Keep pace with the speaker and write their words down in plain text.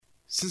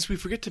Since we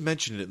forget to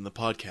mention it in the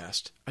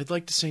podcast, I'd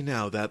like to say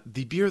now that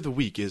the beer of the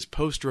week is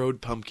Post Road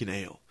Pumpkin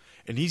Ale,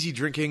 an easy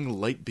drinking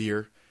light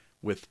beer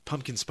with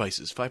pumpkin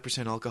spices,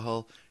 5%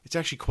 alcohol. It's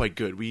actually quite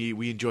good.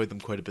 We enjoyed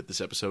them quite a bit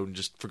this episode and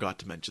just forgot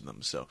to mention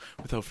them. So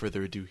without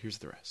further ado, here's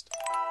the rest.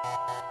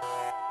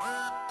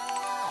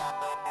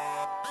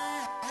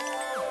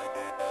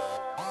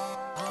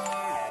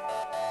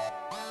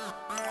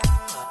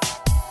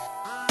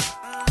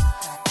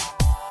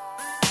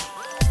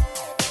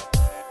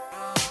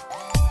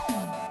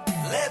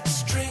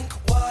 Let's drink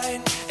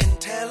wine and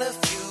tell a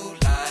few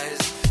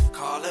lies.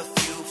 Call a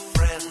few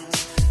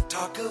friends,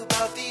 talk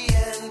about the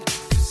end.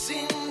 'Cause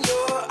in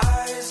your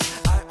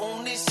eyes, I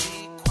only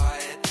see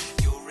quiet.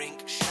 Your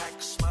rink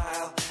shack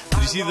smile.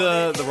 Did you see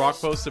the Rock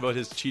post about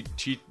his cheat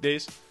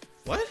days?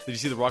 What? Did you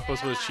see the Rock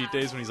post about his cheat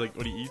days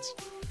when he eats?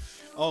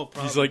 Oh,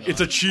 probably. He's like, it's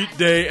a cheat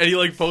day, and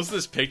he posted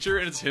this picture,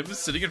 and it's him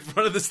sitting in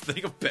front of this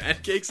thing of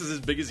pancakes as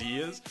big as he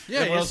is. Yeah,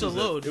 And he what has else to was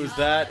load. It was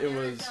that. It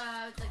was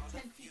like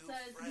 10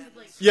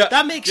 pizzas. yeah.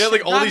 That makes all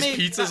that these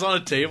makes- pizzas on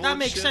a table. That and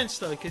makes shit. sense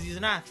though, because he's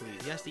an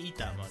athlete. He has to eat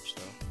that much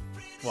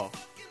though. Well,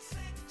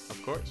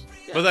 of course.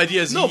 Yeah. But the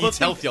idea is No, he but eats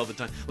think- healthy all the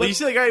time. but- You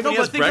see the guy when no, he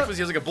but has think of- breakfast,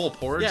 he has like a bowl of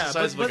porridge the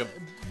size of like a.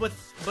 But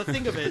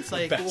think of it. It's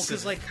like Best.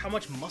 because how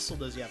much muscle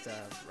does he have to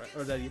have, right?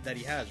 Or that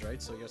he has,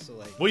 right? So he has to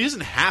like Well, he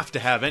doesn't have to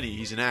have any.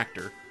 He's an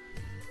actor.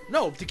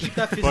 no to keep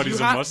that physique. But he's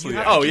you a have, muscly you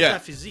have guy. to Oh, keep yeah.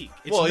 that physique.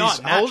 It's Well, not he's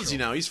natural. how old is he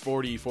now? He's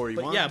 40,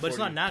 41. But yeah, but it's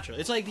 40. not natural.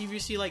 It's like if you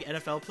see like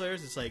NFL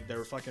players, it's like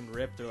they're fucking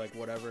ripped. They're like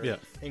whatever. Yeah.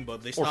 Thing,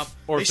 but they Or, stop.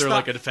 or they if they're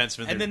stop, like a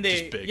defenseman, and then they're they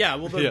just big. yeah,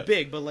 well they're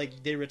big, but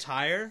like they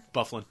retire.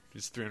 Bufflin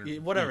is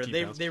 300. Whatever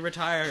they pounds. they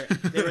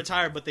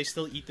retire, but they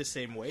still eat the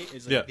same weight.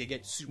 It's like Yeah. they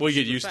get super. Well, you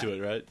get super used fat. to it,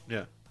 right?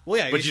 Yeah. Well,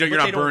 yeah, But you're they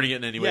not don't- burning it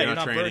in any way. Yeah, You're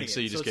not training, burning so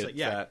it. you just it's get like,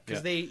 yeah, fat. because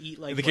Yeah. they eat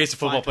like In the case of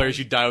football players,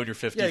 you die when you're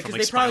 50 from because like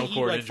they spinal probably eat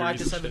cord like injuries. 5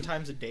 to and 7 shit.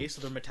 times a day,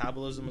 so their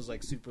metabolism is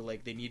like super.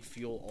 Like they need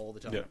fuel all the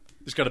time. Yeah,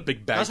 just got a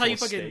big bag. That's how full you of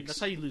fucking. steaks. That's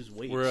how you lose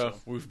weight.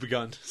 We've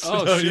begun.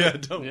 Oh, So, shit. yeah,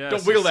 don't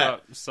So wiggle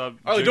that. stop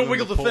Oh, don't jiggling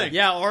wiggle the pole. thing.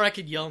 Yeah, or I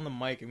could yell in the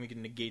mic and we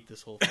can negate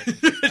this whole.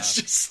 Fucking Let's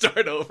just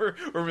start over.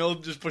 Or Mill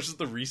just pushes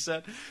the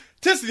reset.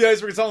 Test of the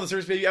Iceberg. It's all on the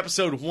Surface, baby.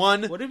 Episode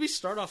What did we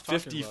start off talking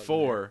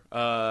 154. Get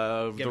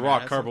The mad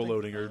Rock at carbo something?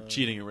 loading or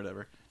cheating or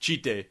whatever.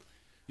 Cheat day.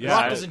 Yeah,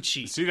 Rock doesn't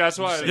cheat. See, that's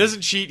why. He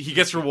doesn't cheat. He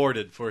gets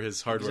rewarded for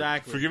his hard work.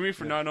 Exactly. Forgive me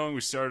for not knowing we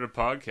started a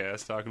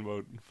podcast talking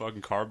about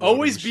fucking carb.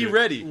 Always loading be shit.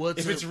 ready.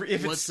 What's if a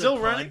it's still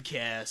running.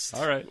 podcast?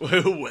 All right.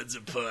 What's a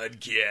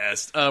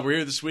podcast? We're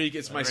here this week.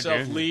 It's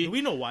myself, Okay. Lee. Do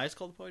we know why it's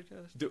called a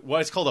podcast?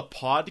 Why it's called a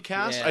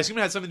podcast? Yeah. I assume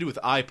it had something to do with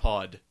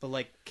iPod. But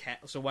like,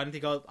 so why didn't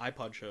they call it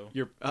iPod Show?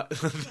 Your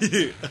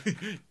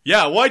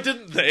yeah, why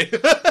didn't they?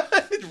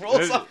 It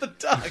rolls off the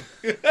tongue.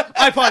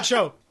 iPod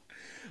Show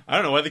I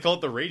don't know why they call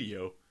it the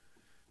radio.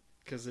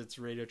 because it's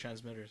radio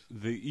transmitters.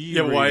 The E.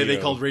 Yeah, why are they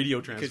radio. called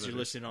radio transmitters? you're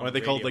listening on why are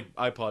they called radio.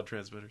 like iPod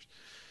transmitters?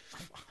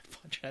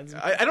 iPod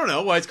transmitters. I don't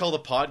know why it's called a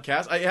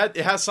podcast.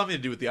 It has something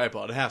to do with the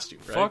iPod. It has to,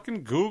 right?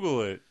 Fucking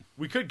Google it.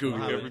 We could Google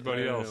Like it.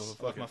 everybody I don't else.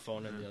 know. Left Fuck my it.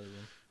 phone in the other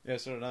room. Yeah,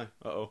 so did I.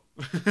 Uh-oh.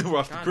 We're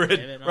off God the grid.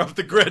 damn it, no. We're off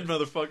the grid,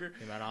 motherfucker.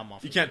 Hey man, I'm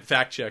off. You of can't it.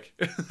 fact check.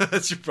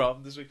 That's your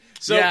problem this week.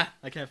 So yeah,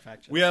 I can't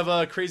fact check. we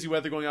have crazy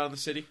weather going on in the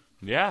city.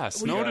 Yeah,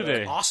 snow got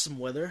today Awesome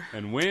weather.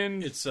 and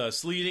wind. It's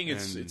sleeting.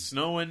 It's And-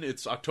 snowing.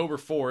 It's October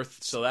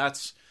 4th, so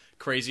that's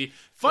crazy.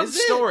 Fun Is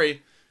it?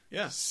 story.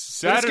 Yeah. But it's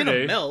Saturday.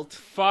 gonna melt.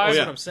 Five. That's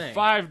yeah. what I'm saying.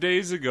 5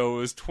 days ago it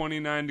was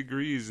 29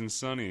 degrees and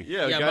sunny.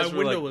 Yeah, Yeah, guys my were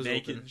window like was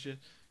naked open. and shit.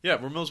 Yeah,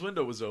 Ramil's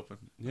window was open.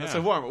 That's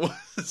Yeah. how warm it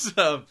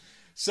was.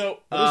 So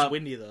It was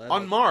windy though.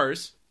 on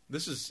Mars,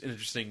 this is an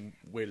interesting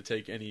way to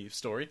take any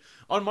story.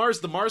 On Mars,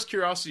 the Mars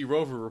Curiosity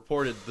rover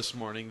reported this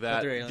morning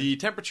that they're alien. the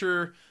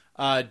temperature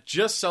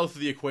just south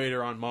of the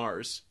equator on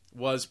Mars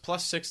was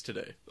 +6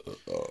 today.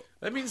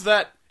 That means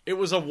that it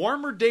was a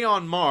warmer day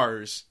on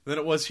Mars than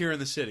it was here in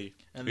the city.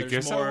 and It there's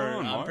gets more. out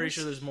on I'm pretty Mars?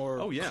 sure there's more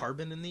Oh, yeah.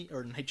 carbon in the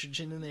or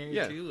nitrogen in the air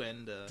Yeah. too.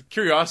 And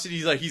Curiosity,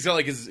 he's got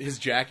like his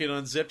jacket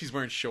unzipped. He's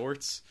wearing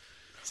shorts.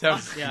 He's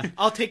having yeah,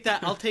 I'll take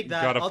that. I'll take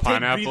that. Got a I'll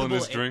pineapple take in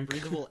his breathable drink.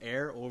 breathable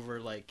air over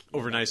like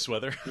over nice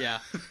weather. Yeah,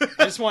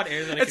 I just want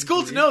air that I It's can cool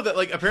to breathe. know that,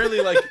 like,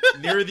 apparently, like,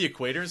 near the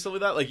equator and stuff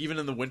like that, like, even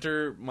in the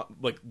winter,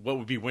 like, what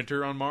would be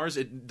winter on Mars,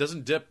 it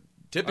doesn't dip Are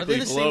they typically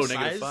the below same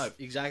 -5. size?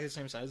 Exactly the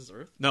same size as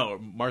Earth. No,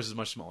 Mars is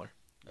much smaller.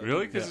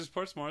 Really? Because Yeah. there's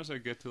parts of Mars that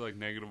get to like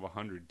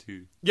 -100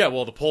 too. Yeah,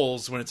 well, the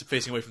poles, when it's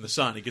facing away from the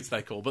sun, it gets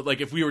that cold. But,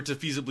 like, if we were to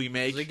feasibly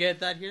make... Does it get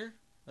that here?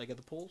 Like at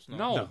the poles?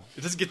 No.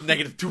 it doesn't get to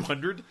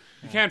 -200.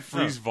 You can't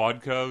freeze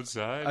vodka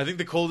outside. I think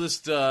the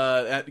coldest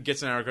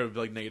gets in Antarctica would be,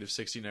 like,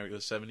 -60,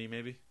 -70,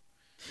 maybe.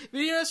 But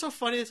you know, it's so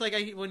funny. It's like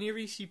whenever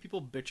you see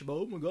people bitch about,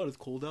 oh my god, it's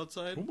cold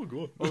outside. my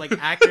god. Or like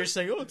actors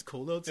saying, oh, it's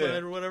cold outside Yeah.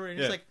 or whatever. And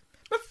Yeah. it's like,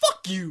 but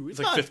fuck you. It's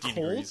It's, like not 15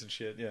 cold. degrees and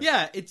shit, yeah.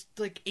 Yeah, it's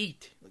like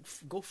 8. Like,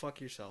 go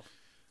fuck yourself.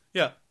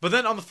 Yeah, but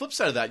then on the flip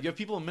side of that, you have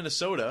people in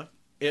Minnesota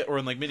or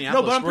in like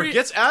Minneapolis but I'm where it pretty-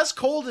 gets as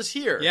cold as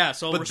here. Yeah,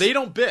 so but they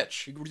don't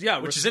bitch. Yeah,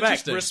 which is respect,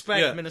 interesting. Respect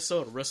Yeah.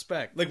 Minnesota.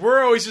 Respect. Like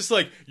we're always just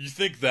like, you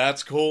think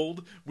that's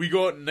cold? We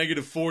go out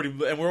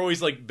 -40, and we're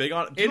always like big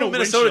on. People a in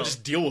Minnesota wind chill.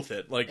 just deal with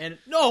it. Like And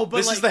no, but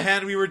this like, is the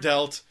hand we were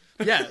dealt.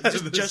 Yeah,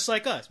 just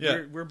like us.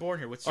 Yeah. We're born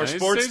here. What's Our your-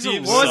 sports State's a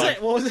teams. What was little-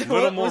 it? What was it?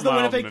 little What more was the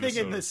mild Winnipeg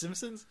thing in Minnesota. The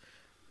Simpsons?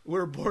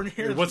 We're born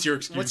here. What's your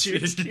excuse? What's your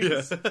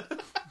excuse? Yeah.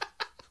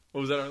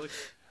 What was that, Harley?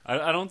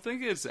 I don't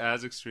think it's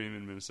as extreme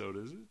in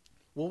Minnesota, is it?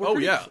 Well, we're Oh,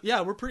 pretty, yeah.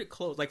 yeah, we're pretty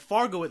close. Like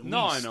Fargo, at least.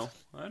 No, I know.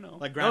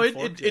 Like No, Grand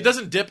Forks, it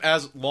doesn't dip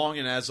as long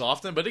and as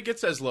often, but it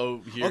gets as low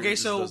here. Okay, as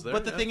it so does there,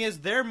 but the yeah. thing is,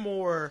 they're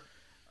more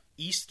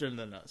eastern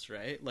than us,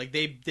 right? Like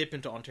they dip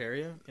into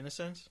Ontario in a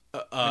sense.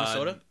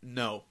 Minnesota?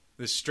 No,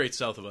 this is straight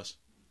south of us.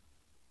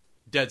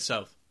 Dead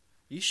south.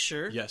 You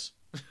sure? Yes,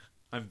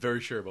 I'm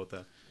very sure about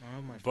that.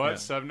 Oh my. But Yeah.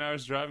 7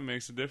 hours driving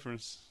makes a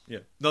difference. Yeah.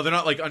 No, they're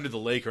not like under the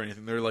lake or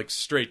anything. They're like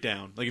straight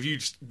down. Like if you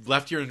just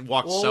left here and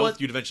walked Well, south,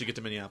 what- you'd eventually get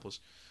to Minneapolis.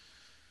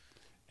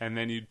 And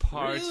then you'd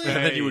party. Really?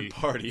 And then you would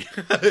party.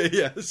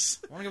 Yes.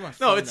 I want to get my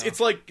No, phone it's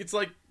now.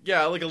 like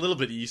yeah, like a little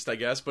bit east, I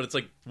guess, but it's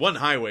like one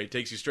highway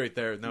takes you straight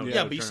there. No, yeah,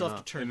 no but you still turn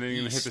have to off. turn And then you're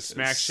going to hit east. the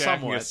smack shack and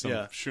somewhat, get some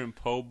yeah. shrimp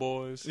po'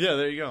 boys. Yeah,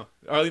 there you go.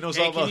 Arlie knows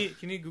all Hey, about.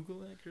 can you Google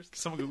that, Chris?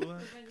 Someone Google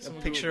that. A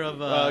picture of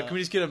Can we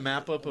just get a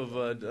map up of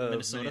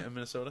Minnesota?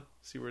 Minnesota?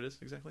 See where it is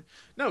exactly?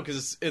 No,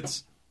 because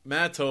it's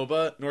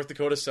Manitoba, North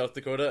Dakota, South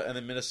Dakota, and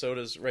then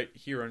Minnesota's right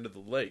here under the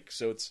lake.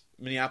 So it's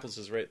Minneapolis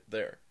is right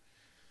there.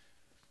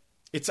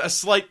 It's a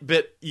slight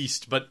bit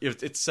east, but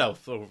it's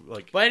south. So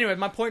like, But anyway,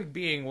 my point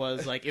being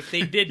was like if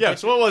they did, yeah. dip,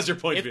 So what was your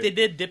point? if being? they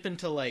did dip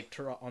into like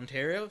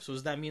Ontario, so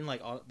does that mean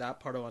like that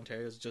part of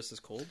Ontario is just as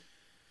cold?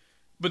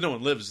 But no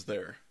one lives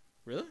there.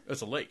 Really?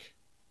 It's a lake.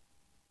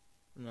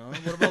 No.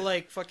 What about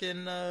like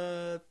fucking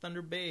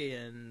Thunder Bay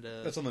and?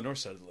 That's on the north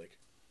side of the lake.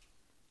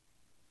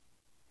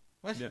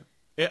 What? Yeah.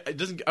 It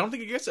doesn't. I don't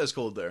think it gets as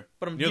cold there.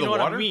 But Near you know the what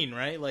water? I mean,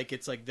 right? Like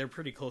it's like they're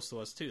pretty close to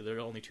us too. They're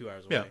only 2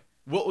 hours away. Yeah.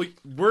 Well,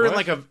 we're in What?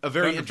 like a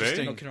very Thunder Bay?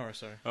 interesting, No, Kenora,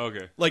 sorry.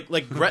 Okay. like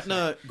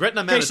Gretna,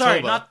 Manitoba. Okay,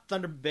 sorry, not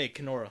Thunder Bay,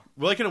 Kenora.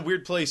 We're like in a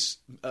weird place.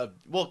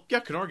 Well, yeah,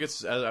 Kenora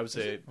gets, I would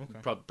say, Okay.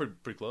 probably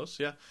pretty close.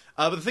 Yeah,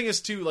 but the thing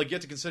is too, like you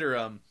have to consider.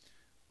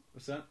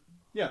 What's that?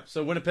 Yeah,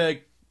 so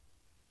Winnipeg.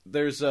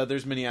 There's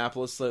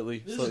Minneapolis slightly.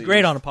 This slightly is great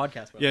east. on a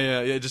podcast. By the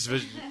way. Yeah. Just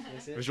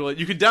visual.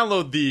 You can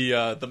download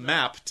the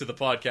map to the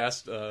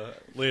podcast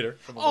later.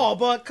 Oh,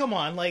 but come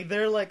on, like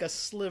they're like a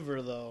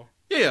sliver though.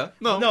 Yeah.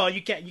 No. No,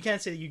 you can't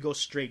say that you go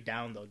straight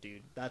down though,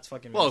 dude. That's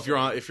fucking. Well, if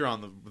Minnesota. you're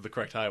on the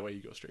correct highway,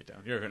 you go straight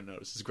down. You're going to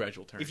notice it's a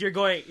gradual turn. if you're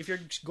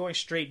going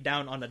straight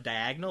down on a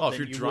diagonal, if then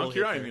you're you drunk, will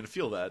you're hit not even the- going to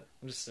feel that.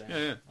 I'm just saying.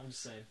 Yeah. I'm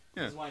just saying.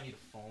 Yeah. That's why I need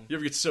a phone. You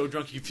ever get so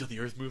drunk you can feel the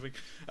earth moving?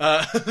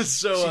 See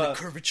So the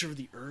curvature of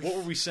the earth. what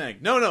were we saying?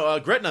 No.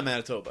 Gretna,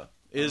 Manitoba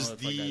is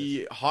that's like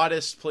the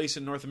hottest place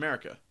in North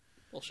America.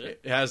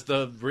 Bullshit. It has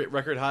the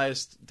record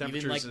highest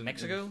temperatures. Even like in-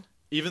 Mexico.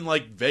 even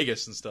like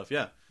Vegas and stuff.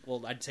 Yeah,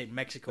 Well, I'd say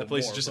Mexico. that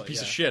place more, is just a but piece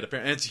yeah. of shit.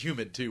 Apparently, and it's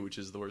humid too, which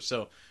is the worst.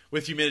 So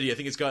with humidity, I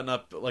think it's gotten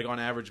up like on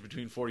average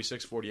between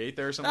 46, 48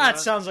 there or something. That like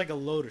sounds like a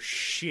load of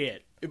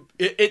shit.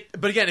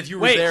 But again, if you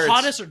were Wait, there,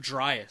 hottest or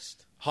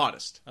driest?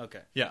 hottest.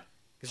 Okay. Yeah.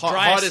 'Cause driest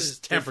is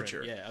Hottest different.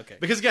 temperature. Yeah, okay.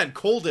 Because again,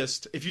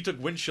 coldest. If you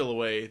took wind chill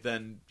away,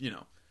 then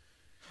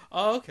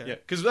Oh, okay. yeah.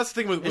 Because that's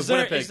the thing with Is there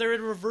Winnipeg. is there a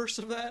reverse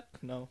of that?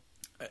 No.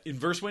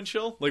 Inverse wind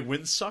chill, like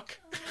winds suck.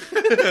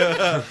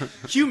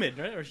 Humid,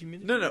 right? Or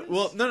humidity? No.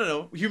 Well,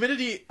 no.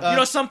 Humidity. You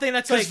know something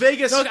that's 'cause like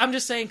Vegas- No, I'm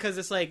just saying because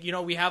it's like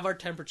we have our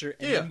temperature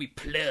and Yeah. then we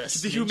plus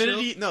the wind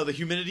humidity. chill. No, the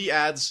humidity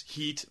adds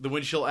heat. The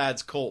wind chill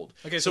adds cold.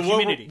 Okay, so so where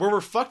humidity.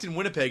 we're fucked in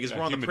Winnipeg is Yeah,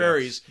 we're on the humidex.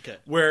 prairies, Okay.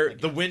 where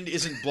the wind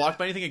isn't blocked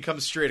by anything; it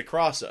comes straight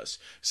across us.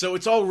 So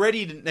it's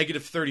already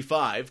negative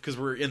 35 because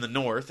we're in the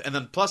north, and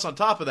then plus on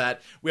top of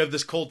that, we have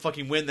this cold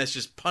fucking wind that's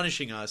just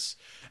punishing us,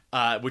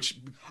 which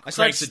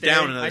cranks it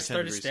down another 10 I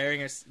started degrees.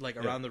 staring at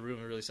around the room.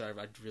 I'm really sorry.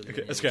 I really Okay,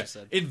 didn't that's hear okay. what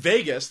you said. In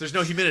Vegas, there's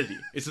no humidity;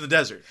 it's in the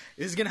desert.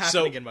 This is gonna happen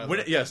So again. By the when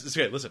way, yes, it's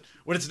okay. Listen,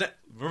 when it's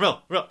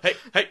Ramel,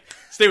 hey,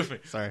 stay with me.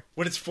 Sorry.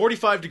 When it's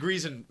 45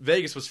 degrees in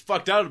Vegas, what's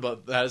fucked out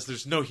about that is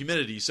there's no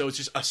humidity, so it's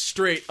just a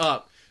straight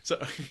up. So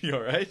you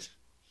all right?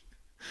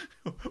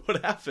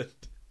 What happened?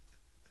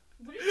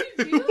 What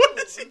did you do? What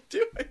is he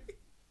doing?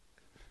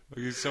 Look,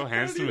 he's so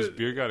handsome, his even-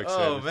 beard got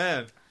excited. Oh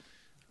man,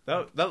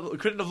 that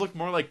couldn't have looked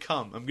more like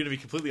cum. I'm gonna be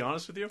completely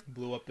honest with you.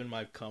 blew up in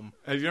my cum.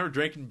 Have you ever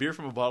drank beer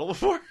from a bottle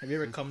before? Have you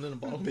ever cummed in a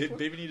bottle? before?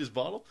 Baby need his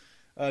bottle.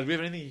 Do we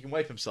have anything he can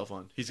wipe himself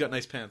on? He's got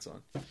nice pants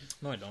on.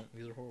 No, I don't.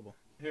 These are horrible.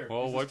 Here,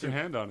 Well, use wipe this your too.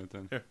 hand on it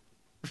then. Here.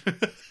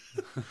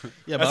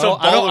 Yeah, That's but how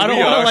I don't baller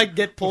we want are. to like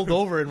get pulled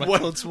over and my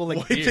What- clothes will like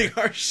wiping beer.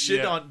 our shit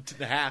Yeah. on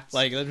the hats.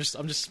 Like I'm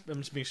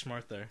just being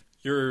smart there.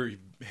 Your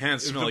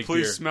hands If smell the like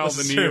police beer. smell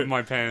the knee of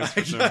my pants,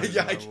 for some Yeah, reason,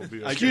 yeah, that will be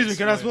I- okay. Excuse me,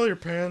 can I smell your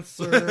pants,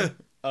 sir?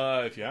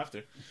 If you have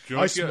to.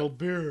 Drunk guy-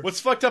 beer. What's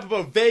fucked up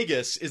about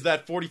Vegas is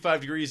that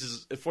 45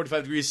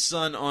 degrees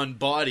sun on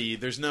body.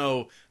 There's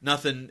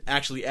nothing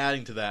actually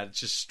adding to that. It's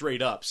just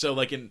straight up. So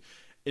like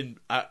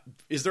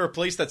is there a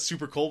place that's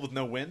super cold with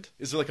no wind?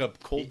 Is there like a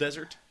cold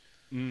desert?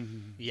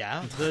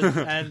 Yeah,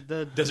 and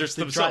the Deserts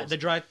the themselves.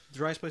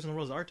 driest place in the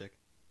world is Arctic.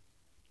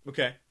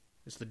 Okay,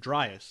 It's the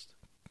driest.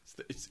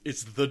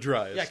 it's the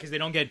driest. Yeah, because they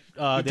don't get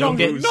don't they don't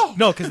get lose.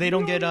 no because they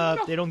don't get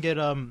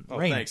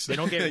rain. thanks. They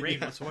don't get rain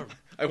Yeah. whatsoever.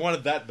 I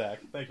wanted that back.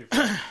 Thank you.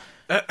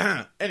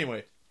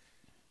 Anyway,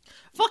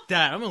 Fuck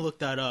that. I'm gonna look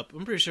that up.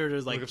 I'm pretty sure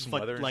there's like Look up some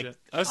weather and shit.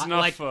 That's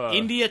enough. like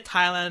India,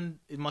 Thailand.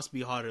 It must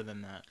be hotter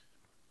than that.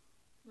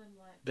 Then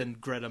what? Than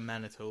Greta,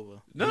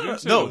 Manitoba. No, You no,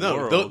 didn't say no, the no.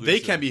 world, They you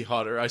can said. be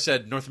hotter. I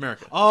said North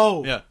America.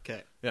 Oh, Yeah.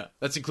 Okay, Yeah,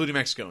 that's including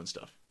Mexico and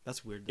stuff.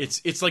 that's weird. Though.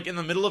 It's like in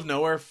the middle of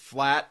nowhere,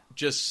 flat,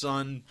 just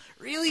sun.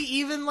 really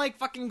even like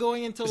fucking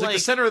going into It's like the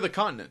center of the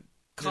continent.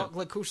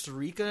 like Costa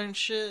Rica and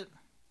shit.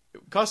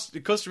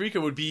 Costa Rica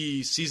would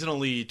be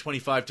seasonally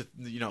 25 to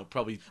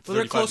probably 35 But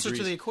they're closer degrees.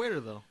 to the equator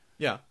though.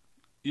 Yeah.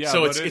 Yeah,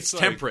 so but it's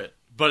like- temperate,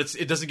 but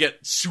it doesn't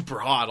get super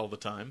hot all the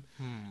time.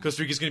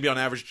 Costa Rica's going to be on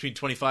average between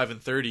 25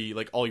 and 30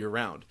 like all year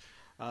round.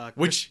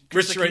 Which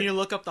Chris, Rich, can you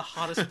look up the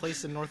hottest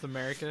place in North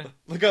America?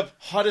 look up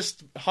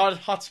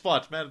hot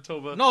spot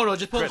Manitoba. No,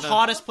 just put Gretna.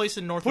 hottest place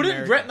in North Put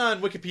America. in Gretna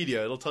on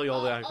Wikipedia. It'll tell you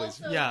all the hot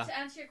places. Also, Yeah. to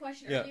answer your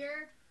question Yeah.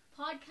 earlier,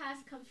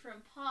 podcast comes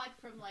from pod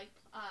from like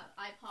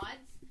iPods,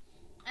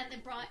 and the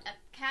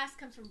cast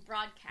comes from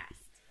broadcast.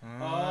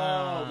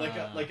 Oh,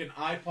 like an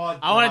iPod.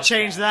 I want to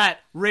change that.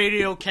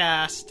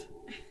 Radiocast.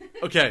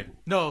 Okay,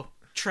 No,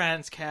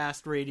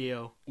 Transcast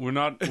Radio. We're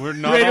not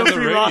Radio on the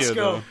Free radio Roscoe.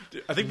 though.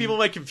 I think people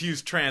might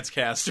confuse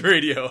Transcast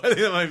radio. I think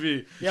that might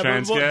be. Yeah,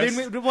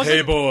 Transcast? but wasn't,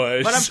 Hey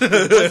boys.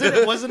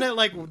 But wasn't it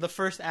like the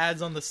first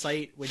ads on the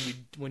site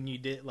when you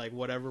did like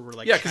whatever were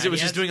like Yeah, because it was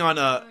tranny just ads? doing on.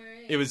 Alright.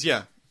 It was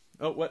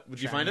Oh, what?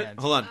 Would you find it? Tranny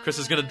ads. Hold on, Chris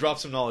is gonna drop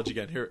some knowledge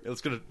again. Here, let's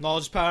go to.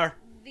 knowledge power.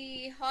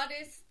 The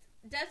hottest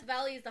Death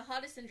Valley is the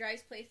hottest and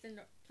driest place in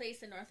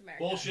North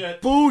America.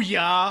 Bullshit.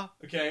 Booyah!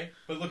 Okay,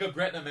 but look up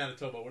Gretna,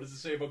 Manitoba. What does it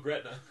say about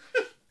Gretna?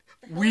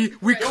 We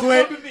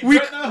claim-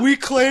 Gretna. we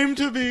claim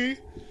to be.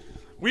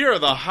 We are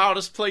the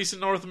hottest place in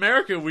North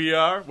America. We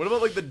are. What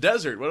about like the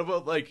desert? What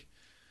about like,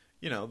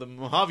 the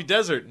Mojave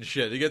Desert and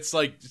shit? It gets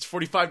like it's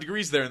 45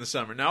 degrees there in the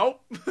summer. No.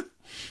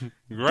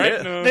 Right?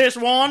 Yeah. No. This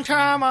one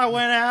time I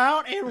went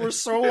out, it was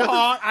so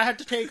hot I had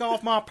to take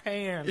off my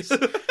pants.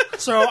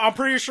 So I'm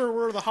pretty sure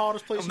we're the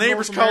hottest place.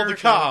 Neighbors in North called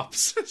the America.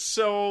 cops.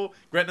 So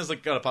Gretna's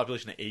like got a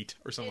population of 8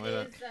 or It something is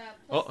like that.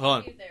 plus hold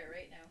on. 3 there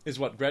right now. Is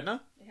what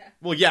Gretna? Yeah.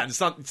 Well, yeah,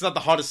 it's not the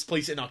hottest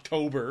place in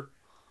October.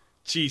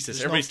 Jesus,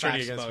 There's everybody's no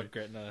turning facts against me. about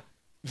Gretna.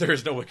 There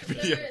is no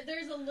Wikipedia.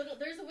 There's a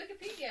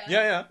Wikipedia.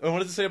 Yeah. And what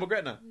does it say about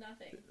Gretna?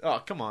 Nothing.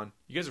 Oh, come on.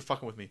 You guys are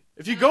fucking with me.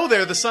 If you go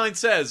there, the sign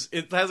says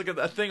it has like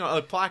a thing,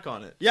 a plaque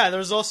on it. Yeah,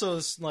 there's also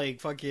this, like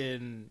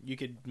fucking. You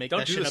could make Don't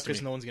that do shit this up to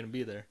because me. no one's gonna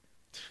be there.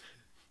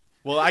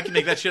 Well, I can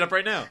make that shit up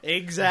right now.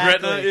 Exactly.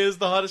 Gretna is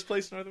the hottest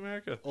place in North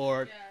America.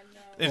 Or Yeah,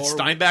 no. And Or-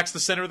 Steinbach's the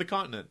center of the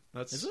continent.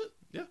 Is it?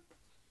 Yeah.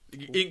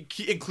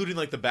 Including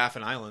like the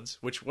Baffin Islands.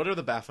 What are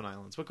the Baffin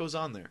Islands? What goes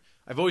on there?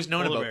 I've always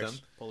known polar about bears.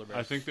 them. Polar bears.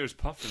 I think there's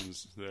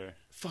puffins there.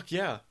 Fuck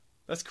yeah.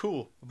 That's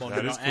cool.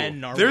 That is cool.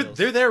 And narwhals.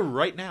 They're there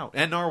right now.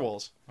 And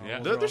narwhals. Yeah.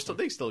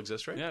 They still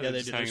exist, right? Yeah, Yeah, they're they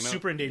just do. They're hanging out.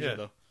 super endangered Yeah.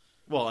 though.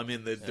 Well, I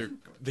mean,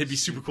 they'd be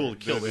super cool to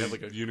kill. They're They have the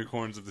like a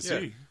unicorns of the yeah.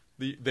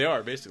 sea. They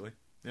are basically.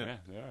 Yeah, Yeah.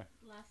 they are.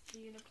 Last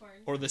unicorn.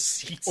 Or the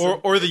seats.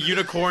 Or the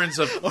unicorns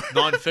of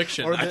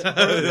nonfiction.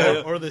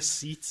 or the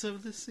seats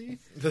of the sea.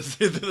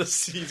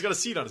 He's got a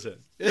seat on his head.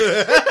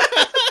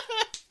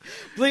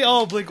 Blink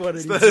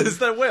 182. It's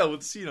that whale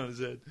with a seat on his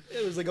head.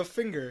 It was like a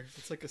finger.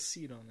 It's like a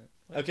seat on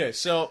it. Okay,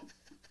 so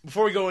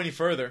before we go any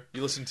further,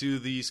 you listen to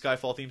the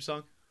Skyfall theme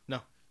song?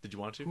 No. Did you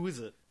want to? Who is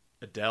it?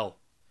 Adele.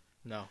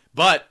 No.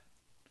 But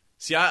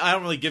see, I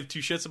don't really give two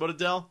shits about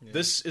Adele. Yeah.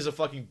 This is a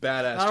fucking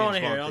badass. I don't James want to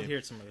hear Bond it. I'll theme. hear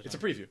it some other time. It's a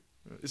preview.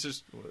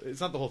 It's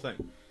not the whole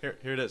thing. Here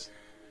it is.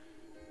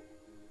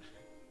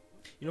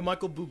 You know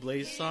Michael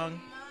Bublé's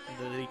song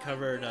that he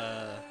covered?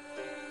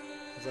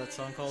 What's that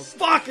song called?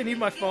 Fuck! I need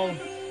my phone.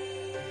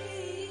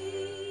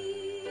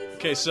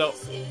 Okay, so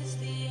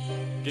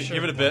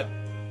give it a bit.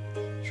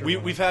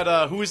 We've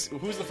had who was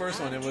the first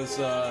one? It was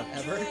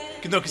Ever?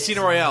 no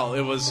Casino Royale.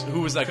 It was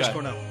who was that Chris guy?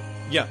 Cornell.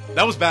 Yeah,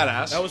 that was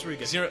badass. That was pretty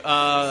good. Casino,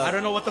 I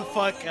don't know what the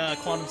fuck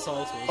Quantum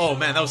Solace was. oh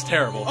man, that was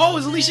terrible. Oh, it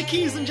was Alicia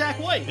Keys and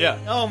Jack White. Yeah.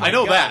 Oh my I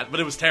know God. that, but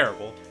it was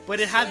terrible. But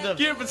it had the.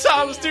 Giving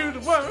solace to the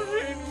world,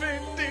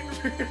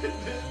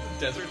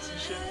 deserts and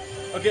shit.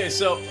 Okay,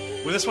 so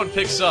when this one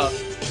picks up,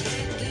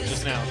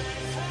 just now,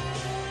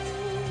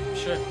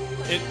 Sure.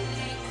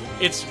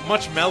 it's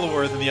much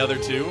mellower than the other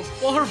two.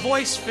 Well, her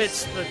voice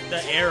fits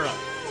the era.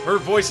 Her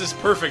voice is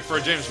perfect for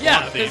a James Yeah.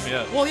 Bond theme.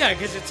 Yeah. Well, yeah,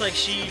 because it's like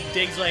she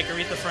digs like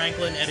Aretha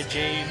Franklin, Etta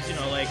James,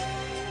 like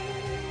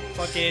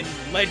fucking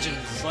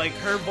legends. Like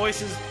her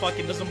voice is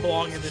fucking doesn't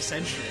belong in this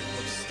century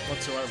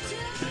whatsoever.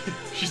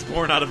 She's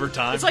born out of her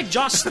time. It's like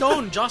Joss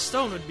Stone. Joss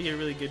Stone would be a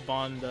really good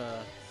Bond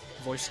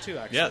voice too.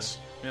 Actually. yes.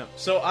 Yeah.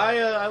 So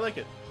I like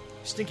it.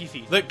 Stinky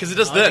Feet. Because it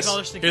does I like to this. call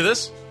her Stinky Hear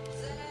this?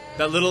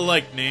 That little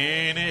like nah,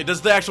 nah. It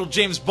does the actual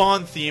James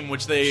Bond theme,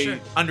 which they Sure.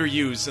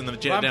 underuse in the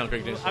But Daniel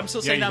Craig James I'm Bond.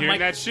 still Yeah, saying you that hearing Mike.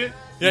 that shit?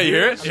 Yeah, you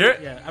hear it? You hear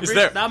it? Yeah, It's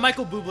there. That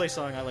Michael Bublé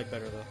song I like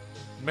better though.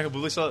 Michael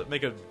Bublé saw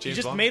make a He James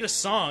just Bond. made a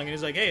song and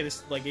he's like, "Hey,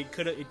 this like it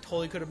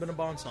totally could have been a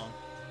Bond song."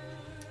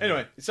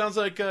 Anyway, it sounds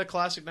like a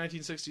classic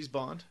 1960s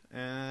Bond,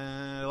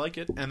 and I like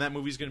it. And that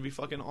movie's gonna be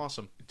fucking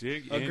awesome.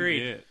 Dig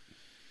Agreed. in it.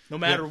 No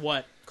matter Yeah.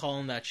 what, call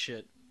him that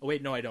shit. Oh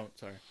wait, no, I don't.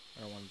 Sorry,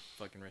 I don't want to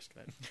fucking risk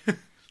that.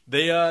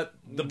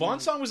 The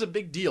Bond song was a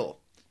big deal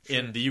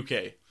in the UK.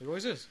 It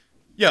always is.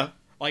 Yeah.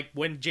 Like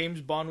when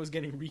James Bond was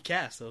getting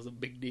recast, that was a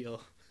big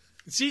deal.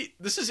 See,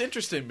 this is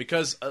interesting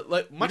because, much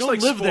don't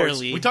like live sports, there,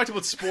 Lee. we talked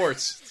about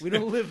sports. We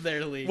don't live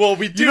there, Lee. Well,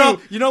 we do. You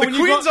know the when you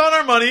Queen's go- on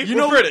our money.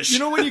 We're British. You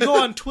know when you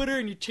go on Twitter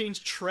and you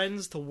change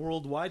trends to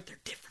worldwide, they're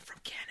different from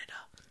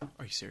Canada.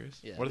 Are you serious?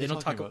 Yeah, What are they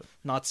don't talking talk about?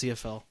 not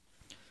CFL,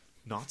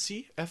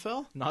 Nazi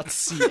FL? not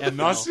CFL,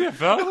 Not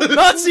CFL?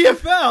 not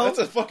CFL. That's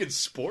a fucking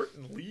sport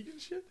and league and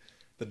shit.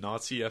 The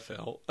Nazi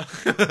FL.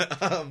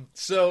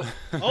 So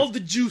All the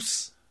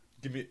juice.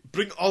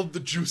 bring all the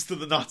juice to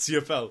the Nazi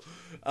FL.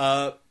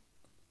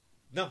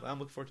 No, I'm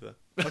looking forward to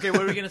that. Okay,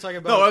 what are we gonna talk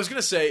about? No, what I was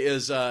gonna say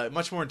is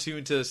much more in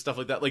tune to stuff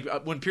like that. Like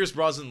when Pierce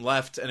Brosnan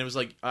left, and it was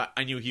like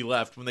I knew he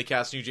left when they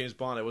cast new James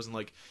Bond. I wasn't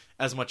like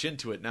as much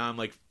into it. Now I'm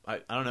like I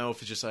don't know if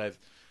it's just I have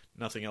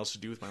nothing else to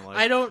do with my life.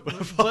 I don't. But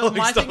But following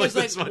my stuff thing is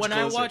this like much when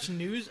I closer. watch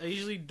news, I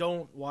usually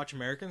don't watch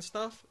American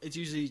stuff. It's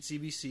usually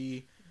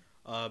CBC,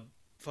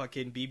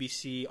 fucking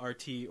BBC,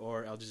 RT,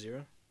 or Al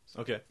Jazeera.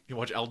 Okay, you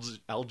watch Al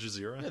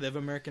Jazeera. Yeah, they have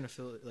American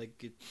affiliate.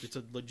 Like it's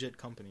a legit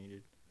company,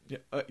 dude. Yeah,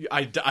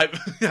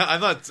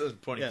 I'm not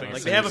pointing Yeah, fingers.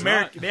 like they have it's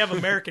American. They have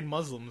American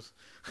Muslims.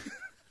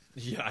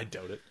 Yeah, I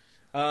doubt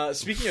it.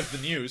 Speaking of the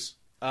news,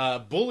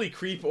 bully,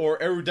 creep,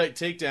 or erudite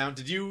takedown.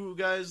 Did you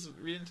guys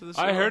read into this?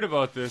 I at all? heard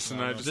about this,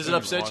 and I just Does it didn't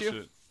upset watch you?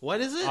 It. What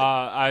is it?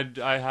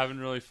 I haven't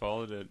really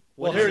followed it.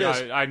 Well, here it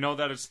Like, is. I know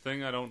that it's a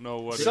thing. I don't know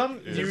what Some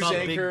it is. news about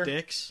anchor- big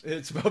dicks.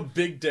 It's about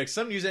big dicks.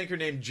 Some news anchor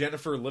named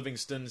Jennifer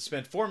Livingston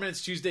spent 4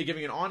 minutes Tuesday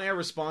giving an on-air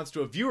response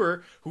to a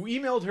viewer who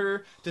emailed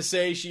her to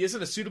say she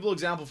isn't a suitable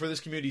example for this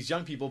community's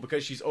young people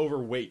because she's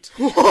overweight.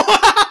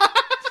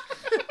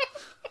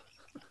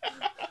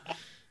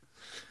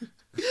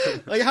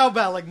 Like how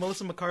bad? Like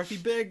Melissa McCarthy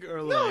big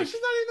or like? No, she's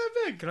not even that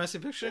big. Can I see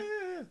a picture?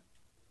 Yeah.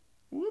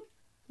 Whoop.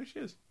 There she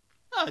is.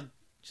 Ah,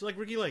 she's like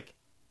Ricky Lake.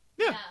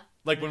 Yeah. Yeah.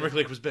 Like when Rick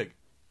Lake was big.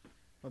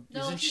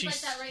 No, Isn't she's she?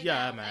 like that right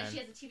yeah, now. man. And she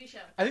has a TV show.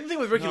 I think the thing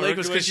with Ricky No, Lake Ricky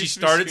was Lake because she used to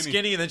be started skinny.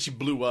 skinny and then she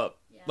blew up.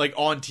 Yeah. Like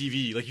on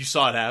TV. Like you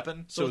saw it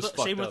happen. So, So it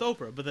was same fucked with up.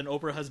 Oprah, but then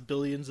Oprah has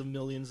billions of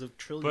millions of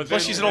trillions. But of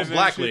Plus, then- she's an dollars. old and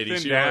black then lady. She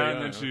She thinned down,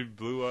 already- and she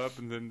blew up,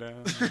 and then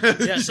down.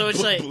 Yeah, so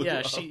it's like Blew yeah,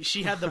 up.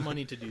 she had the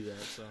money to do that.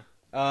 So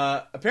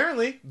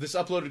Apparently, this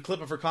uploaded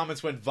clip of her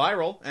comments went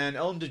viral, and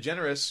Ellen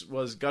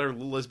DeGeneres got her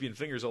little lesbian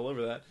fingers all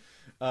over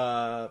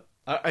that.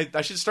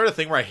 I should start a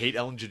thing where I hate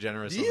Ellen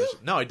DeGeneres. Do on you?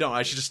 the no, I don't.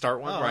 I should just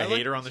start one Oh, where I I like-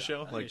 hate her on the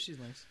show. yeah, Like she's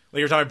nice.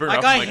 you're talking about burn Like,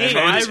 up. I I'm like, hate I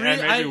her. hate I this- really-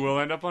 and maybe we'll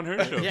end up on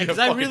her show. Yeah, You because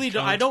I fucking really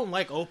don't. cunt. I don't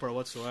like Oprah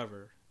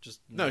whatsoever. Just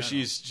in No,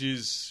 general.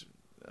 she's.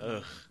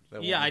 Ugh,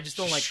 that Yeah, woman. I just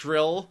don't She's like-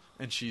 shrill,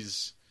 and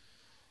she's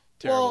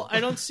terrible. Well, I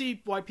don't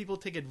see why people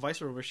take advice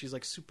from her where she's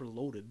like super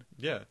loaded.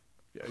 Yeah.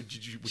 Would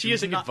She you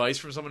is take not- advice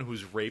from someone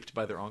who's raped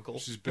by their uncle?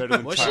 She's better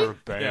than Was she? Tyra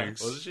Yeah,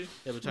 Banks. wasn't she?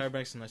 Yeah, but Tyra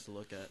Banks is nice to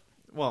look at.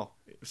 Well,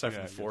 aside Yeah, from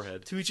I the guess.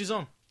 forehead. To each his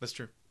own. That's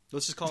true.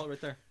 Let's just call it right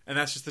there. And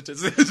that's just the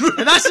tits.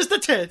 And that's just the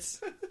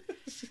tits.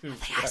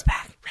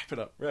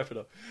 Wrap it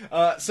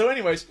up. So,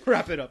 anyways,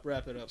 Wrap it up.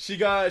 Wrap it up.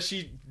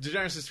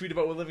 DeGeneres' tweet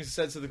about what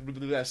Livingston said.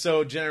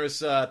 So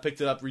DeGeneres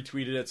picked it up,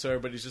 retweeted it. So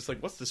everybody's just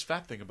like, "What's this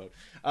fat thing about?"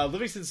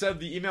 Livingston said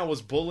the email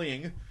was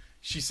bullying.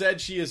 She said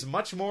she is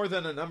much more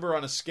than a number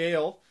on a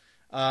scale.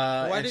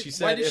 Why and did, she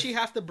said why did if- she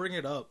have to bring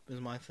it up? Is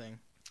my thing.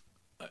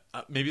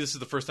 maybe this is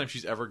the first time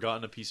she's ever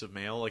gotten a piece of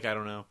mail. Like I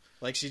don't know.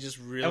 Like she just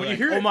really. And when you like,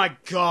 hear oh it- my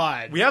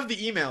god! We have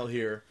the email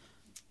here,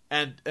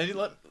 and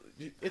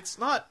it's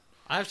not.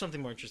 I have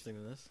something more interesting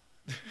than this.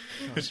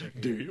 No, sorry.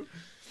 Do you?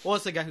 Well,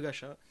 it's the guy who got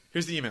shot.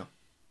 Here's the email.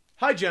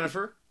 Hi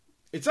Jennifer.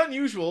 It's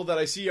unusual that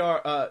I see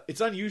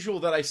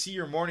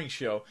your morning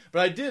show,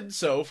 but I did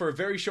so for a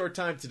very short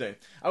time today.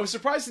 I was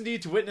surprised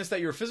indeed to witness that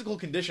your physical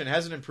condition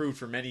hasn't improved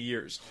for many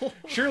years.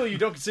 Surely you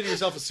don't consider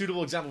yourself a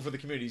suitable example for the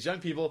community's young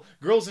people,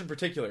 girls in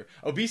particular.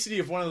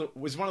 Obesity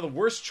was one of the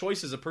worst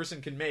choices a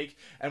person can make,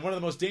 and one of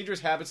the most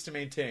dangerous habits to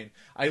maintain.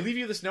 I leave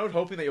you this note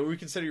hoping that you'll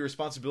reconsider your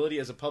responsibility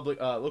as a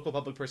local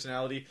public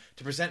personality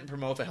to present and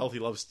promote a healthy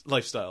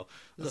lifestyle.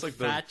 That's Like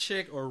fat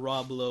chick or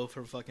Rob Lowe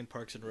from fucking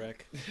Parks and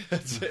Rec.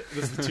 That's it.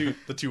 That's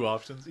the two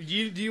options. Do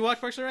you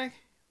watch Parks and Rec?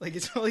 Like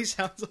it only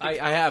sounds like.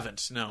 I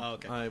haven't. No. Oh,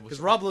 okay. I Because was,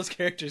 Rob Lowe's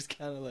character is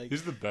kind of like.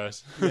 He's the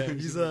best. Yeah,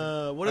 he's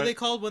what are they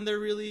called when they're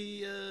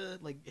really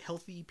like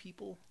healthy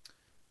people?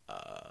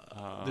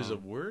 there's a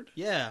word.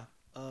 Yeah.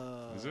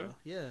 Is it?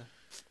 Yeah.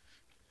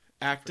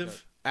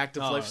 Active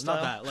No, lifestyle.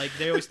 not that. Like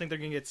they always think they're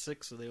gonna get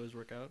sick, so they always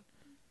work out.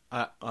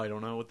 I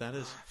don't know what that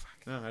is.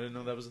 No, I didn't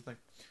know that was a thing.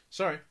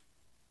 Sorry.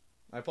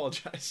 I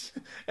apologize.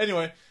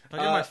 Anyway, Can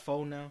I get my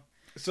phone now?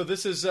 so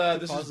this is pause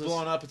this.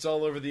 blown up. It's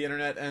all over the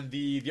internet, and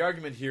the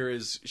argument here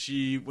is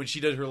when she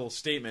did her little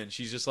statement,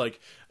 she's just like,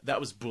 that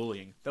was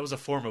bullying. That was a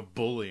form of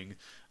bullying.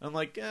 I'm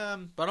like, But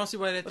I don't see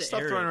why they have let's to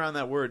stop air throwing it. around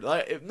that word.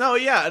 No,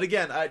 yeah, and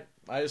again, I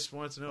just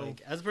wanted to know.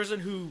 Like, as a person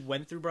who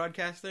went through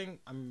broadcasting,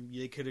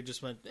 they could have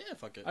just went,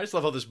 fuck it. I just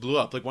love how this blew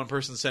up. Like one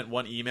person sent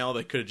one email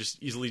that could have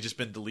just easily just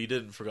been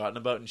deleted and forgotten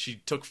about, and she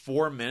took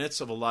 4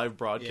 minutes of a live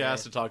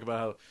broadcast Yeah. to talk about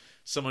how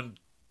someone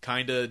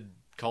kind of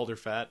called her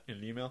fat in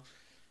an email.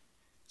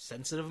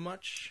 sensitive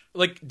much.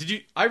 Like, did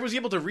you? I was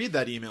able to read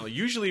that email.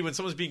 Usually, when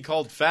someone's being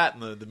called fat in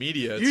the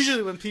media, it's,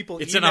 Usually when people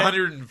it's email, in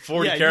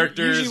 140 yeah,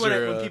 characters. Usually when,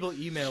 or, when people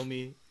email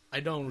me, I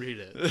don't read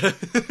it.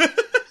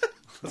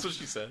 That's what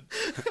she said.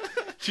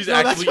 She's No,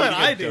 that's actively what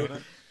eating I a do.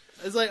 donut.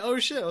 It's like, oh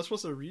shit, I was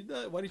supposed to read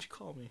that? Why didn't you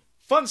call me?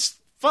 Fun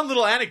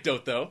little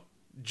anecdote though.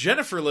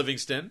 Jennifer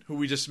Livingston, who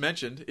we just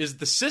mentioned, is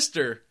the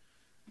sister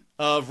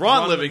of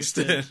Ron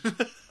Livingston.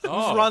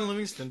 Oh. Who's Ron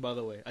Livingston, by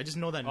the way? I just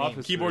know that name.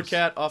 Office Keyboard Space.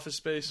 Cat, Office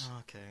Space.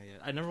 Okay, yeah.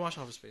 I never watched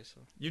Office Space.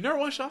 So. You never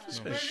watched Office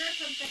Burger Space?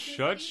 from Sex and the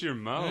Shut City? your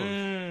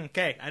mouth.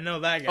 Okay, I know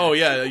that guy. Oh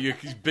yeah, you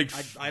big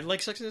I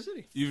like Sex and the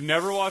City. You've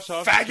never watched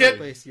Office Faggot! Space?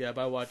 Place, yeah,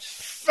 but I watched.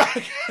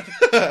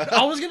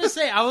 I was gonna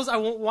say I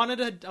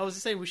was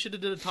saying we should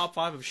have did a top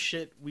 5 of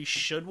shit we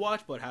should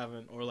watch but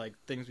haven't, or like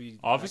things we.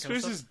 Office that kind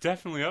of Space is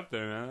definitely up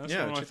there, man. That's Yeah,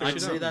 one of my check that favorite I'd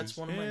shit say out. that's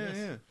one of my yeah, lists.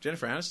 yeah.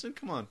 Jennifer Aniston,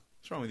 come on,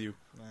 what's wrong with you?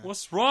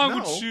 What's wrong No.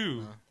 with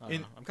you? I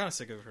don't know. I'm kind of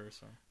sick of her,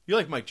 so. You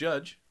like Mike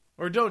Judge,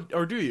 or do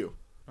you?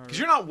 Because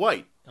you're not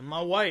white. I'm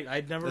not white.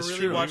 I'd never That's really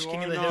true. watched You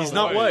King of are the not Hill. He's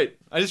not white. white.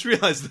 I just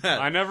realized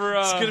that. I never.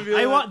 It's gonna be.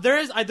 I like- want there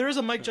is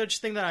a Mike Judge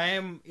thing that I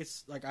am.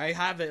 It's like I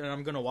have it and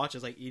I'm gonna watch.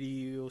 It's like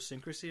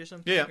Idiosyncrasy or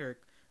something. Yeah. Or,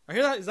 I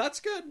hear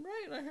that's good,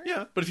 right? I heard.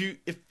 Yeah, but if you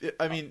But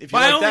like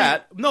I only,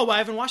 that, no, but I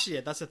haven't watched it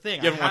yet. That's the thing.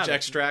 you haven't I watched haven't.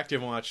 Extract. You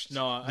haven't watched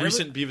No, I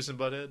recent Beavis and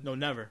Butthead. No,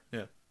 never.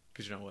 Yeah,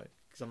 because you're not white.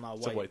 Because I'm not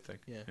It's white. a white thing.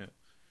 Yeah.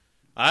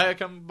 I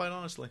come by it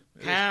honestly.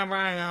 I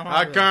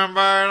Hypochondriac. come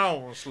by it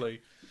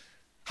honestly.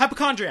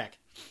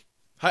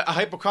 A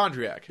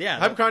hypochondriac. Yeah.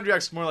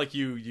 Hypochondriac's more like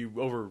you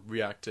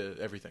overreact to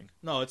everything.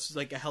 No, it's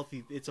like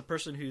it's a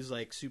person who's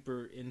like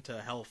super into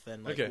health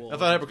and like. Okay. will- I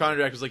thought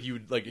hypochondriac was like you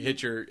would like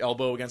hit your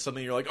elbow against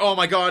something. You're like, oh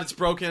my god, it's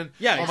broken.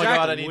 Yeah, Oh exactly. my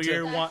god, I need Well, to.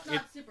 you're- That's want-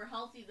 not super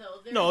healthy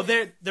though. No,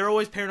 they're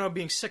always paranoid of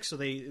being sick, so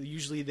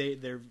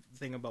their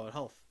thing about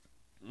health.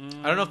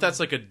 I don't know if that's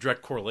like a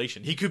direct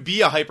correlation. He could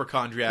be a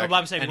hypochondriac. No, but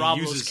I'm saying and he Rob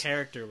uses... Lowe's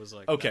character was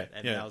like Okay, that,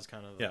 and yeah. that was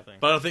kind of the Yeah, thing.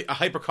 but I don't think a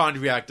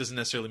hypochondriac doesn't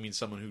necessarily mean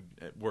someone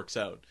who works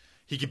out.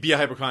 He could be a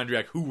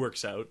hypochondriac who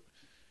works out.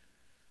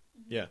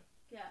 Yeah.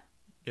 Yeah.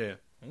 Yeah.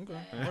 Okay,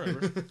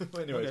 whatever.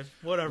 Anyways, Okay,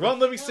 whatever. Ron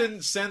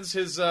Livingston sends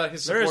his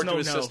support no to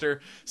his no.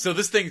 sister. So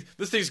this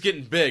thing's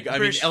getting big. I mean,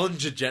 Pretty Ellen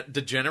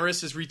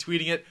DeGeneres is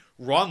retweeting it.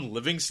 Ron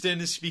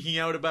Livingston is speaking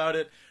out about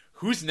it.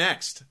 Who's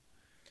next?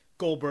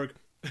 Goldberg.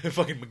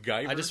 Fucking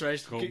MacGyver. I just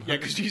read. Goldberg. Yeah,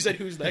 because you said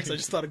who's next. I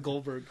just thought of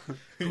Goldberg.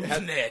 Who's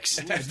next?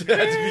 Had to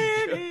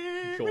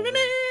be Goldberg.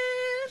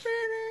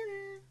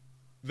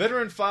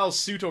 Veteran files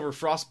suit over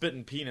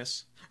frostbitten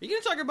penis. Are you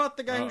gonna talk about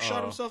the guy who shot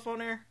Uh-oh. himself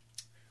on air?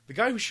 The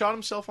guy who shot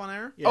himself on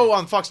air? Yeah. Oh,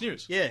 on Fox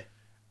News. Yeah.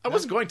 I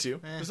wasn't going to. Eh.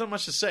 There's not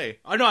much to say.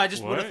 I know. I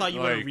just would What? have thought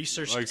you would have Like-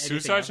 researched like anything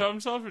suicide else. shot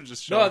himself, or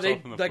just shot No, himself they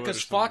in the like foot or because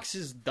something? Fox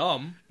is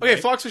dumb. Okay,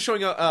 right? Fox was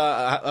showing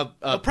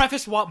The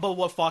preface but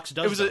what Fox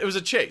does. it was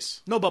a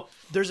chase. No, but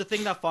there's a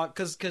thing that Fox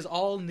because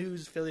all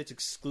news affiliates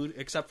exclude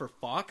except for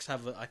Fox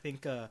have I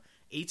think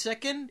 8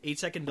 second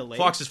delay.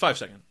 Fox is 5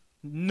 second.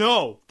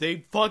 No,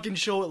 they fucking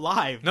show it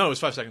live. No, it was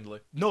 5 second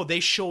delay. No,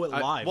 they show it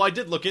live. Well, I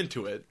did look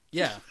into it.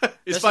 Yeah, It's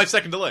That's- 5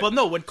 second delay. But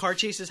no, when car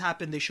chases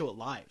happen, they show it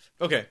live.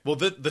 Okay, well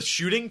the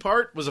shooting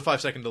part was a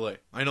 5 second delay.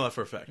 I know that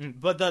for a fact.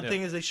 But the Yeah.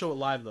 thing is, they show it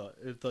live though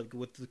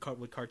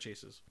with car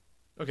chases.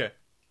 Okay,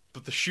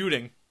 but the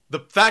shooting, the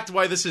fact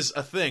why this is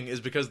a thing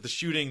is because the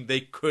shooting they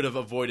could have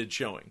avoided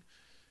showing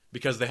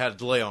because they had a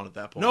delay on at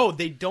that point. No,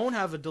 they don't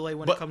have a delay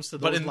when it comes to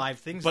those live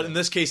things. But though. in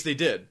this case, they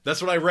did.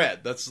 That's what I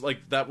read. That's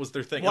like that was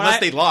their thing. What Unless I-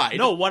 they lied.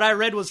 No, what I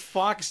read was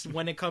Fox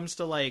when it comes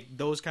to like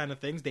those kind of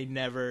things, they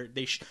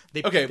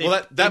Okay, they,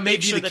 well they that may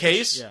make be sure the that they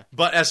case. yeah.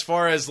 But as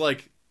far as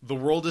like the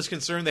world is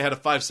concerned, they had a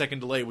 5 second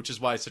delay, which is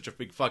why it's such a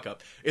big fuck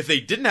up. If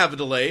they didn't have a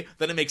delay,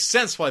 then it makes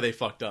sense why they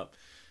fucked up.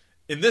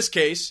 In this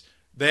case,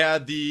 they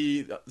had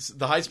the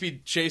high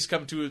speed chase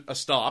come to a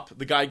stop.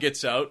 The guy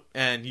gets out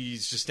and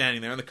he's just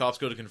standing there, and the cops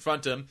go to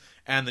confront him.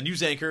 And the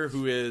news anchor,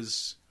 who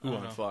is don't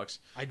on know. Fox,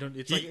 I don't.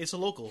 It's He- like it's a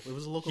local. It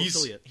was a local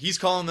affiliate. he's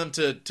calling them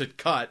to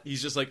cut.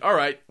 He's just like, all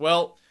right,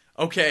 well.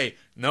 Okay,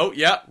 no,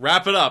 yeah,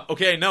 wrap it up.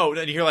 Okay, no,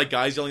 and you hear like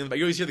guys yelling in the back.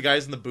 You always hear the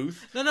guys in the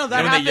booth. No, that And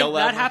when they happened. yell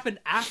at That them? happened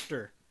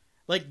after.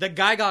 Like the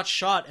guy got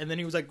shot, and then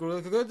he was like,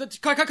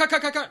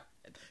 cut,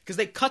 because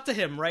they cut to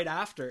him right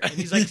after, and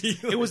he's like,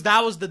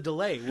 that was the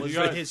delay. Was You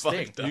got his fucked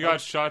thing? up. You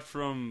got shot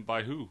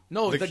by who?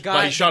 No, The- the but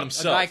guy he shot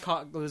himself. A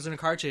guy was in a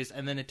car chase,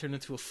 and then it turned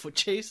into a foot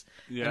chase.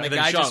 Yeah. and the And then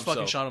guy shot just himself.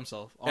 fucking shot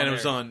himself. And it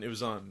was air.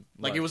 on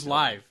like it was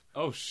live. live.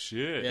 Oh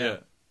shit! Yeah.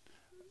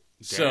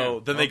 So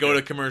then they go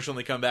to commercial and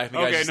they come back and the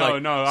guy's Okay, just no,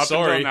 like, no. Up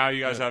sorry. until now,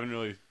 you guys Yeah. haven't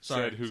really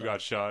said who got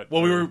shot.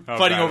 Well, we or were how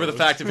fighting bad over it the was.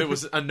 fact if it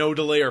was a no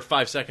delay or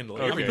 5 second delay.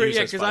 Okay. Every Pretty, news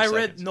yeah, says because 5 I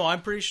read. seconds. No,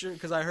 I'm pretty sure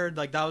because I heard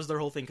like that was their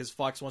whole thing. Because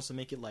Fox wants to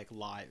make it like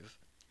live.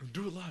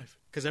 Do it live.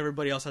 Because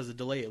everybody else has a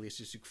delay at least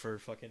just for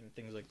fucking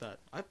things like that.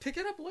 I pick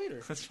it up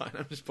later. That's fine.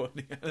 I'm just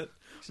pointing at it.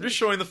 I'm just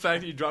showing the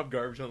fact that you dropped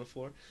garbage on the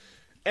floor.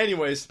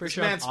 Anyways, Pretty this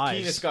sure I have man's eyes.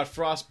 penis got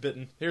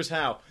frostbitten. Here's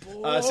how.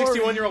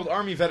 61-year-old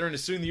Army veteran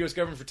is suing the U.S.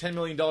 government for $10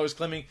 million,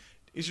 claiming,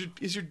 is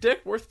your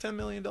dick worth $10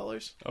 million?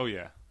 Oh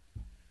yeah.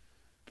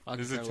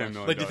 This is $10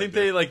 million. Like, do you think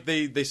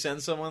dick. they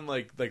send someone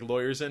like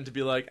lawyers in to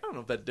be like, I don't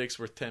know if that dick's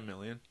worth $10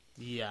 million.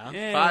 Yeah.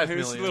 Yeah, 5 it's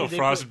million. a little They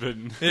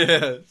frostbitten.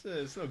 Yeah,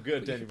 it's no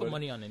good to You can put anybody.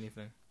 money on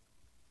anything.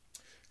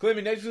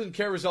 Claiming negligent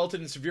care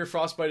resulted in severe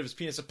frostbite of his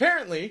penis.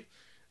 Apparently,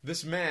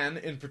 this man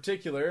in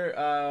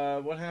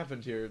particular, what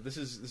happened here? This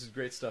is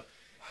great stuff.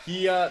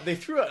 They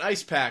threw an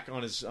ice pack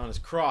on his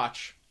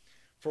crotch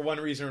for one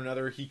reason or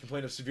another. He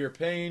complained of severe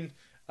pain.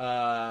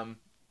 Blah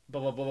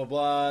blah blah blah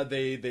blah.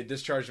 They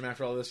discharged him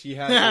after all this. He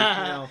had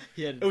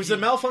it was a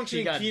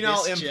malfunctioning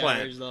penile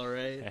implant. Though,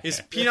 right? His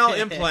penile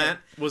implant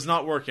was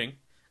not working.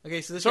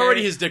 Okay, so this So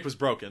already guy- his dick was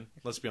broken.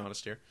 Let's be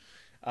honest here.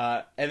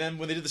 And then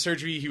when they did the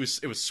surgery, it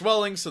was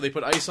swelling, so they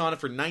put ice on it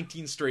for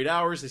 19 straight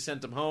hours. They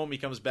sent him home. He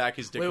comes back.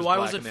 His dick Wait, was why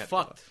black was it and they had to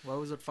fucked? Why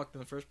was it fucked in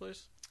the first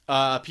place?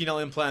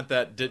 penile implant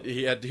that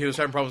he was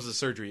having problems with the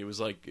surgery. It was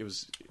Why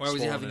was he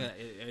swollen having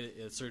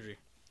and- a surgery?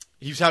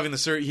 He was having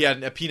he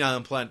had a penile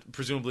implant,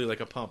 presumably like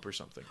a pump or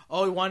something.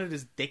 Oh, he wanted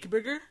his dick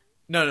bigger?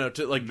 No,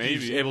 to like Maybe. he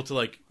was able to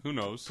like Who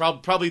knows?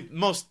 probably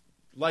most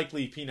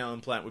likely penile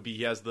implant would be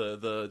he has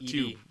the ED.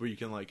 tube where you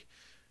can like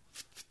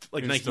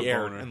Insta Nike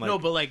Air boner. and like No,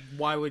 but like,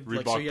 why would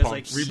like so Reebok he has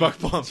like pumps.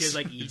 Reebok pumps. He has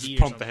like ED Just or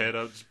pump the something. head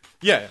up.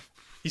 yeah,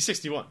 he's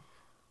 61.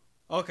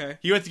 Okay,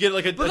 He went to get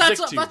like a but dick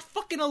that's tube. that's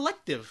fucking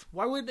elective.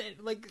 Why would they,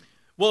 like?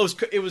 Well, it's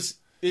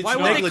Why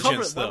would they negligence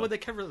cover? though. Why would they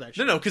cover that?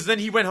 Shit? No, because then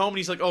he went home and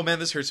he's like, "Oh man,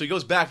 this hurts." So he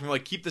goes back and they're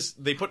like, "Keep this."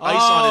 They put ice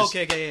Oh, on his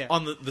okay, yeah.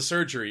 on the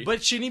surgery.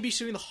 But shouldn't he be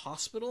suing the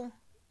hospital?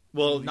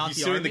 well, not he's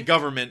the suing army? the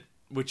government,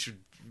 which would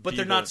But be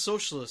they're not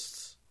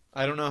socialists.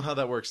 I don't know how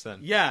that works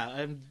then. Yeah,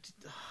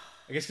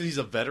 I guess because he's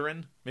a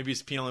veteran. Maybe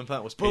his penile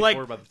implant was paid but like,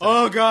 for by the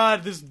oh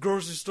god, this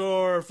grocery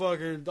store,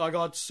 fucking, I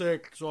got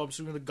sick, so I'm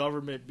suing the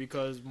government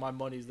because my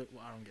money's. Well,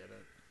 I don't get it.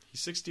 He's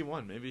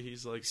 61. Maybe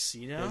he's like See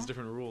he now? has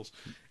different rules.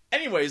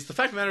 Anyways, the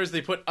fact of the matter is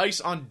they put ice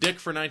on Dick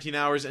for 19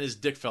 hours and his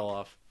dick fell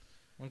off.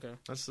 Okay.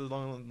 That's the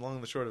long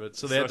and the short of it.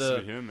 So they had Sucks to.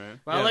 to be him, man.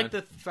 But Yeah, I like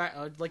man.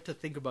 I'd like to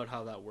think about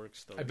how that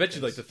works, though. I bet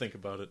you'd like to think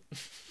about it.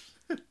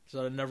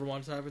 So it never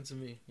wants to happen to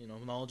me. You know,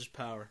 knowledge is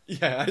power.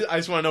 Yeah, I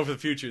just want to know for the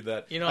future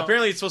that You know,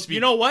 apparently it's supposed to be.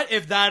 You know what?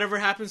 If that ever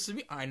happens to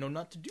me, I know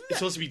not to do it's that.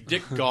 supposed to be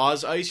Dick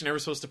gauze ice. You're never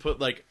supposed to put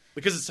like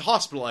because it's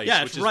hospital ice.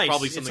 Yeah, which it's is rice.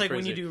 probably It's something like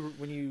crazy.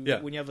 when you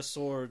Yeah. when you have a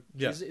sore.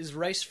 Yeah. Is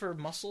rice for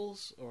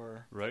muscles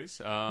or Rice?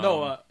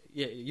 no?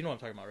 Yeah, you know what I'm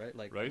talking about, right?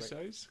 Like rice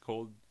ice?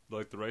 Cold,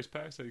 like the rice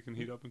packs that you can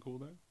heat up and cool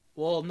down?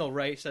 Well, no,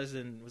 rice as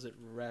in was it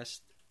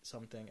rest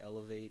something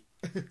elevate?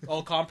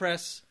 Oh,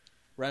 compress.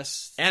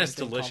 Rest And it's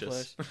something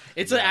delicious. complex.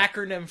 It's an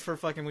acronym for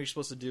fucking what you're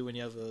supposed to do when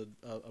you have a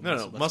No,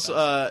 that's muscle.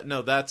 fast.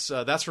 No,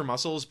 that's for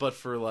muscles, but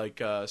for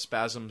like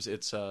spasms,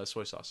 it's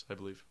soy sauce, I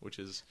believe, which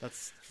is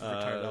That's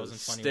retarded. That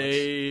wasn't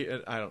funny.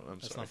 I don't. I'm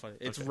That's sorry. not funny.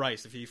 It's Okay.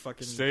 rice. If you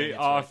fucking Stay think it's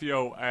off right.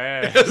 your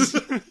ass.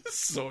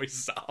 Soy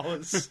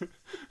sauce.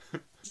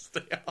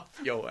 Stay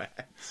off your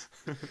ass.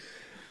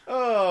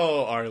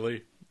 Oh,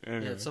 Arlie.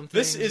 Anyway. Yeah, something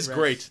This is rest.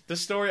 great.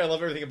 This story, I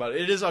love everything about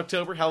it. It is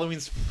October.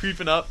 Halloween's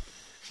creeping up.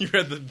 You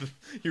read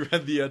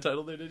the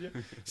title there, did you?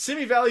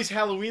 Simi Valley's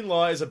Halloween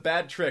law is a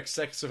bad trick,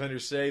 sex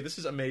offenders say. This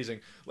is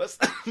amazing. Less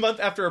than a month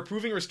after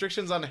approving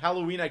restrictions on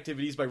Halloween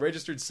activities by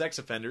registered sex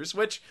offenders,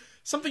 which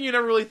something you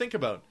never really think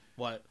about.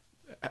 What?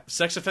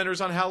 Sex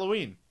offenders on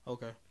Halloween.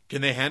 Okay.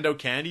 Can they hand out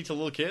candy to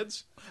little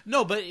kids?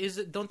 No, but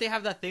don't they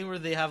have that thing where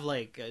they have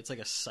like it's like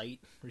a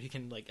site where you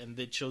can like and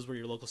it shows where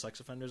your local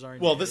sex offenders are?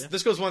 In Well, your area?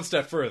 this goes one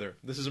step further.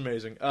 This is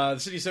amazing. The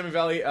city of Simi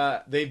Valley,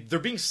 they're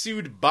being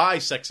sued by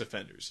sex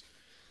offenders.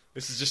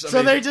 This is just so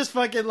amazing. they're just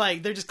fucking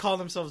like they're just calling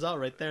themselves out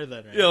right there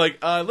then. Right? Yeah,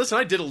 like, listen,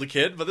 I diddled a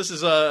kid, but this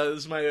is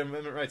my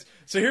amendment rights.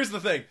 So here's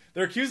the thing: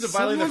 they're accused of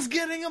violating. Someone's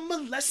getting a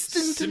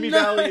molesting Simi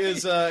tonight. Valley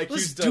is Let's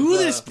accused do of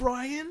this,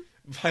 Brian.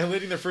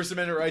 violating their First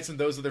Amendment rights and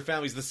those of their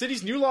families. The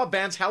city's new law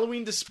bans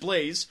Halloween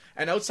displays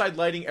and outside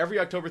lighting every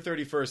October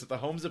 31st at the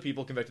homes of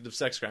people convicted of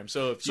sex crimes.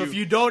 So If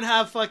you don't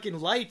have fucking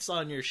lights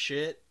on your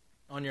shit,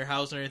 on your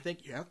house or anything,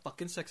 you're a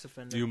fucking sex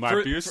offender. You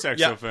might be a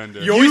sex offender.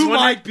 You always You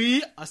wondered- might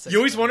be a sex You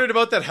always offender. wondered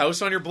about that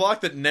house on your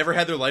block that never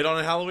had their light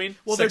on Halloween?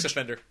 Well, Sex they're-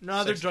 offender. No,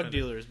 they're Sex drug offender.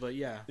 dealers, but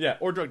yeah. Yeah,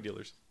 or drug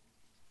dealers.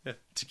 Yeah,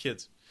 to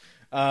kids.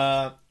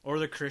 Or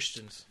they're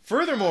Christians.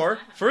 Furthermore,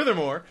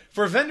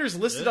 for vendors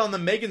listed on the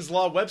Megan's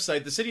Law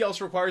website, the city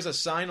also requires a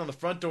sign on the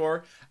front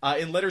door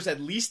in letters at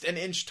least an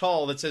inch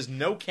tall that says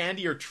 "No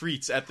candy or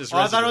treats at this Oh,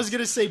 I residence." thought I was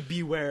gonna say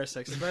beware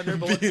sex offender,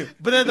 but then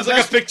the It's like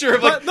best, a picture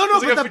of, like- but, no,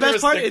 it's like a but the picture of best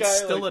a part, stick it's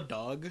guy, still like- a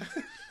dog.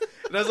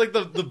 It has like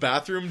the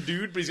bathroom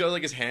dude, but he's got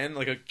like his hand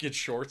like a kid's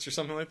shorts or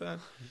something like that.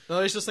 No,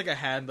 it's just like a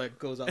hand that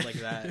goes out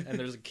like that, and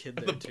there's a kid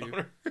there The too.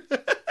 boner.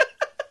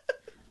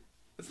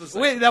 That's the sex-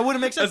 Wait, that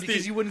wouldn't make sense That's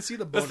because the- you wouldn't see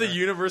the boner. that's the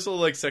universal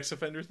like sex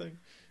offender thing.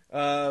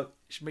 You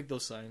should make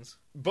those signs.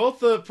 Both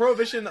the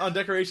prohibition on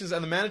decorations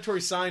and the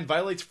mandatory sign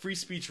violates free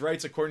speech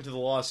rights according to the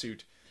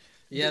lawsuit.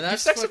 Yeah, Do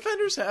that's sex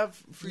offenders have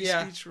free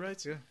Yeah. speech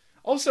rights? Yeah.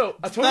 Also,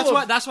 a total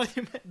That's why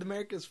the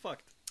America is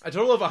fucked. A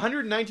total of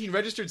 119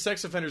 registered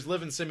sex offenders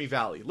live in Simi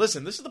Valley.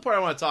 Listen, this is the part I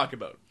want to talk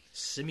about.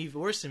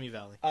 Where's Simi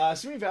Valley?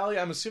 Simi Valley,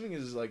 I'm assuming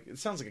is like it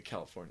sounds like a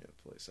California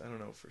place. I don't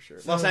know for sure.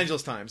 Los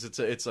Angeles Times.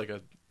 It's like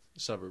a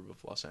suburb of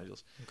Los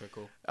Angeles. Okay,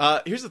 cool.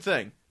 Here's the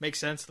thing. Makes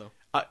sense though.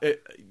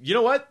 You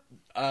know what?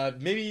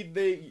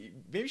 Maybe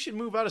maybe you should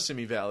move out of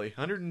Simi Valley.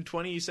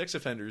 120 sex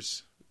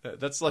offenders.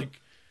 That's like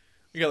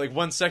you got like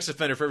one sex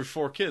offender for every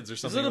 4 kids or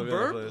something. it a like that.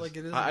 burb? Like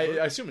it is a I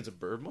burb? assume it's a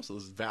burb. Most of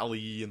this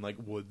valley and like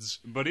woods.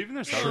 But even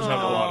their suburbs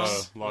have a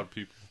lot of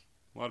people.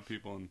 A lot of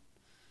people in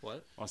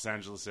What? Los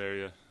Angeles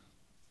area.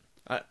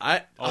 I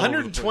All over the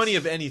 120 place.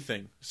 of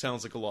anything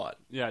sounds like a lot.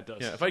 Yeah, it does.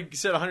 Yeah, if I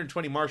said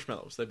 120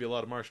 marshmallows, that'd be a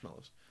lot of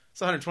marshmallows.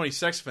 It's 120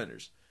 sex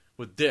offenders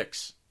with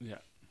dicks Yeah.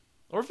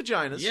 or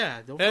vaginas.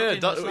 Yeah, don't Yeah,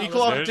 fucking, let's not-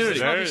 equal let's- opportunity.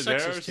 let's not be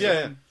There- sexist.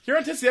 there- Yeah. Here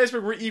on Tits of the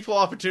Iceberg, we're equal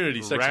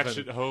opportunity sex Ratchet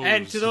offenders. hose.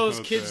 And to those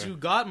out kids there. who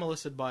got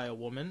molested by a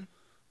woman,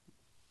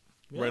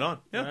 yeah, Right on.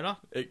 Yeah. right on.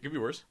 It could be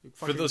worse.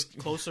 For Fucking those,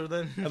 closer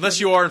than unless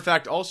you are in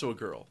fact also a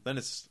girl, then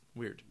it's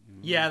weird.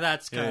 yeah,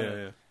 that's Yeah, kind of.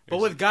 yeah, yeah. But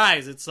with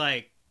guys, it's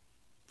like,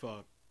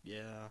 fuck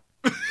yeah.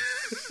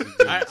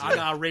 I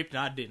got raped and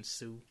I didn't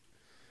sue.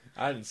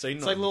 I didn't say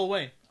It's no. like Lil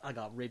Wayne. I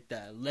got raped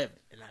at 11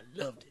 and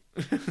I loved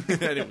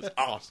it. And it was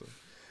awesome.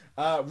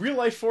 Real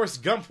life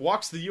Forrest Gump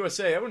walks the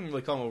USA. I wouldn't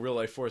really call him a real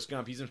life Forrest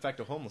Gump. He's in fact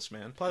a homeless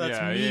man. But that's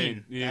Yeah, he mean.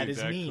 ain't- he That ain't is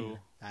that mean. cool.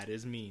 That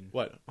is mean.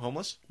 What?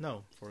 Homeless?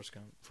 No, Forrest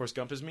Gump. Forrest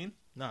Gump is mean?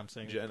 No, I'm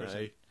saying Jenna.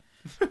 person.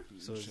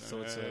 So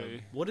it's Jenna.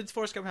 what did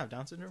Forrest Gump have?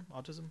 Down syndrome?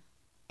 Autism?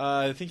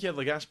 I think he had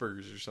like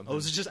Asperger's or something. Oh,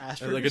 was it just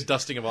Asperger's? Like a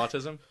dusting of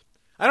autism?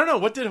 I don't know.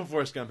 What did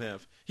Forrest Gump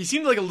have? He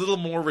seemed like a little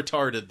more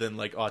retarded than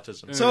like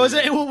autism. So is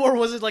it, or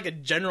was it like a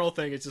general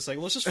thing? It's just like,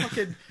 let's just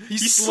fucking.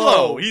 He's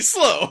slow. He's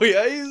slow.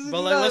 Yeah, he's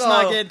But like, not let's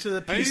all- not get into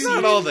the PC. He's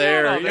not all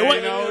there. Not all Yeah, there,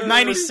 you know,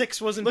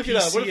 96 wasn't Look PC it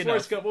up. What if enough.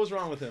 Forrest Gump? What was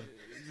wrong with him?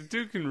 The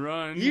dude can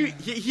run.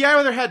 He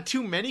either had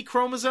too many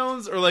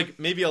chromosomes or like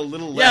maybe a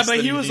little Yeah, less. but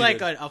than he was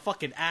needed. like a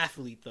fucking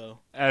athlete, though.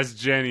 As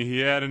Jenny, he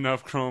had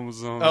enough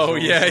chromosomes. Oh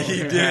yeah, he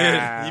did.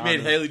 Yeah, He made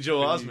on Haley the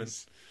Joel face.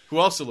 Osment, who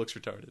also looks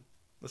retarded.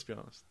 Let's be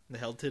honest. The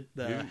head tilt.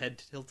 Yeah.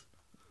 Head tilt.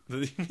 Yeah,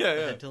 The yeah.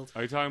 head tilt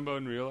Are you talking about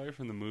in real life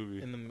or in the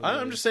movie? in the movie.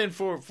 I'm just saying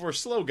for a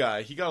slow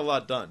guy, he got a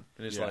lot done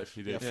in his Yeah, life.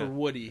 he did. Yeah, for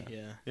Woody,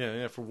 yeah.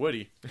 Yeah, for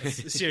Woody.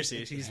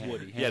 Seriously, he's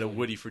Woody. He had a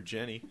Woody for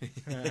Jenny.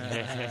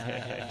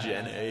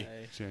 Jenny.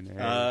 Jenny.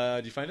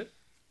 Do you find it?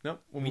 No,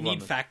 we'll We move on need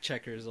then. fact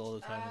checkers all the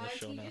time on the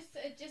show now.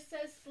 It just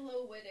says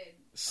slow-witted.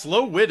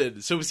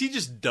 Slow-witted. So was he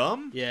just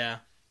dumb? Yeah.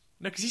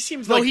 No, because he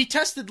seems No, like he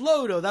tested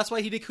low though. That's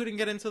why he couldn't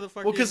get into the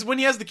fucking. well, because when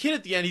he has the kid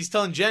at the end, he's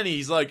telling Jenny,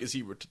 he's like, "Is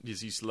he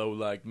slow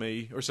like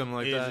me?" or something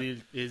like that.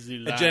 is he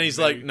And Jenny's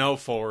like, "No,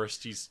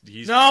 Forrest. He's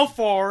no,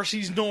 Forrest,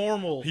 he's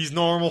normal. he's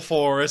normal,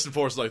 Forrest." And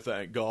Forrest's like,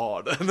 "Thank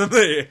God." And then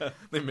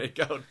they make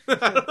out. I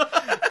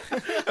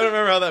don't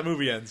remember how that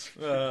movie ends.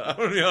 I'm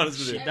gonna be honest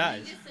with you. She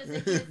dies. He just says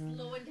that he has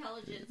low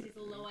intelligence. He's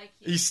a low IQ.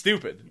 He's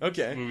stupid.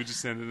 Okay, movie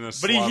just ended in a but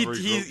slobbery he group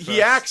he fest.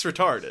 acts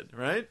retarded,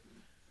 right?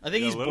 I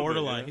think Yeah, he's a little bit,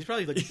 borderline. yeah. He's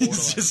probably like borderline.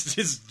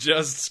 He's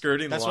just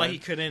skirting That's the line. why he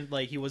couldn't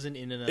he wasn't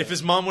in an. If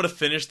his mom would have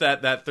finished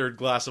that third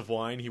glass of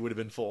wine, he would have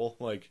been full.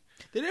 Like,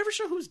 Did it ever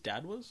show who his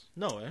dad was?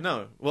 No, eh?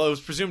 no. Well, it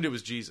was presumed it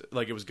was Jesus.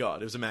 Like, it was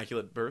God. It was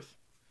immaculate birth.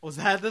 Was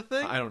that the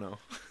thing? I don't know.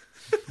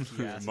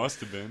 Yeah. It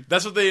must have been.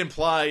 That's what they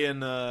imply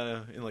in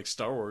like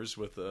Star Wars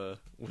with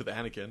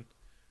Anakin.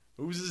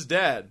 Who's his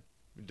dad?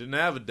 He didn't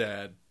have a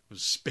dad. It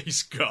was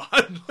Space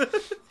God.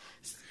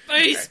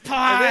 Space And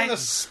pie. then the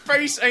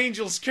space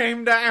angels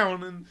came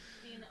down, and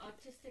Being an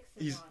autistic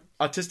he's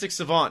savant. autistic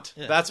savant.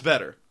 Yeah. That's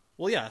better.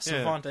 Well, yeah,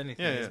 savant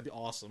anything. Yeah, It'd yeah. be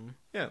awesome.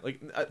 Yeah,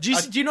 like Do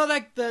you know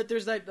that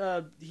there's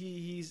that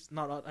he's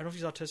not I don't know if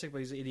he's autistic, but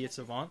he's an idiot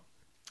savant.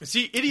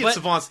 see, idiot But-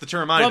 savant's the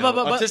term I know. but-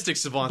 Autistic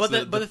savant's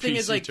But the thing PC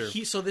is, like, term.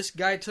 so this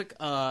guy took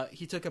a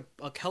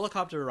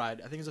helicopter ride.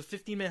 I think it was a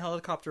 15-minute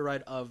helicopter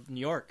ride of New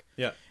York.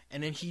 Yeah.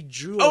 And then he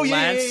drew Oh, a yeah,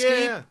 yeah,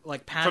 landscape, yeah.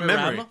 like From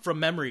panorama memory. from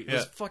memory. It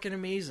was Yeah. fucking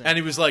amazing. And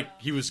he was like,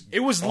 he was it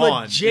was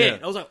on. legit. Yeah.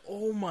 I was like,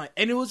 oh my!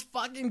 And it was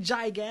fucking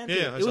gigantic.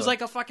 Yeah, I it was saw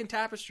like a fucking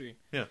tapestry.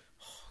 Yeah.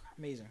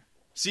 Amazing.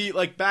 See,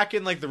 like back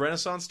in like the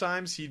Renaissance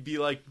times, he'd be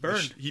like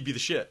Burned. He'd be the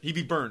shit. He'd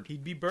be burned.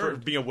 He'd be for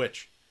burned. being a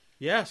witch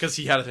Yes. because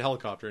he had a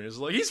helicopter and he was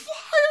like, he's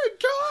flying,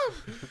 come!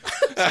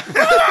 Oh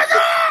my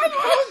God!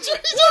 Oh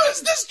Jesus,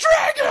 this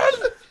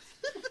dragon!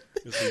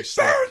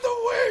 Burn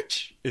the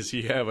witch! Is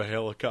he have a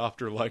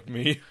helicopter like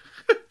me?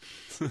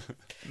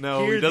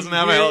 No, he doesn't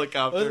have a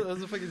helicopter.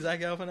 What's the fucking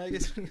Zach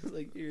Galifianakis? He was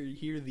like,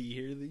 hear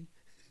thee.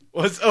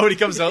 And he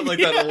comes out like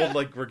that old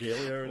like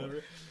regalia or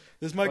whatever.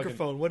 This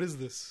microphone. What is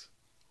this?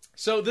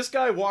 So this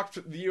guy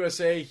walked the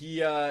USA.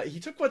 He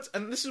took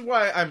and this is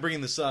why I'm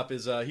bringing this up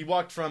is he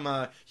walked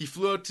from he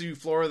flew out to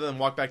Florida and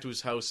walked back to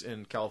his house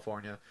in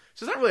California.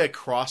 So it's not really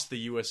across the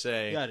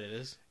USA. Yeah, it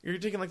is. You're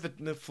taking like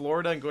the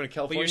Florida and going to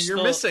California. you're You're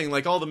still- missing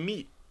like all the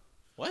meat.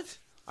 What?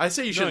 I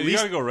say you should No, at you least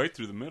gotta go right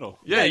through the middle.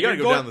 yeah, you gotta you're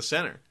go going- down the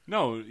center.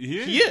 No, he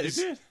is. He is.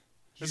 He did.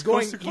 He's It's going.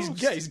 coast to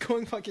coast. He's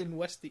going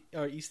fucking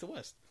east to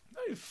west.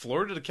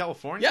 Florida to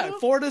California. Yeah,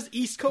 Florida's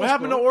east coast. What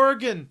happened bro. to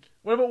Oregon?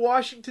 What about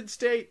Washington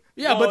State?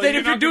 Yeah, Well, but then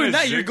you're if you're not doing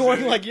gonna that, you're going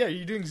zigzag. like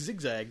you're doing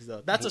zigzags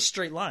though. That's a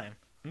straight line.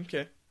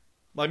 Okay.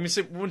 Like me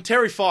say when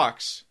Terry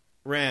Fox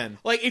ran,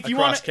 Like if you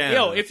across want,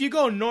 Canada, if you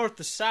go north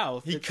to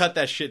south, he it's- cut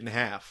that shit in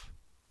half.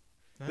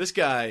 This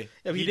guy,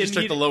 Yeah, but he he just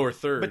didn't- took the lower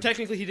third. But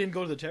technically, he didn't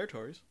go to the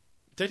territories.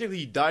 Technically,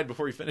 he died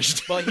before he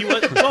finished. But he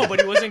was no,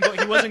 but he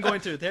wasn't going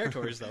through the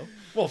territories though.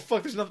 Well,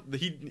 fuck. There's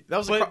nothing. That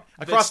was But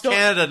across still-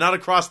 Canada, not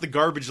across the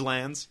garbage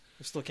lands.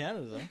 It's still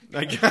Canada though.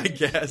 I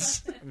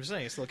guess. I'm just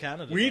saying it's still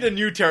Canada. We need though. a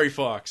new Terry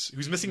Fox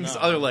who's missing his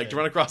No, other I'm leg good. to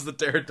run across the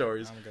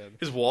territories. I'm good.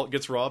 His wallet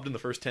gets robbed in the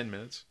first 10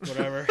 minutes.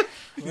 Whatever.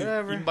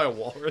 Whatever. Even by a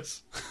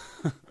walrus.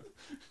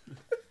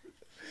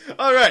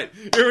 All right,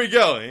 here we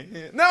go.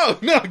 No,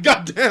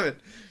 god damn it.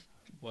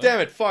 What?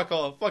 Damn it, fuck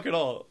it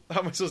all.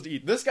 How am I supposed to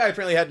eat? This guy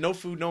apparently had no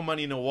food, no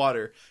money, no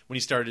water when he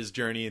started his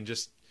journey and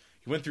just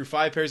he went through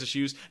 5 pairs of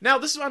shoes. Now,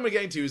 this is what I'm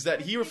getting to is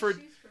that he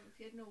referred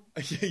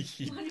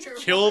he Money or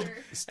killed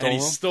water. and he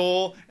them?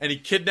 stole and he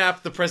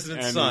kidnapped the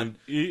president's And son.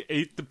 he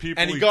ate the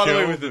people And he got away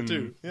killed with it and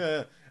too.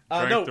 Yeah.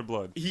 drank No, their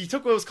blood. he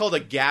took what was called a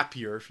gap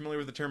year. Familiar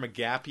with the term a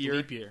gap year?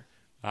 Leap year.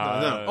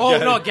 No. Oh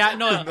Yeah.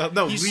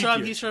 no, leap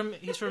year.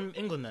 he's from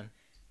England then.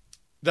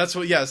 That's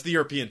what. Yeah, it's the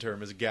European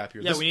term is a gap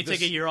year. Yeah, when you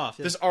take a year off.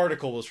 Yeah. This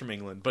article was from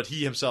England, but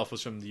he himself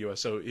was from the U.S.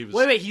 So he was.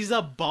 Wait, he's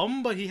a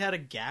bum, but he had a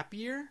gap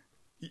year.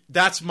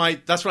 That's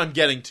what I'm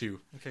getting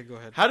to. Okay, go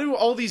ahead. How do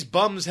all these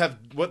bums have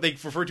what they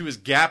refer to as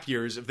gap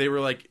years if they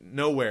were like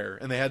nowhere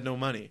and they had no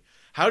money?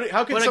 How can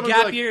But a someone gap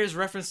be like, year is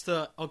reference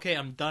to okay,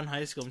 I'm done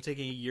high school, I'm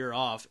taking a year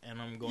off,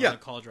 and I'm going Yeah. to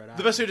college right after.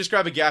 The best way to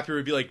describe a gap year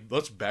would be like,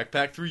 let's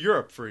backpack through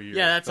Europe for a year.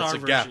 Yeah, that's our a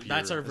gap version. year.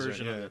 That's our right,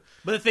 version yeah, of yeah. it.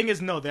 But the thing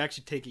is, no, they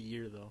actually take a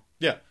year though.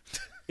 Yeah.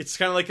 It's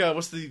kind of like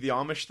what's the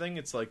Amish thing?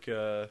 It's like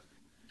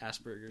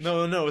Asperger's.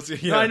 no, it's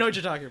yeah. No, I know what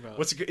you're talking about.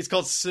 It's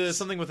called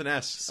something with an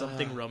S.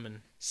 something Rumman?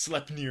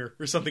 Slepnir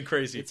or something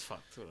crazy. It's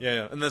fucked. Whatever.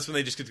 Yeah, and that's when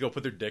they just get to go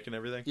put their dick and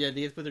everything. Yeah,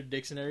 they have to put their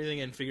dicks and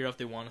everything and figure out if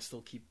they want to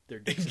still keep their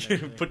dicks and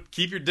everything.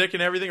 Keep your dick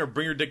and everything, or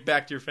bring your dick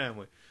back to your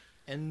family.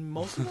 And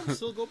most of them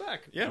still go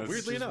back. Yeah, That's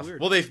weirdly just enough.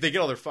 weird. Well, they get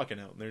all their fucking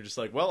out, and they're just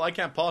like, well, I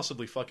can't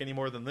possibly fuck any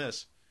more than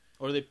this.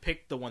 Or they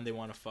pick the one they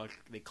want to fuck.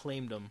 They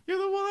claimed them. You're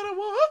the one I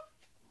want.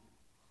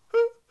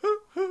 Hoo, hoo,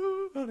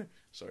 hoo, honey.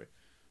 Sorry.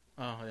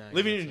 Oh yeah.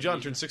 Living that's in John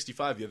what turned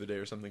 65 the other day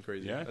or something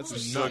crazy. Yeah, That's she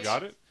nuts. still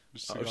got it.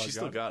 Oh, she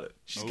still got it.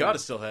 She's Oh. got to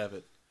still have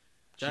it.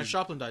 Janis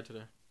Joplin died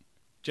today.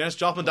 Janis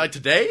Joplin died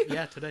today?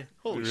 Yeah, today.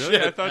 Holy Really?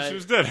 I shit. thought she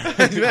was dead.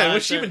 Man,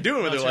 what's she been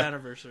doing with her her life?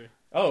 anniversary.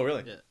 Oh,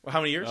 really? Yeah. Well,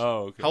 how many years?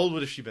 Oh, okay. How old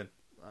would have she been?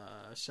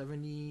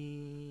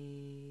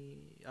 70.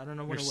 I don't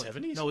know when Her it was.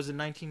 70s? No, it was in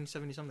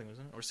 1970 something,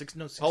 wasn't it? Or six?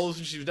 No, six. How old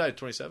was she died?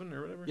 27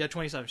 or whatever? Yeah,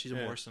 27. She's a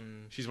Yeah.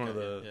 Morrison. She's one of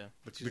the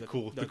yeah. She's the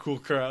cool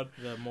crowd.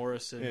 The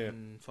Morrison Yeah.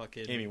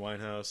 fucking. Amy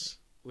Winehouse.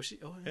 Was she?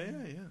 Oh Yeah, yeah.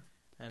 yeah, yeah.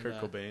 And, Kurt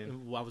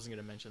Cobain. Well, I wasn't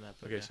gonna mention that.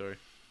 But Okay, yeah. sorry.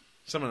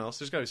 Someone else.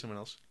 There's got to be someone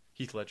else.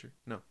 Heath Ledger.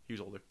 No, he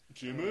was older.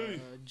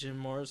 Jimmy. Jim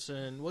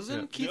Morrison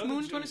wasn't Yeah. Keith Yeah,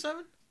 Moon Jim.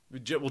 27?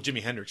 Well,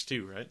 Jimi Hendrix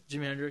too, right?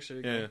 Jimi Hendrix. There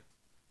you go. Yeah.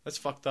 That's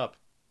fucked up.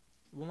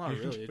 Well, not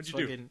really. What'd It's you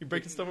do? fucking- You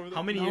breaking stuff over there?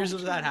 How many No, years I'm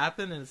does that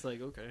happen? And it's like,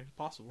 okay,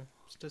 possible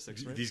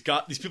statistics, right? These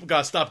people got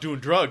to stop doing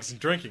drugs and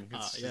drinking.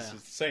 It's, yeah. it's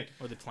insane.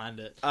 Or they planned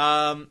it.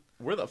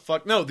 Where the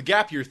fuck? No, the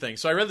gap year thing.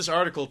 So I read this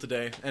article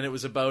today, and it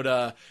was about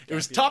it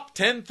was year. top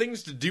 10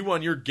 things to do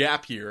on your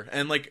gap year,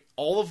 and like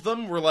all of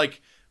them were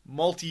like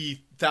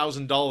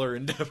multi-$1,000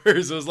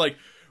 endeavors. It was like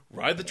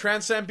ride the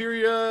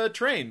Trans-Siberia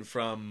train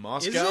from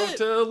Moscow it?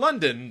 to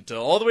London to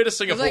all the way to It's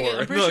Singapore. like,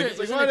 I'm pretty sure, It's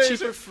like, isn't what it is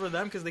cheaper it? for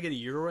them because they get a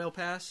Eurorail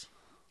pass?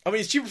 I mean,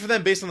 it's cheaper for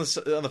them based on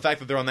the fact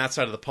that they're on that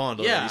side of the pond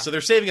already. Yeah. So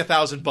they're saving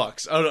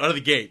 $1,000 out of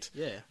the gate.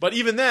 Yeah. But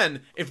even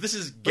then, if this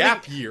is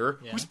gap they- year,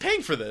 Yeah. who's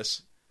paying for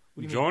this?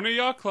 What do you mean? Join a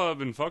yacht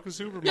club and fuck a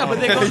supermodel. Yeah, but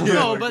they go, Yeah.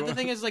 no. But the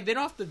thing is, like, they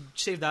don't have to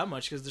save that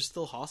much because there's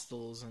still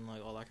hostels and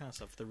like all that kind of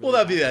stuff. They're really Well,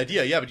 that'd be the not-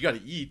 idea, yeah. But you got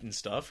to eat and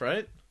stuff,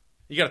 right?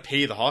 You got to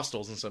pay the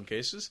hostels in some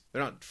cases.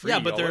 They're not free. Yeah,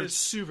 but they're always.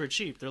 super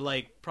cheap. They're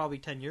like probably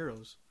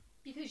 €10.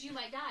 Because you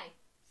might die.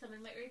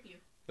 Someone might rape you.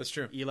 That's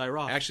true. Eli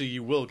Roth. Actually,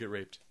 you will get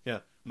raped. Yeah,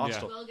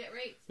 hostel. You will get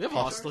raped. We have a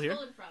Where hostel it's here.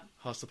 stolen from.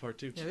 Hostel part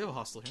 2. Yeah, we have a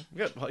hostel here. We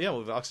got, yeah,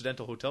 well, the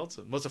Occidental Hotel.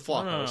 It's a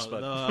flop No, house,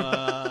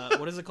 but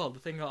what is it called? The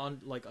thing on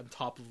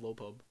top of Low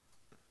Pub.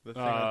 the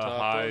thing on top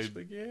high- of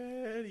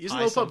spaghetti. Isn't High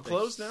Low Pub something.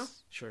 closed now?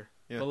 Sure.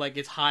 Yeah. But like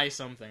it's high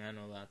something. I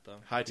know that though.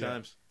 High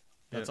times.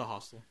 That's Yeah. a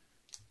hostel.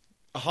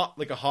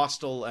 Like a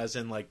hostel, as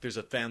in like there's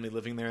a family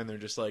living there and they're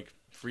just like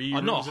free. No,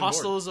 a rooms and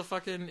hostel board. is a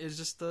fucking is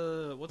just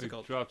a what's it Like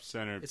called? drop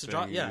center. It's a thing.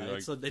 drop. Yeah, You,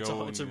 it's like, a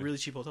go it's a and- really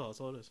cheap hotel. That's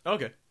all it is.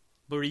 Okay.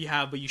 But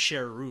you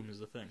share a room is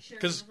the thing. Sure,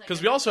 Because it was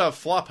like we also have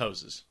flop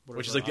houses, What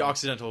which is is like that? the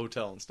Occidental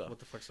Hotel and stuff. What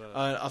the fuck's that?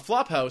 A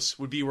flop house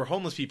would be where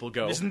homeless people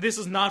go. This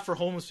is not for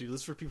homeless people.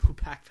 This is for people who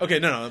pack. Okay,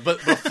 no, but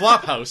a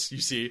flop house,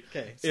 you see,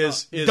 Okay, is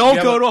stop. we Don't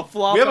have go to a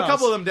flop We have a house.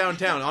 couple of them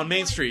downtown on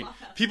Main Street. flop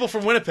house. People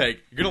from Winnipeg,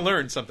 you're gonna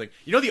learn something.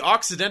 You know the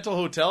Occidental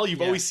Hotel? You've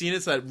Yeah. always seen it.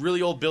 It's that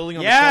really old building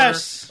on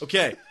Yes! the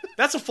corner. Okay,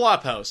 that's a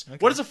flop house. Okay.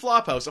 What is a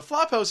flop house? A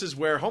flop house is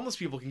where homeless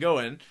people can go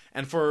in,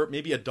 and for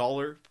maybe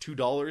 $1,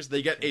 $2,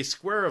 they get a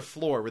square of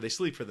floor where they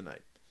sleep for the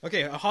night.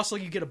 Okay, a hostel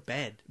you get a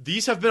bed.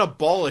 These have been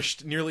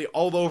abolished nearly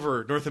all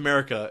over North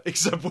America,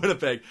 except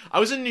Winnipeg. I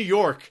was in New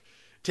York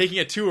taking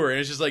a tour, and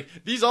it's just like,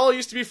 these all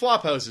used to be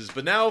flop houses,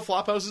 but now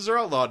flop houses are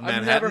outlawed in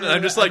Manhattan. And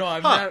I'm just like, we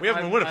have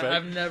them in Winnipeg.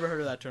 I've never heard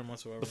of that term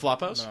whatsoever. The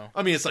flop house? No.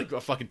 I mean, it's like a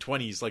fucking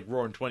 20s, like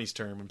roaring 20s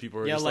term, when people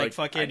are Yeah, just like like,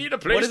 fucking. I need a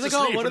place what is to it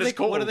called? sleep What when do they it's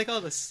call? What do cold. they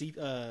call the seat?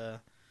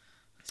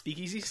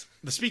 Speakeasies?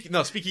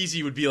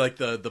 Speakeasy would be like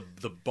the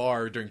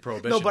bar during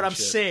Prohibition. No, but I'm and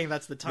shit. saying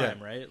that's the time,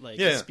 Yeah. right? Like,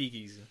 Yeah. a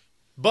speakeasy.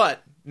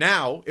 But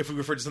now, if we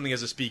refer to something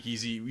as a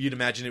speakeasy, you'd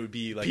imagine it would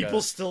be like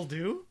People still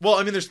do? Well,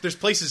 I mean, there's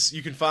places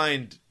you can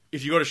find.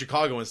 If you go to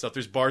Chicago and stuff,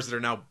 there's bars that are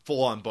now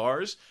full-on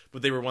bars,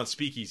 but they were once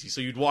speakeasy. So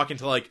you'd walk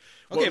into like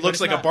what Okay, but looks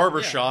it's like not- a barber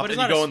yeah, shop, but and it's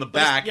you not go a- in the but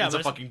it's- back, yeah, and it's a but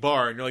it's- fucking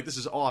bar, and you're like, this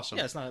is awesome.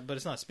 Yeah, it's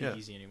not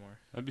speakeasy anymore.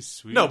 That'd be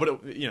sweet. No,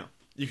 but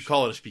you could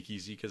call it a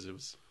speakeasy because it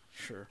was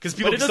Sure. because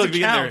people But it can still doesn't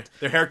be in count.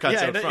 their haircuts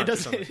Yeah, out front. it or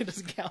doesn't. something. It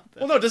doesn't count.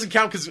 Then. Well, no, it doesn't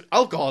count because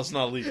alcohol is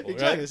not illegal.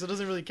 Exactly. Right? So it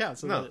doesn't really count.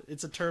 So No.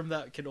 it's a term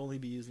that can only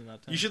be used in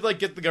that time. You should like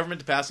get the government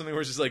to pass something where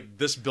it's just like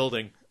this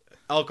building,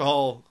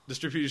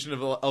 distribution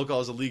of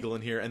alcohol is illegal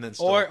in here, and then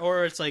still,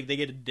 Or it's like they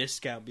get a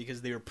discount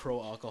because they were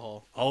pro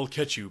alcohol. I'll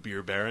catch you,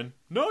 beer baron.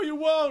 No, you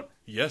won't.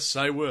 Yes,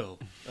 I will.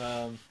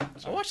 I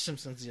watched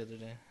Simpsons the other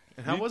day.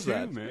 And how Me was too,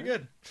 that? man. Pretty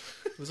good.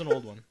 It was an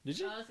old one. Did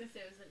you? I was gonna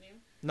say, was it new?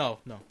 No.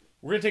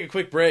 We're gonna take a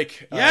quick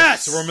break.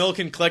 Yes! So Romil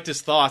can collect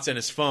his thoughts and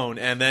his phone,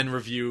 and then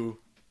review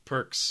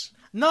perks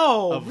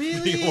No, of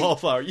really? being a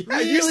wallflower.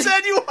 Yeah, you Really? said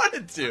you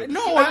wanted to.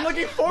 No, I'm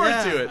looking forward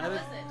Yeah, to it. I What was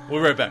it?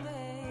 We'll be right back.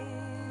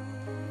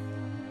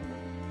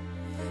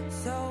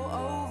 So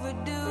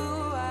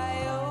overdue,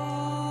 I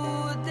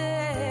owe them.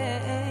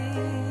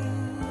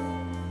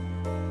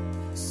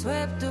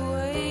 Swept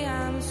away,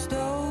 I'm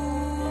stolen.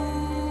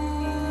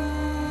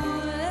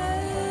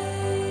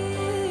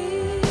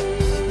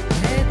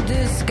 Let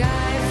the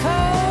sky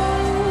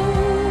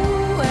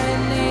fall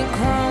when it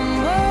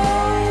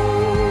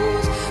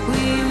crumbles.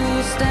 We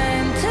will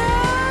stand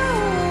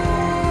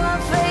tall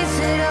and face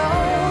it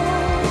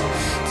all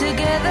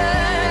together.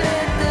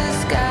 Let the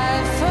sky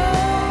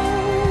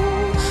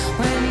fall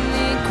when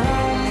it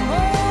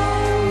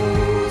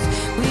crumbles.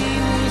 We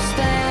will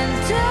stand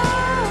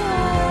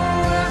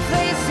tall and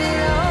face it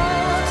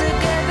all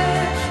together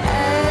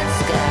as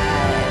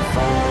sky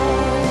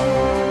falls.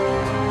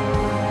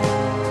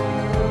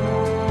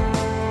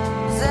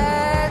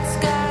 As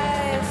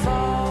sky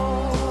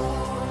falls.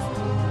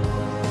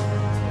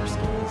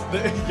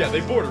 Yeah,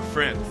 they border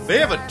France. They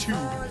have a tube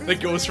that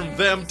goes from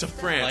them to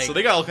France, Like- so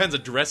they got all kinds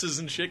of dresses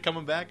and shit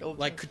coming back. Oh,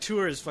 Like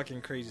couture is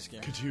fucking crazy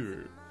scam.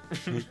 couture.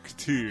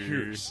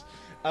 Tears.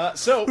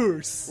 So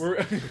Horse.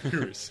 we're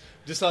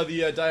just saw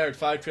the Die Hard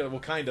 5 trailer. Well,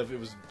 kind of. It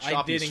was. I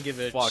choppy didn't as give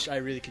it. fuck. I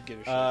really could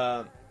give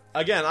a shit.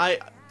 Again,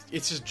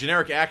 it's just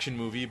generic action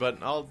movie, but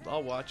I'll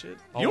watch it.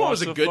 I'll You know what watch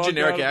was a the good fuck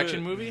generic out of action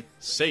it. movie?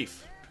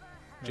 Safe.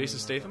 Jason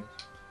Statham.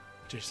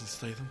 Jason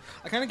Statham.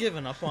 I kind of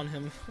given up on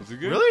him. Is it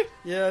good? Really?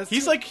 Yeah,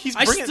 He's I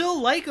bringing.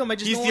 still like him. I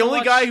just He's don't the wanna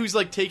only watch- guy who's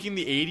like taking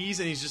the '80s,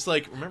 and he's just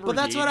like, remember. But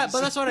that's the what I. 80s?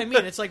 But that's what I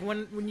mean. It's like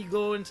when you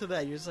go into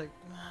that, you're just like,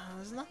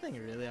 there's nothing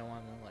really I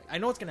want to like. I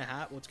know what's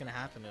gonna what's gonna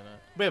happen in it.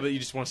 Yeah, but you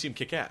just want to see him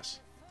kick ass.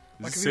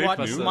 Is Like, it if you safe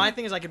watch, new? my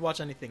thing is I could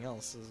watch anything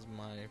else. Is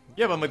my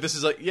Yeah, but I'm like, this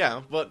is like,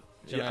 yeah, but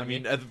You know yeah, what I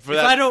mean, I for if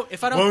that, I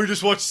don't why don't we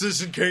just watch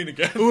Citizen Kane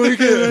again?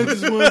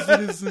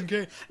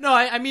 No,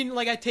 I mean,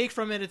 like I take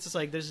from it. It's just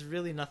like there's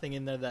really nothing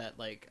in there that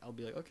like I'll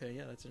be like, okay,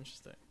 yeah, that's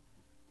interesting.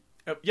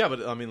 Yeah,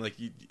 but I mean, like,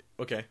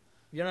 okay.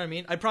 You know what I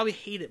mean? I'd probably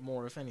hate it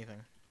more if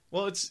anything.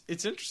 Well, it's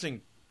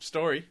interesting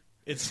story.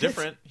 It's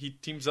different. He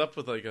teams up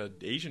with like a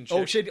Asian chick.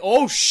 Oh shit!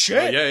 Oh Oh,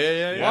 shit!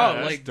 yeah. Wow,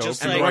 that's like dope.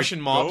 just And like the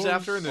Russian mobs those-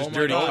 after, and there's oh my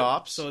dirty God.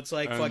 cops. So it's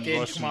like And fucking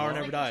Russian Tomorrow mob.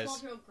 Never Like Dies. a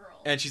 12-year-old girl.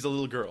 And she's a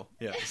little girl.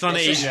 Yeah, it's not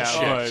an Yeah, Asian yeah,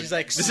 shit. but- She's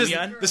like This isn't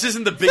Suyan. this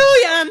isn't the big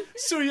Suyan.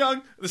 So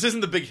young. This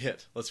isn't the big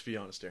hit. Let's be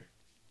honest here.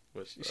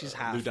 With, She's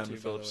half. Lou too, by Diamond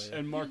the Phillips. way.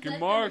 And Marky You let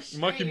Mark.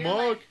 them Marky stray, Mark.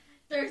 you're like,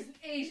 there's an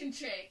Asian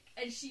chick,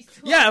 and she's 12.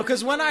 Yeah,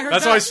 because when I heard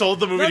That's that, how I sold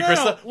the movie No, to no,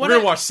 Krista. no. We're When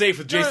gonna I- watch Safe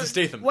with Jason No,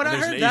 Statham. When and I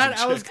there's an heard that,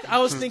 Asian chick. I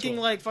was thinking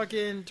like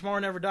fucking Tomorrow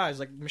Never Dies,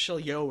 like Michelle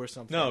Yeoh or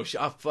something. No,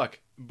 fuck.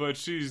 But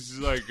she's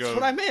like That's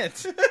what I a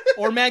meant.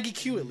 Or Maggie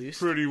Q at least.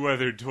 pretty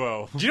weathered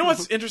 12. Do you know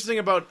what's interesting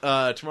about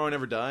Tomorrow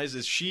Never Dies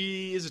is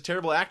she is a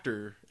terrible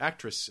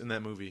actress in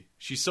that movie.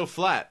 She's so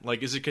flat.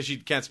 Like, is it because she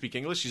can't speak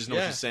English? She doesn't know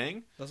Yeah. what she's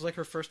saying? That was like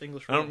her first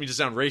English I role. don't mean to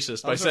sound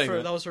racist that by was saying her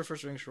that. that was her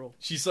first English role.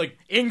 She's like,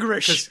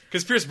 English.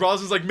 because Pierce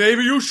Brosnan's like,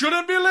 maybe you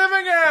shouldn't be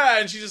living here,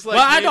 and she's just like,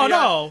 Well, I "Maybe don't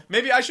know.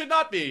 Maybe I should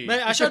not be.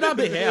 I should not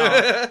be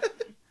here.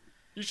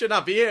 You should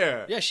not be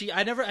here. Yeah,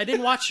 I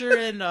didn't watch her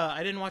in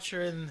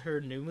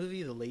her new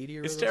movie, The Lady.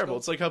 Or It's whatever terrible.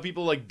 called. It's like how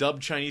people like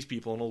dub Chinese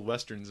people in old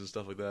westerns and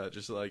stuff like that.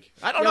 Just like,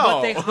 I don't Yeah, know.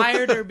 but they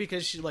hired her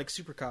because she like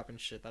Super Cop and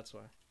shit. That's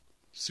why.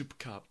 Super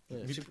Cop.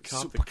 Yeah, Meet Super- the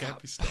cop Super that can't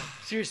Cop. be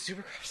stopped. Seriously,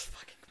 Super Cop's a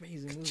fucking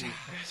amazing movie.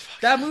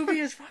 That movie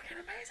is fucking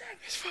amazing.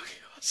 It's fucking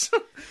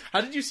awesome.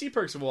 How did you see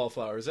Perks of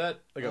Wallflower? Is that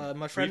like a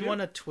My friend preview?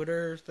 won a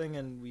Twitter thing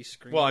and we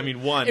screened. Well, I it.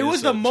 mean, one. It is was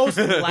a- the most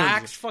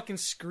lax fucking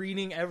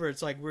screening ever.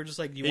 It's like we're just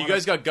like, You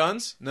guys got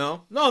guns?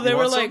 No. No, they You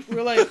were want like, some?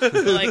 we're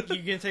like,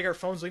 you gonna take our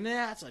phones? Like,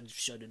 nah, it's like,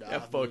 shut it off. Yeah,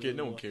 fuck it.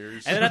 No one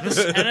cares. And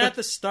then at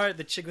the start,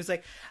 the chick was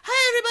like,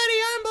 "Hi everybody,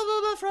 I'm blah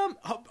blah blah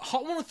from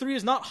Hot 103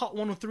 is not Hot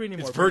 103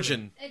 anymore. It's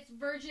Virgin. It's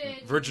Virgin.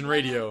 Virgin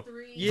Radio.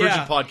 103.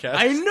 Yeah. Virgin podcast.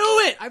 I knew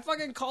it. I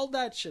fucking called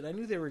that shit. I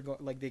knew they were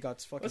they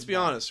got fucking. Let's be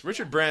honest.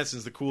 Richard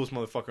Branson's the coolest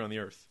motherfucker on the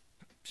earth.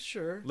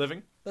 Sure.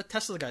 Living. The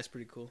Tesla guy's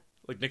pretty cool.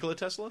 Like Nikola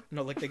Tesla?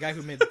 No, like the guy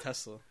who made the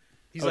Tesla.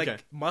 He's Okay.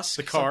 like Musk,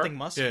 The car? something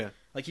Musk. Yeah.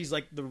 Like he's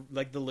like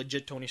the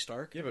legit Tony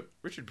Stark. Yeah, but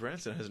Richard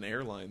Branson has an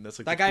airline. That's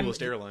like That the guy-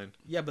 coolest airline.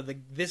 Yeah, but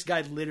this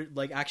guy literally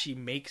like actually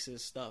makes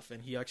his stuff,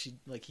 and he actually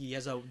like he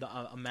has a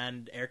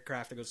manned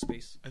aircraft that goes to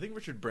space. I think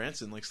Richard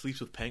Branson like sleeps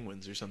with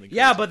penguins or something.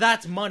 Yeah, crazy. but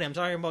that's money. I'm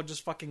talking about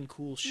just fucking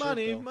cool shit.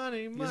 money, though.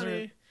 money, He doesn't money.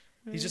 really-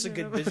 He's just a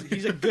good.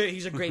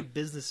 He's a great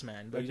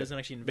businessman, but he doesn't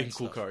actually invent Making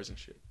cool stuff. cars and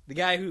shit. The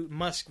guy who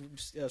Musk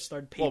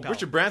started PayPal. Well,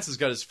 Richard Branson's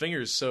got his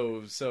fingers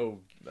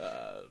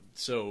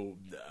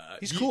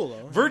He's cool,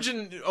 though.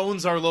 Virgin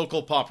owns our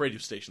local pop radio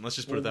station. Let's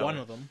just put it that one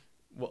way. of them.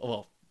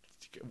 Well,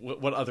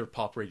 what other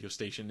pop radio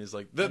station is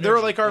like? They're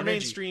like our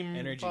mainstream.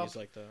 Energy pop. is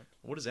like that.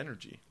 What is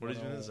energy? What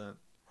even is that?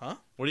 Huh?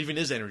 What even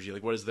is energy?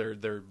 Like, what is their?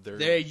 We're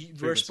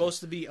frequency? supposed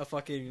to be a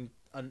fucking.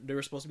 They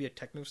were supposed to be a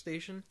techno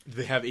station.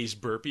 They have Ace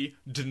Burpee.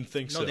 Didn't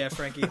think No, so. they have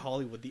Frankie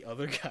Hollywood, the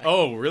other guy.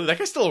 Oh, really? That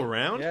guy's still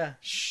around? Yeah.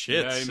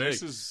 Shit. Yeah, he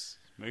sick.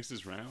 makes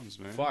his rounds,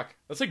 man. Fuck.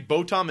 That's like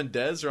Botom and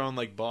Dez are on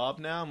like Bob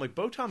now. I'm like,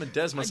 Botom and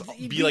Dez must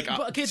I- be like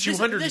but, okay, this is-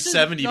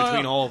 270 no,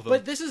 between all of them.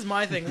 But this is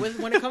my thing.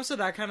 When it comes to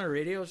that kind of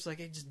radio, it's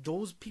like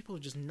those people are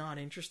just not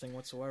interesting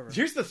whatsoever.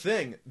 Here's the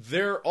thing: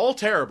 they're all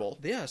terrible.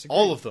 Yes,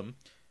 all of them.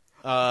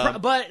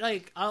 But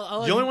like,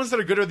 I'll The only ones that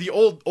are good are the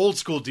old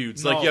school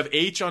dudes. Like No. you have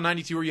H on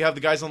 92, or you have the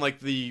guys on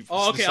like the.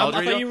 Oh, okay. the I solid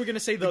radio. thought you were gonna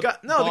say the the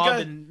Bob guy-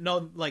 and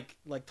like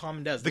Tom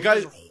and Des. The Those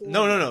guys, are horrible.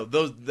 no.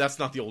 Those that's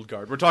not the old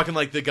guard. We're talking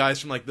like the guys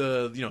from like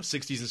the 60s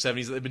and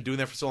 70s that have been doing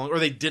that for so long, or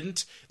they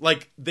didn't.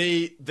 Like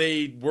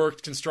they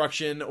worked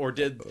construction or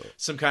did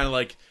some kind of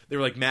like they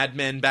were like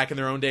madmen back in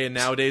their own day, and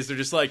nowadays they're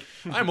just like,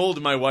 I'm old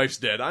and my wife's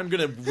dead. I'm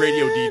gonna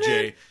radio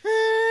DJ.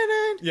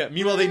 Yeah.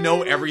 Meanwhile, they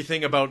know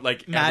everything about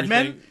like Mad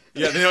everything. Men?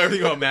 Yeah, they know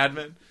everything about Mad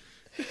Men.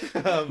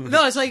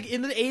 No, it's like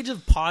in the age of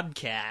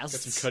podcasts. Got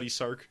some Cuddy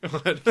Sark.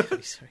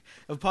 Sorry.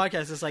 Of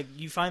podcasts, it's like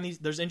you find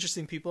there's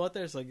interesting people out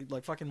there. It's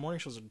like fucking morning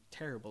shows are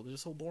terrible. They're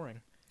just so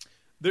boring.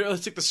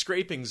 It's like the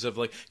scrapings of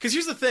like, because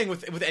here's the thing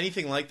with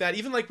anything like that,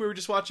 even like we were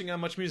just watching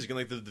Much Music and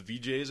like the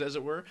VJs as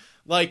it were,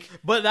 like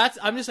But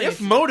I'm just saying. if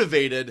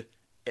motivated,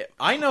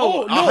 I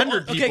know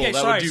 100 people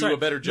that would do a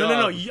better job.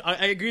 No.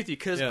 I agree with you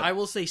because Yeah. I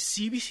will say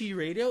CBC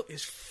Radio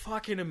is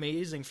fucking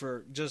amazing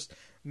for just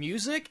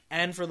music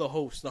and for the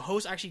host. The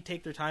hosts actually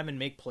take their time and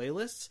make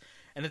playlists.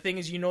 And the thing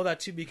is, you know that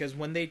too because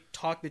when they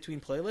talk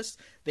between playlists,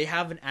 they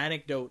have an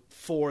anecdote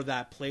for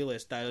that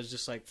playlist that is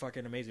just like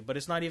fucking amazing. But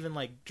it's not even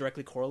like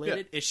directly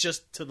correlated. Yeah. It's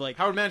just to like.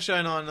 Howard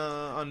Manshine on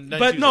 92's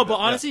But no, like but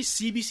that. honestly,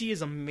 CBC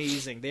is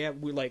amazing.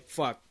 We like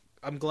fuck.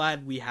 I'm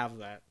glad we have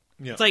that.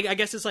 Yeah. It's like I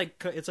guess it's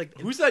like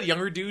Who's that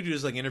younger dude who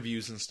does like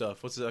interviews and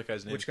stuff? What's that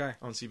guy's name? Which guy?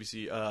 on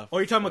CBC? Oh,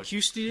 you're talking about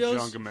Q Studios?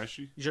 John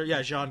Gameshi.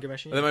 Yeah, Jean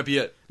Gameshi. That might be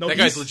it. No, that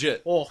guy's he's-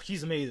 legit. Oh,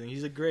 he's amazing.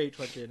 He's a great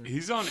fucking.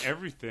 He's on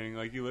everything.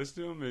 Like you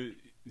listen to him.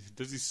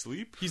 Does he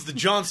sleep? He's the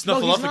John No,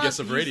 he's Snuffleupagus not-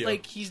 of he's radio.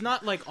 Like he's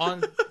not like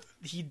on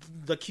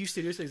the Q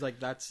Studios. He's like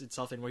that's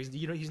itself anymore.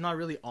 He's not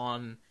really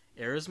on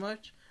air as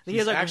much. I think He's he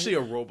has like actually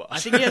a robot. I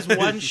think he has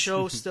one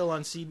show still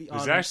on CB.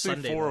 There's on actually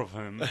Sunday, 4 though. of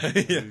him.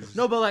 He's-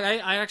 No, but like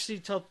I actually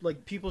tell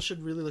like people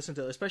should really listen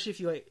to it, especially if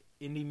you like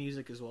indie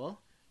music as well.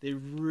 They're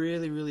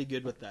really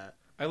good with that.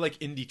 I like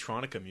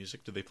Indie-tronica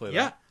music. Did they play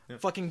Yeah.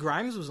 that? Fucking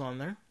Grimes was on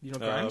there. You know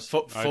Grimes?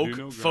 I do know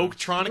Grimes.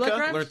 Folktronica. You like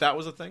Grimes? Learned that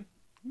was a thing.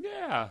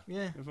 Yeah.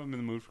 Yeah. If I'm in the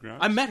mood for grind.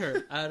 I met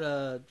her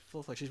at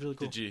Full Flex. She's really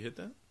cool. Did you hit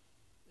that?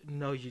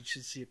 No, you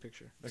should see a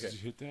picture. Okay. Did you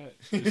hit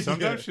that?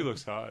 Sometimes she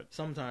looks hot.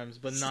 Sometimes,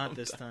 but not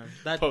this time.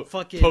 That Po-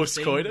 fucking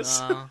post-coitus?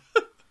 thing, nah.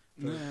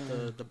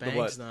 The bangs,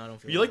 what? no, I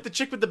don't feel You like the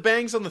chick with the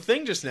bangs on the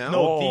thing just now?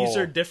 No, Oh. these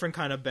are different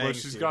kind of bangs. But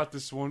she's dude. got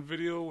this one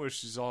video where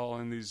she's all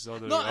in these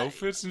other No, I-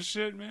 outfits and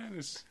shit, man.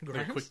 It's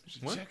Grimes? Quick,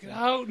 what? check it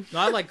out. No,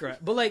 I like Grimes,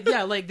 but like,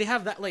 yeah, like they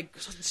have that. Like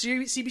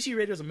CBC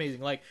Radio is amazing.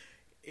 Like,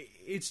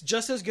 it's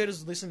just as good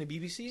as listening to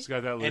BBC. She's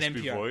got that and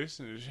lispy NPR. voice.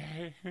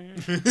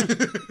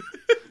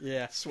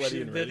 Yeah,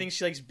 Sweaty and I ready. think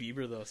she likes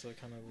Bieber though, so it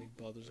kind of like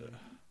bothers her.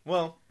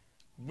 Well,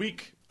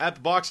 week at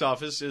the box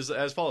office is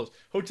as follows: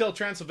 Hotel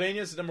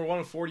Transylvania is number one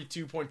with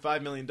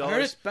 $42.5 million. I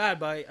heard it's bad,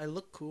 but I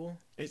look cool.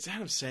 It's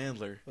Adam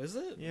Sandler. Was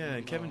it? Yeah,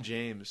 and Kevin Wow.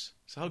 James.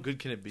 So how good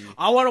can it be?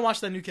 I want to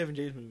watch that new Kevin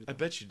James movie. I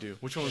bet you do.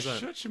 Which one was that?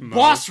 Shut your mouth.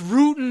 Boss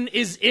Rutan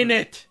is in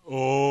it.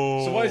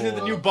 Oh. So why isn't it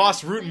the new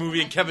Boss Root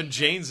movie and Kevin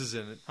James is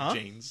in it? Huh?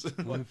 James. He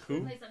plays a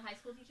high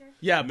school teacher.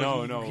 Yeah,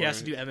 but No, he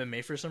has to right. do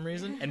MMA for some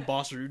reason, and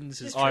Boss Rutan's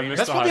his Oh, I trainer. missed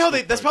That's the probably high how school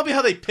they. That's part. probably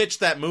how they pitched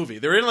that movie.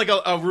 They're in like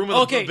a room with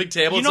Okay, a big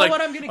table. you It's know like,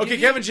 what I'm gonna give okay,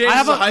 you? Kevin James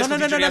I is have a high school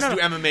no, teacher. and He has to do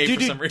no. MMA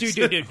for some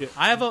reason. Dude.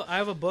 I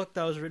have a book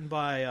that was written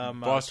by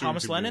Boss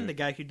Thomas Rutan could Lennon, be the it.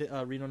 guy who did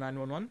Reno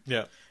 911.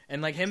 Yeah.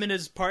 And like him and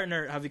his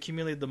partner have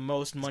accumulated the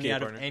most money gay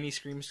out partner. of any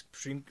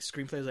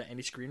screenplays of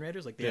any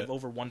screenwriters. Like they Yeah. have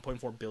over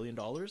 $1.4 billion.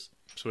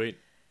 Sweet.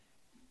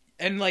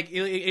 And like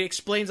it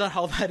explains on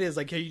how that is.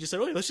 Like, hey, you just said,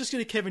 "Oh, let's just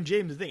get a Kevin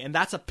James thing," and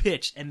that's a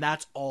pitch, and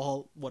that's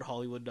all what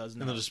Hollywood does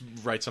now. And they'll just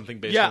write something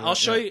based yeah, on I'll that.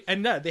 show Yeah. you.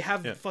 And they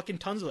have Yeah. fucking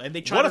tons of it. And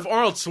they try. What to, if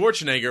Arnold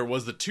Schwarzenegger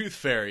was the Tooth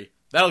Fairy?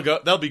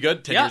 That'll be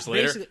good 10 Yeah, years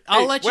later. basically.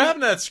 I'll Hey, let what you-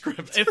 happened to that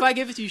script? If I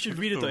give it to you, you should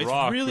read it though. The It's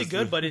Rock really was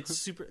good, the- but it's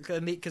super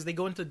because they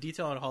go into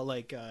detail on how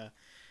like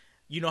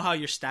you know how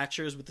your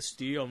stature is with the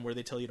studio and where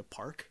they tell you to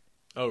park.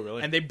 Oh,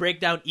 really? And they break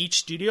down each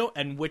studio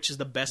and which is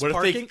the best what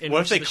parking. if and they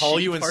which is the call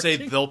you shitty and say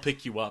parking. they'll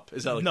pick you up?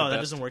 Is that like No, the that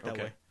best? doesn't work that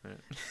Okay. way. All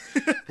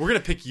right. We're gonna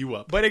pick you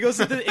up. But it goes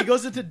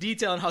into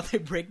detail on how they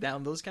break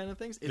down those kind of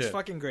things. It's Yeah.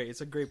 fucking great.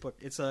 It's a great book.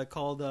 It's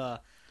called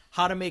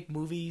How to Make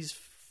Movies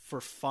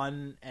for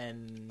Fun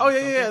and Oh yeah,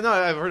 something. yeah. No,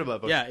 I've heard about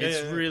that book. Yeah,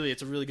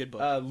 it's a really good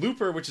book.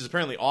 Looper, which is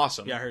apparently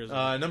awesome. Yeah, I heard it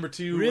was number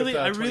 2. really,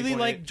 with, I really 20.8.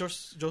 like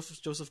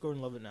Joseph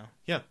Gordon-Levitt now.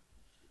 Yeah.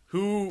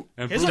 Who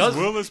And He has Bruce a-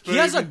 Willis, He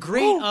has a baby.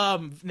 great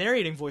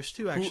narrating voice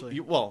too. who- Actually,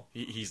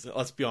 he's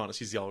let's be honest,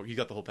 he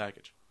got the whole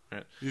package.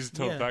 Right? He's a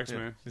total Yeah. facts Yeah,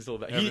 man. he's the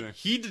whole Everything.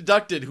 he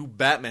deducted who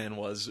Batman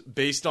was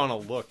based on a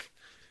look.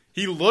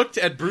 He looked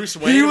at Bruce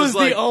Wayne. he and was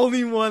like, the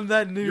only one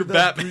that knew "You're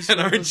that Batman, Bruce Wayne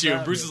aren't was you?"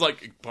 Batman. Bruce is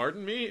like,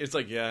 "Pardon me." It's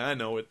like, "Yeah, I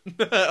know it."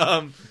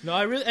 No,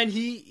 I really, and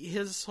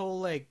his whole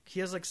like he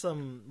has like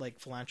some like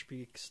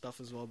philanthropy stuff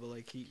as well, but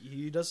like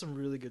he does some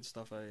really good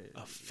stuff.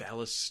 A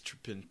phallus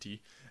tripinti.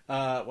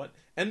 What?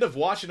 End of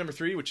Watch at number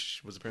 3,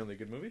 which was apparently a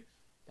good movie.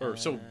 Or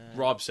so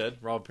Rob said.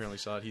 Rob apparently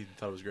saw it. He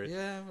thought it was great.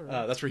 Yeah,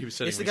 whatever. That's where he was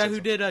sitting. It's the when he guy said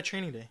who so. did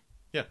Training Day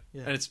Yeah.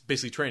 Yeah. And it's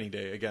basically Training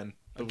Day again.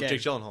 But with Again.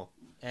 Jake Gyllenhaal.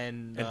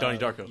 and Donnie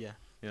Darko.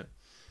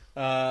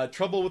 Yeah,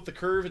 Trouble with the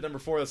Curve at number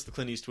 4. That's the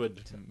Clint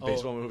Eastwood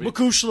baseball movie.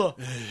 Makushla,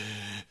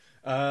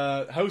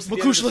 House at the End of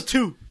Makushla the-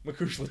 2.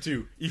 Makushla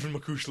 2. Even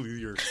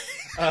Makushla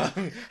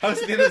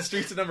House at the End of the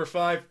Streets at number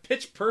 5.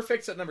 Pitch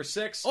Perfect's at number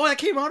 6. Oh, that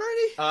came out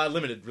already.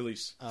 Limited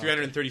release.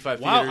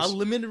 335 Wow, theaters. a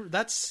limited.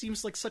 That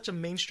seems like such a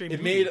mainstream. It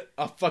movie. made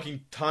a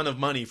fucking ton of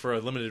money for a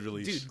limited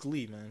release. dude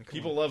Glee, man. Come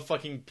People on. love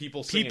fucking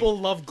people singing. People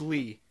love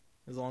Glee.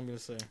 Is all I'm gonna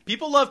say.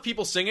 People love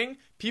people singing.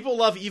 People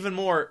love even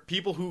more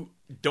people who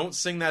don't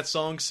sing that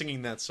song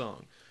singing that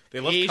song. They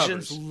love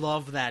Asians covers.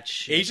 love that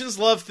shit. Asians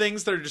love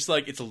things that are just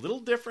like, it's a little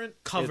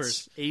different.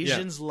 covers. It's-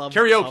 Asians yeah. love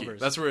karaoke. covers.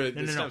 That's where it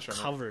No, stems from.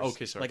 covers.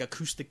 Okay, sorry. Like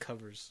acoustic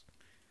covers.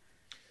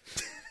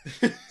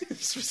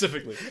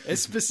 Specifically.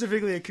 It's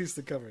specifically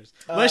acoustic covers.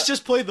 Let's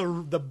just play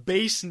the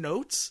bass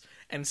notes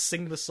and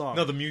sing the song.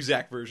 No, the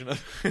Muzak version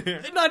of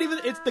it. Not even.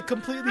 It's the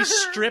completely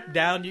stripped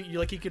down. You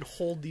like you could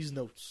hold these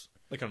notes.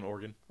 Like on an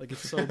organ. Like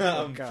it's so.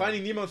 oh, God.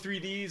 Finding Nemo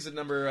 3Ds at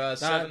number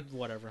 7.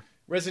 Whatever.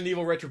 Resident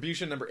Evil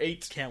Retribution number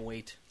 8. Can't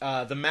wait.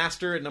 The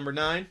Master at number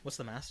 9. What's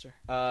the master?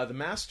 The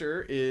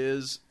Master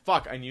is...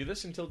 Fuck, I knew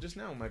this until just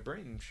now. My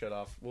brain shut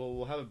off.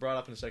 We'll have it brought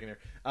up in a second here.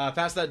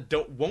 Past that,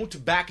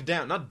 Won't Back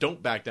Down. Not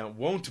Don't Back Down.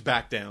 Won't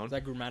Back Down. Is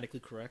that grammatically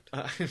correct?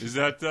 Is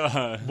that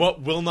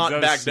What Will Not Is that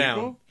a Back sequel?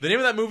 Down. The name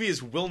of that movie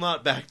is Will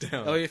Not Back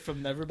Down. Oh, you're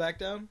from Never Back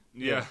Down.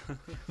 yeah?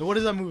 No, what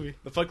is that movie?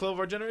 The Fight Club of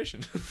Our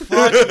Generation.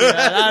 Fuck yeah,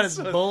 that is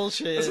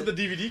bullshit. That's what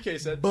the DVD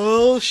case said.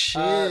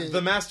 Bullshit.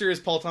 The Master is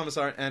Paul Thomas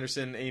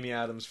Anderson, Amy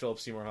Adams, Philip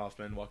Seymour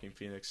Hoffman, Joaquin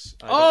Phoenix.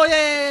 Oh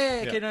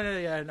yeah. Yeah. Okay, no,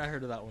 yeah, I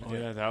heard of that one. Oh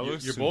yeah, that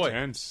looks your boy.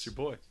 intense. It's your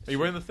boy. Are you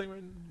wearing the thing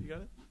right now? You got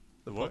it?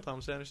 The What? Paul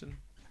Thomas Anderson?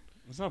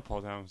 It's not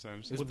Paul Thomas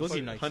Anderson. It's What the Boogie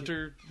fuck? Nights.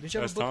 Hunter. Did you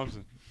have That's a book?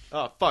 Thompson.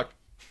 Oh, fuck.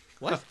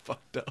 What? I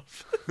fucked up.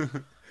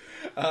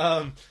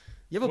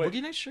 You have a Wait.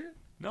 Boogie Nights shirt?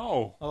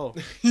 No. Oh,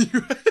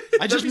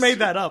 I just made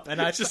that up,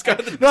 and I just got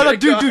the no, dick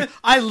dude, on dude. it.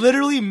 I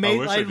literally made.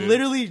 wish I I did.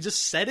 literally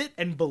just said it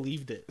and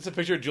believed it. It's a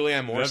picture of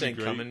Julianne Moore That'd be saying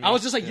great. "Come in." I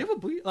was just like, "You have a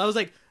Boogie?" I was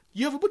like,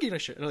 "You have a Boogie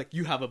Nights shirt?" And they're like,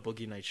 "You have a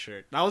Boogie Nights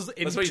shirt." And I was.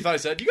 That's what you thought I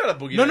said. You got a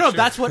Boogie No, Nights no, shirt.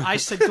 that's what I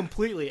said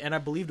completely, and I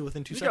believed it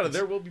within 2 You got a seconds.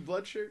 There Will Be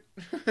Blood shirt.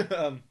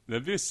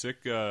 That'd be a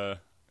sick shirt.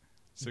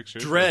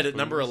 Dread at Please.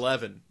 number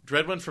 11.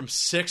 Dread went from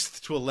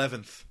 6th to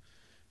 11th.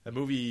 That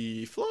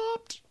movie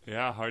flopped.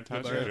 Yeah, Hard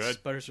Times But with Dread.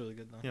 Butter's really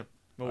good though. Yeah.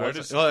 I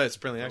just- It's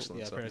apparently excellent.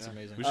 Yeah, so. apparently it's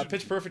amazing. We should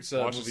Pitch Perfect's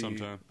watch it movie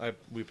sometime.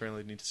 we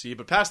apparently need to see.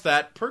 But past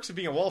that, Perks of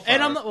Being a Wallflower.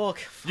 And I'm not. Well,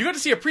 You got to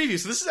see a preview.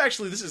 So this is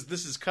actually this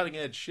is cutting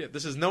edge shit.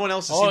 This is no one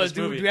else has oh, seen this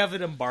do movie. we have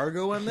an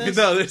embargo on this?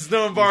 No, there's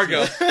no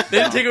embargo. They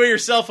didn't take away your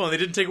cell phone. They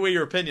didn't take away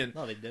your opinion.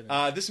 No, they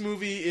didn't. This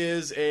movie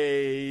is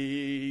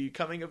a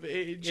coming of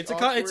age. It's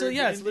awkward it's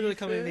literally a indie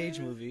coming of film. age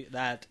movie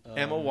that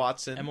Emma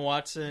Watson. Emma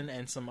Watson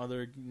and some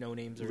other no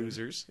names are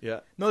Losers.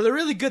 Yeah. No, they're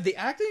really good. The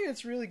acting,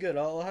 it's really good.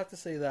 I'll have to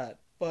say that.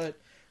 But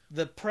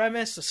the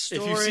premise, the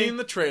story. If you've seen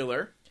the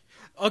trailer,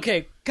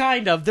 okay,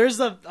 kind of.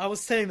 I was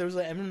saying there was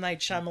an M. Night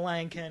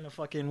Shyamalan kind of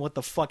fucking what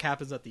the fuck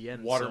happens at the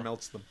end. water so.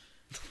 melts them.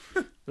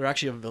 They're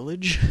actually a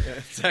village. Yeah,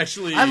 it's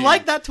actually. I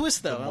like that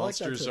twist though. The I like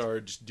that monsters twist. are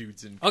just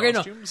dudes in Okay, no.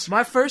 costumes.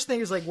 My first thing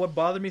is like what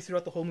bothered me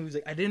throughout the whole movie is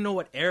like I didn't know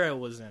what era it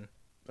was in.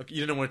 Okay,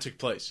 you didn't know when it took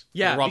place.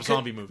 Yeah, the Rob because,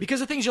 Zombie movie. Because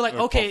the things you're like,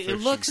 Or okay, Pulp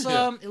it looks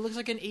Yeah. it looks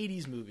like an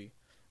 '80s movie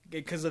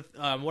because of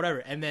whatever.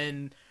 And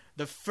then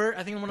the first,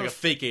 I think one like a of the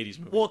fake '80s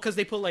movie. well, because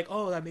they put like,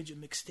 oh, that made you a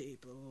mixtape,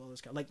 all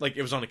this kind like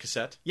it was on a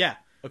cassette. yeah.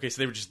 Okay,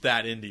 so they were just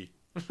that indie.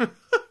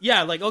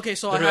 Yeah, like okay,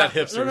 so They I were have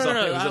that hipster. no, no, no,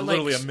 no, It was I,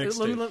 literally like, a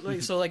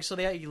mixtape. so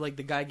they like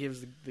the guy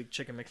gives the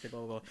chick a mixtape, blah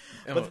blah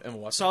blah. Emma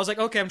Watson. So I was like,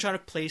 okay, I'm trying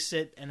to place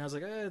it, and I was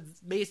like,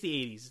 maybe it's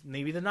the '80s,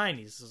 maybe the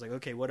 '90s. I was like,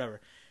 okay, whatever.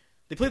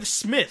 They play the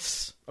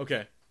Smiths,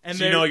 Okay, and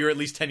so you they're- know you're at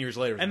least 10 years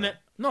later. and than then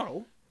no, what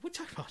are you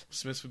talking about?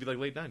 Smiths would be like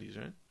late '90s,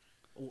 right?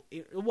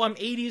 Well, I'm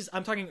 80s.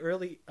 I'm talking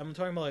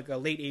about like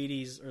late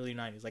 80s, early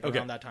 90s, like Okay.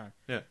 around that time.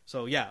 Yeah.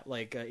 So yeah,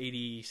 like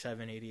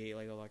 87, 88,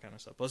 like all that kind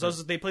of stuff. But so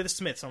they play the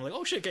Smiths. I'm like,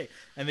 oh shit, okay.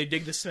 And they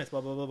dig the Smiths,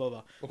 blah blah blah blah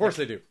blah. Of course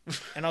they do.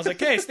 And I was like,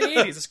 hey, it's the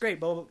 80s. It's great.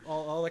 Blah, blah,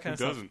 all that kind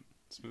Who of stuff. doesn't?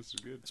 Smiths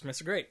are good.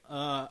 Smiths are great.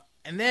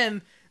 And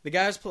then the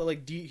guy was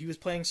he was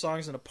playing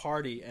songs in a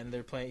party, and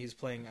he's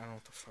playing. I don't know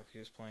what the fuck he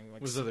was playing.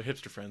 Like, Was other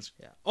hipster friends?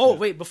 yeah. Oh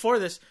wait, before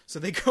this, so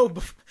they go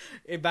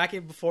back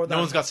in before that. No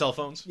one's got cell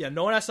phones. Yeah,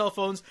 no one has cell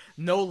phones.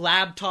 No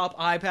laptop,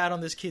 iPad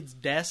on this kid's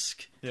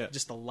desk. Yeah.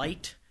 Just a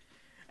light.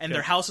 And Okay.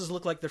 their houses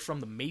look like they're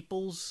from the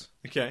Maples.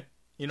 Okay.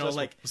 You know,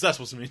 What's that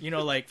supposed to mean? you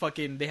know, like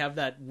fucking. They have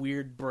that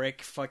weird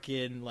brick,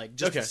 fucking like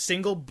just Okay. a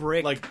single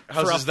brick, Like for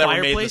houses a that were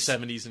made in the fireplace.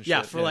 70s and shit.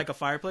 Yeah, for like a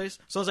fireplace.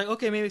 So I was like,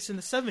 okay, maybe it's in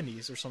the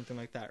 70s or something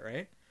like that,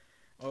 right?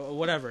 Or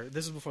whatever.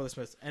 This is before the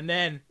Smiths. And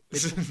then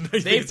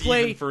they It's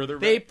play. even further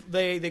They back.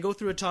 they go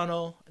through a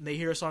tunnel and they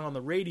hear a song on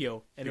the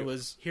radio, and it Yeah.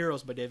 was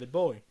 "Heroes" by David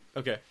Bowie.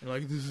 Okay. And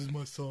like, this is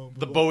my song.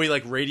 The Bowie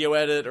like radio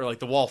edit or like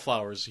the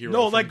Wallflowers hero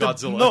No, from like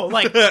Godzilla.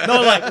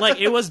 like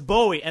it was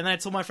Bowie. And then I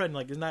told my friend,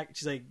 like, isn't that?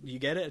 She's like, you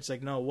get it? It's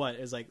like, no, what?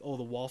 It's like, oh,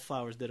 the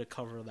Wallflowers did a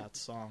cover of that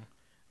song.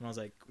 And I was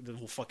like, the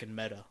whole fucking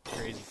meta,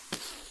 crazy.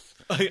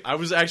 I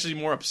was actually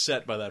more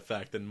upset by that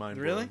fact than mind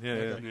Really? blowing.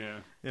 Yeah, Okay. Yeah.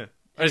 yeah.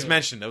 I just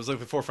mentioned that was like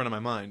the forefront of my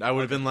mind. I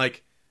would have been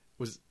like,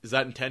 is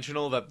that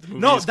intentional? That the movie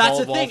No, is that's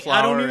the called thing. Wallflower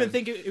I don't even and-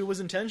 think it was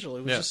intentional.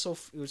 It was Yeah. just so.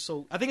 It was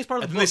so. I think it's part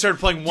of And the then book. they started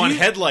playing one you-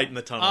 headlight in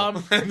the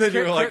tunnel, and then you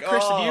were like, Kirsten,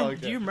 "Oh, do you,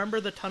 okay." do you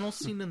remember the tunnel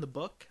scene in the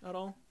book at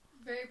all?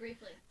 Very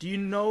briefly. Do you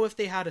know if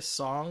they had a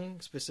song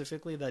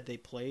specifically that they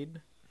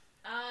played?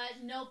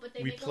 No, but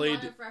they We make a played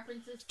lot of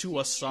references to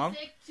a song?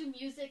 to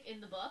music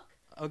in the book.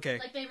 Okay.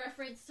 Like they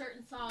reference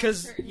certain songs.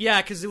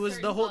 Because it was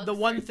certain the whole the books,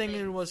 one certain thing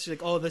things. it was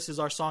like, oh, this is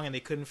our song, and they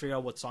couldn't figure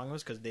out what song it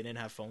was because they didn't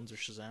have phones or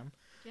Shazam.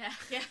 Yeah,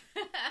 yeah.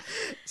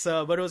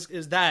 So, but it was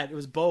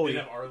Bowie. They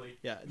didn't have Arlie.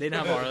 Yeah, they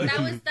didn't have Arlie.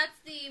 That's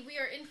the We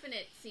Are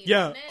Infinite scene.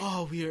 Yeah. Isn't it?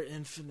 Oh, we are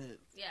infinite.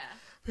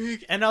 Yeah.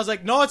 And I was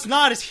like, no, it's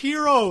not. It's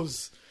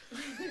Heroes.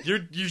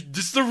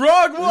 This is the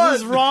wrong one.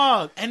 This is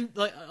wrong. And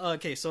like,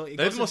 okay, so it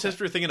They have goes the most into-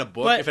 history thing in a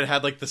book. But- if it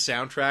had like the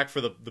soundtrack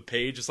for the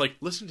page, it's like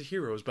listen to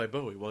 "Heroes" by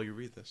Bowie while you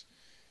read this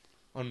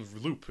on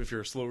loop. If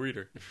you're a slow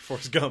reader, if you're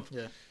Forrest Gump.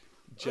 Yeah.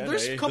 Jenna,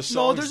 There's a the couple. No,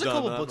 song's there's a done,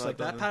 couple I'm books not like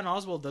that. done. Patton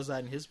Oswalt does that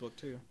in his book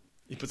too.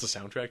 He puts a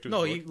soundtrack to his No,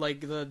 book. he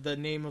like the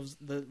name of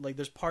the like.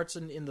 There's parts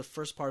in the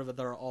first part of it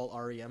that are all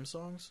REM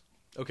songs,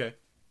 Okay,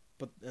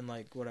 but and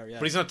like whatever. Yeah.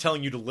 but he's not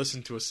telling you to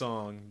listen to a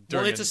song.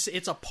 Well, During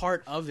it's a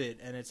part of it,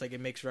 and it's like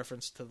it makes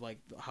reference to like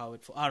how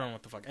it. I don't know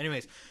what the fuck.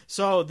 Anyways,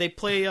 so they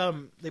play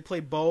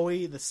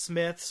Bowie, the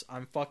Smiths.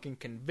 I'm fucking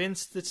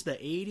convinced it's the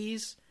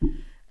 '80s.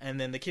 And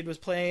then the kid was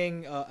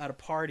playing at a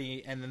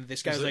party, and then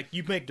this guy was like,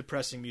 "You make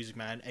depressing music,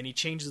 man," and he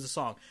changes the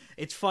song.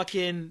 It's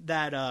fucking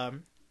that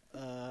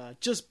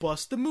 "Just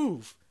Bust a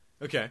Move."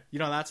 Okay, You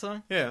know that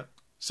song? yeah.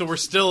 So we're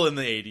still in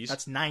the 80s.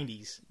 That's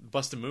 '90s.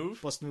 Bust a Move.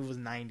 Bust a Move was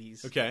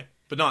 '90s. Okay,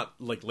 but not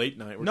like late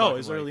night. We're No, talking it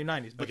was like- early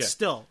 '90s, but Okay.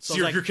 still. So I was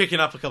you're, like- you're kicking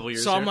up a couple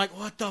years. So I'm here. like,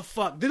 what the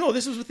fuck? No,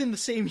 this was within the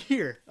same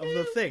year of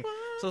the thing.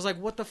 So I was like,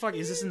 what the fuck?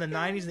 Is this in the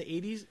 90s, the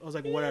 80s? I was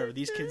like, whatever.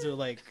 These kids are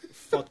like,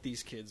 fuck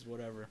these kids,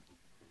 whatever.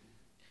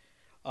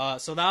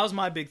 So that was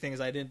my big thing, is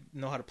I didn't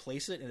know how to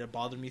place it, and it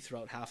bothered me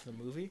throughout half of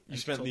the movie. you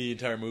spent the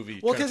entire movie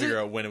Well, trying to 'cause figure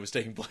it- out when it was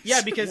taking place.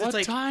 Yeah, because What it's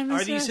like, time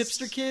are is these this?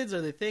 hipster kids?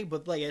 Are they thing?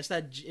 But like, it's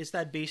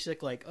that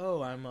basic, like,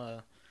 oh, I'm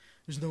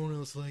there's no one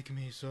else like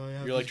me, so I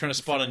have you're like these trying to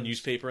fucking spot a friends.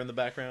 newspaper in the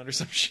background or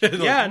some shit.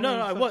 Like, Yeah, what no,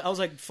 the I fuck? was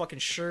like fucking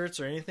shirts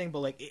or anything, but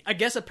like I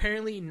guess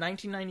apparently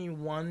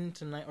 1991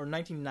 to or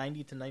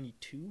 1990 to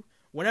 92,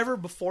 whenever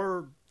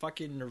before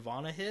fucking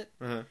Nirvana hit,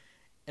 Uh-huh.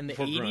 and the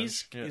Before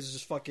 80s grunge, yeah. is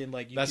just fucking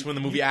like That's when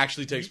the movie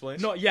actually takes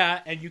place. No,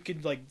 yeah, and you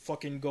could like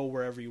fucking go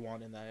wherever you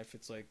want in that. If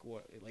it's like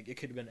what, like it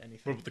could have been What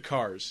anything. about the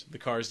cars? The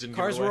cars didn't.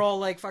 Cars give it away? were all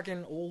like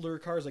fucking older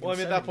cars. Like Well, I in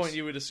mean, the at that 70s. point,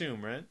 you would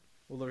assume, right?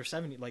 Well, they were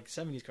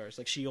 70s cars.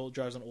 Like she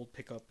drives an old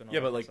pickup and all Yeah,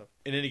 that but like stuff.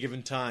 in any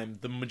given time,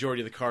 the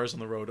majority of the cars on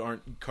the road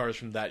aren't cars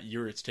from that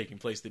year it's taking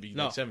place. They'd be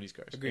No. like 70s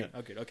cars. Agreed. Yeah.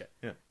 Okay.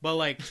 Yeah. But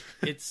like,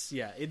 it's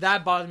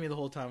that bothered me the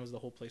whole time, was the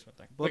whole placement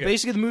thing. But Okay.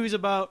 basically, the movie's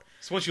about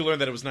So once you learn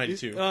that it was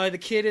 92, the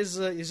kid is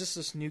just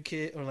this new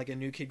kid, or like a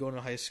new kid going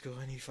to high school,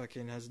 and he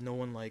fucking has no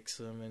one likes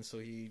him, and so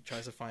he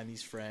tries to find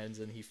these friends,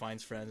 and he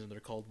finds friends, and they're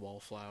called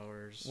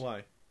wallflowers.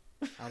 why?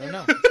 I don't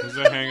know. Because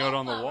they hang out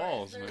on the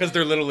walls, man. 'Cause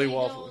they're literally they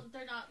wallflower.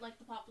 They're not like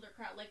the popular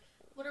crowd. Like,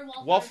 what are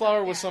wallflowers? Wallflower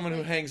like was that? someone who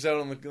Like, hangs out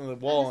on the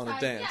wall on a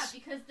side- dance. Yeah,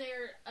 because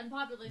they're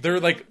unpopular. They're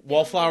They like don't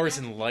wallflowers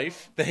like in that.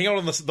 life. They hang out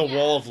on the Yeah.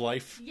 wall of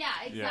life. Yeah,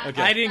 exactly.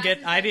 Okay. I didn't That's get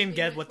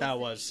exactly what that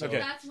was. So Okay.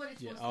 That's what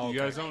it's Yeah, supposed oh, to be. You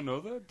guys Like, don't know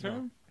that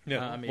term?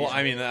 Yeah. I'm well,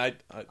 Asian. I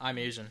mean, I'm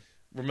Asian.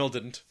 Ramil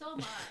didn't. So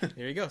much.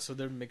 Here you go. So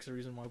there makes a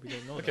reason why we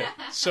don't know Okay,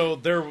 that. so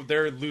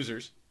they're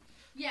losers.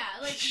 Yeah,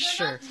 like they're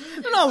Sure. Not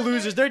losers, They're not but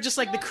losers. They're just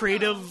like the no,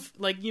 creative,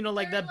 like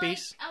like they're that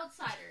base.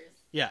 outsiders.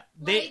 Yeah,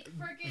 they.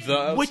 Like freaking.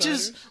 The Which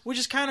is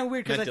Outsiders? kind of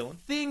weird, because Matt I Dillon?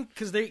 think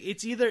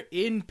it's either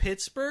in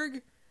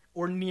Pittsburgh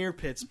or near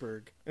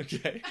Pittsburgh.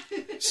 Okay.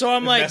 So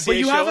I'm like, Messier but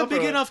you show have a up, big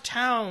or what? enough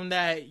town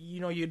that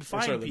you'd Or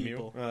find sorry, Lemieux.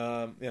 people,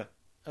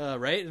 Yeah.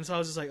 right? And so I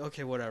was just like,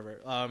 okay, whatever.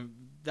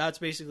 that's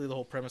basically the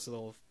whole premise of the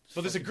whole.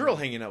 But there's a fucking girl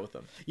movie. hanging out with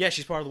them. Yeah,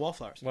 she's part of the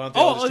Wallflowers. Why don't they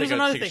all just there's take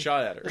another a thing.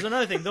 shot at her? There's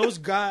another thing.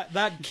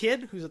 That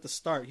kid who's at the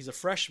start, he's a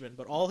freshman,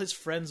 but all his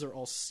friends are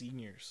all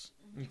seniors.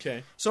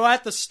 Okay. So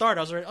at the start,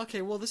 I was like,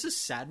 okay, well, this is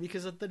sad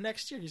because at the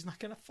next year he's not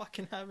gonna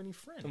fucking have any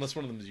friends. Unless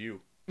one of them is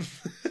you.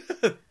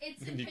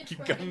 It's And in you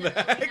keep Pittsburgh coming in the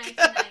back.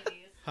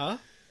 Huh? 1990s.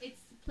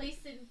 It's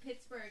placed in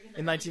Pittsburgh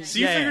In 19. So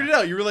you Yeah, figured it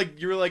out. You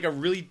were like a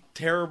really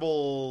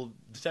terrible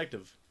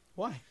detective.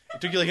 Why? It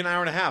took you like an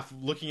hour and a half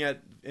looking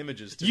at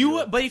images. To You, do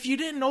it. but if you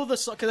didn't know the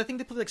song, because I think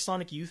they played like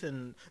Sonic Youth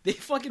and they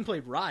fucking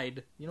played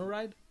Ride. You know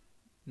Ride?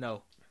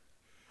 No.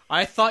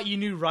 I thought you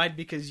knew Ride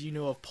because you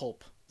knew of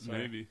Pulp.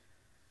 Maybe.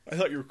 I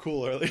thought you were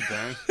cool earlier.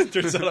 Damn.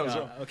 Turns out I was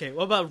wrong. Okay,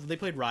 what about they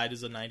played Ride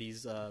as a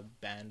 '90s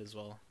band as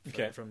well,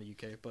 from the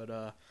UK.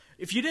 But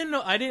if you didn't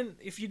know,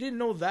 If you didn't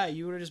know that,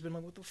 you would have just been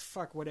like, "What the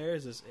fuck? What era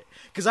is this?"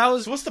 Because I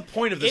was So what's the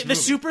point of this the movie?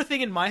 super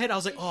thing in my head. I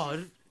was like,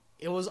 "Oh,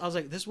 it was." I was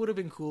like, "This would have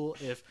been cool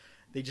if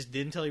they just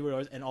didn't tell you what it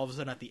was." And all of a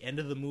sudden, at the end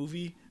of the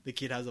movie, the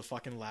kid has a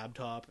fucking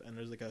laptop, and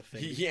there's like a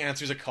thing. He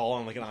answers a call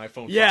on like an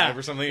iPhone 5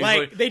 or something. He's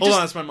Like, they hold just,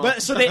 on, it's my mom.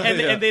 But, so they and,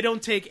 Yeah. and they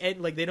don't take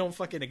it, like they don't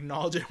fucking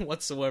acknowledge it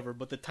whatsoever.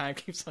 But the time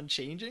keeps on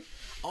changing.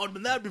 Oh,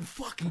 but that'd been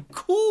fucking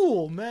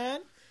cool,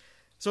 man.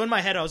 So in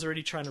my head, I was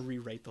already trying to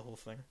rewrite the whole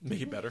thing.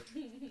 Make it better.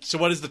 So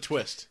what is the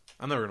twist?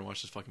 I'm never gonna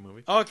watch this fucking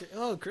movie. Oh, okay.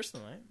 Oh,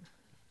 Kristen, right?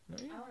 I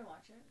want to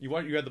watch it. You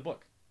read the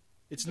book.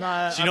 It's Yeah,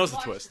 not. She knows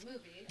I've the watched twist.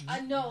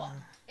 movie. No,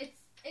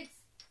 it's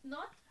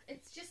not.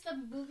 It's just a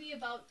movie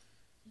about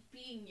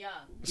being young.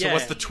 So Yeah.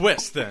 what's the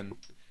twist then?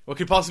 What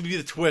could possibly be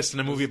the twist in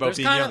a movie about There's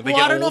being kinda- young? They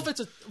well, get I don't know old? if it's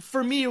a.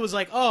 For me, it was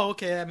like, oh,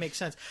 okay, that makes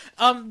sense.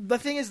 The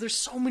thing is, there's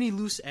so many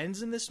loose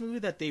ends in this movie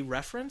that they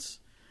reference,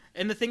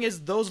 and the thing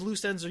is, those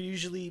loose ends are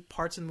usually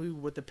parts of the movie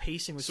where the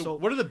pacing was So so.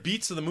 what are the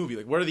beats of the movie?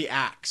 Like, what are the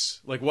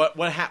acts? Like, what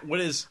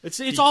is?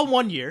 It's all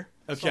 1 year.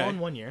 It's Okay. all in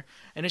 1 year,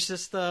 and it's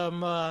just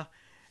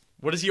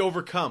What does he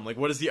overcome? Like,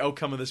 what is the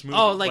outcome of this movie?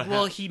 Oh, like, What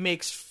well, hap- he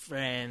makes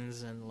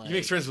friends and like he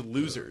makes friends with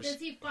losers. Does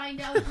he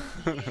find out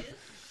who he is?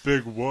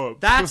 Big whoop.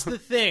 That's the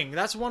thing.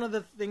 That's one of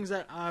the things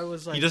that I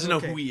was like. He doesn't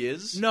okay. know who he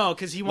is. No,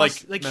 because he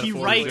wants Like, like he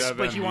metaphorically. writes, Does he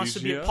but have he wants to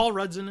be. amnesia? Paul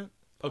Rudd's in it.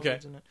 Paul Okay.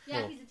 Rudd's in it. Yeah,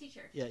 Cool. he's a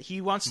teacher. Yeah, he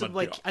wants to Mud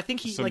like. yuck. I think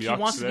he Some like he yucks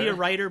wants to be a there.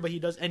 writer, but he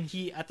does. And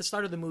he at the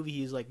start of the movie,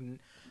 he's like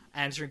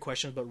answering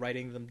questions but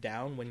writing them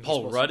down when he's Paul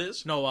supposed Rudd to.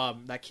 is? No,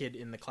 that kid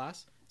in the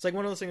class. It's like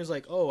one of those things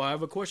like, oh, I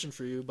have a question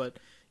for you, but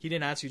he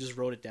didn't answer. He just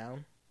wrote it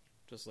down,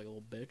 just like a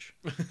little bitch.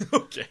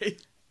 Okay.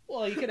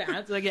 Well, you could have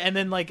answered, like, and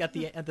then like at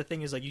the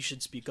thing is like you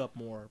should speak up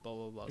more, blah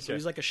blah blah. So Okay.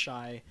 he's like a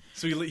shy.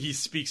 So he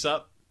speaks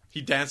up.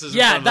 He dances. in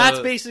Yeah, front of that's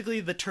the- basically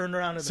the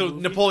turnaround of the So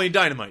movie. Napoleon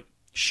Dynamite.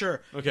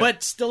 Sure, Okay.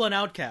 but still an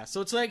outcast. So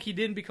it's like he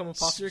didn't become a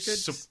foster kid.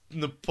 So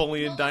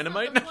Napoleon Well,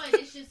 Dynamite. that's not the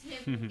point. It's just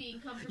him being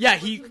comfortable. Yeah,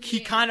 with he who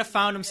he is kind of and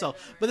found who himself.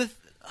 doesn't.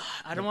 But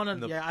I don't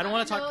want to. Yeah, I don't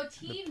want to talk.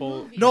 Teen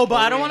Napole- movie. No, but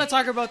I don't want to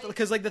Napoleon. talk about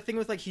because like the thing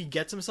with like he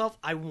gets himself.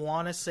 I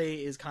want to say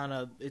is kind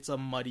of it's a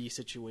muddy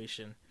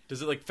situation.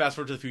 Does it like fast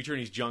forward to the future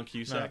and he's John No,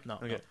 Cusack? no,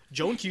 Okay. no.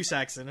 Joan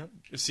Cusack's in it.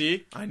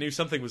 See, I knew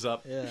something was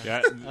up. Yeah.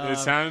 Yeah, it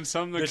sounded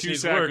something that this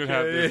needs Cusack work. would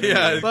have. this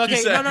Yeah. movie. But okay,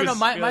 Cusack no.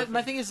 was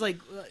My thing is like,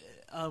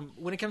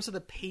 when it comes to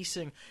the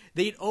pacing,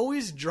 they'd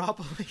always drop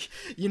like,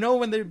 you know,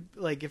 when they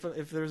like if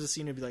there was a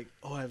scene, it'd be like,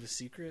 oh, I have a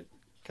secret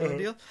kind of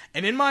deal.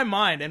 And in my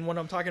mind, and when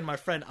I'm talking to my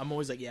friend, I'm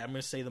always like, yeah, I'm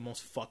gonna say the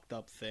most fucked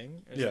up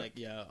thing. It's Yeah. like,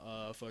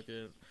 yeah,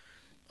 fucking.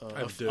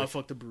 I did. I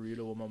fucked a burrito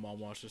when my mom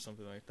watched or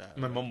something like that.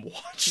 My mom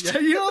watched. Yeah,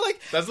 you know, like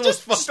That's the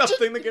most fucked up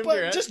thing that came to but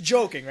your head? Just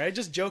joking, right?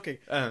 Just joking.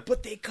 Uh-huh.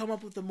 But they come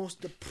up with the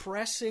most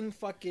depressing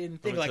fucking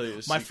thing. gonna Like tell you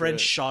a my friend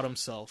secret. shot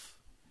himself.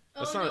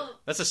 That's Oh, not. no.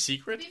 That's a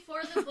secret.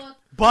 Before the book.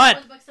 But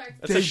before the book starts.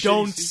 That's a they shitty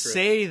don't secret.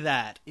 say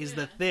that is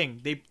the Yeah. thing.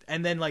 They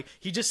and then like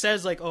he just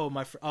says like, "Oh,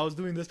 I was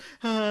doing this."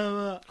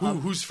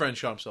 Whose friend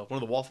shot himself?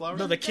 One of the wallflowers.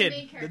 No, the The kid,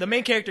 main character. the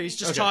main character. He's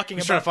just Okay. talking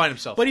He's about trying to find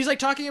himself. but he's like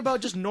talking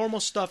about just normal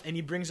stuff, and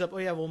he brings up, "Oh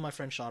yeah, well, my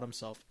friend shot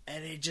himself,"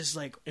 and it just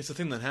like, It's the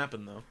thing that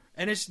happened though.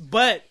 and it's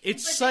But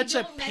such they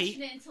a don't mention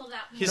pa- it until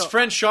that His point.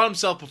 friend shot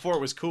himself before it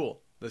was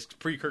cool. That's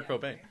pre Kurt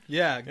Cobain.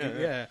 Yeah, Yeah, yeah.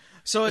 yeah.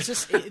 So it's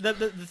just the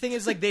thing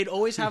is like they'd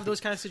always have those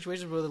kind of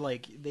situations where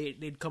like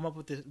they'd come up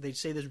with this, they'd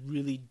say this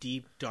really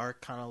deep, dark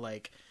kind of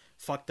like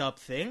fucked up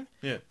thing.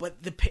 Yeah.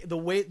 But the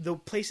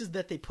places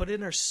that they put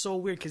in are so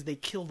weird because they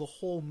kill the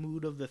whole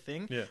mood of the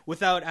thing. Yeah.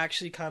 Without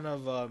actually kind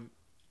of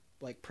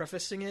like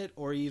prefacing it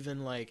or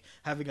even like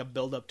having a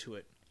build up to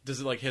it.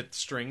 Does it like hit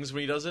strings when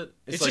he does it?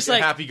 It's, It's like just a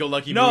like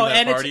happy-go-lucky no, mood at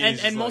and that it's party. and,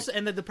 he's and just most like,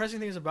 and the depressing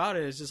things about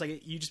it is just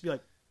like you just be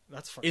like,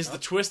 that's fucked is up. the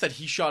twist that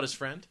he shot his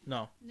friend?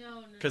 No,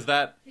 No. Because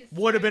that His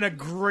would have been a friend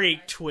was great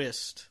suicide.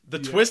 twist. the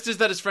twist is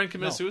that his friend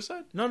committed No.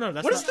 suicide. No,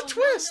 that's What not. is the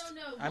twist?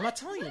 No. I'm not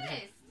telling you.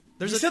 Twist?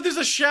 There's You a said there's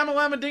a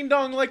shamalama ding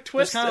dong like There's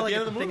twist kind at of like the a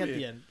end of the thing movie. at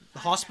the end. The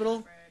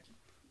hospital.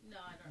 No,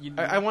 I don't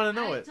know. I want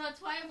to know it.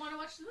 That's why I want to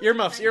watch the movie.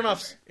 Earmuffs, I don't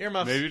earmuffs,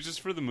 earmuffs. Maybe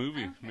just for the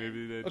movie. Okay.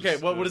 Maybe they. Okay,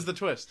 just, what is the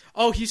twist?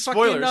 Oh, he's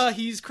Spoilers. fucking.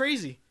 He's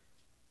crazy.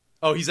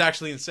 Oh, he's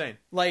actually insane.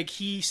 Like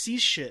he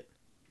sees shit.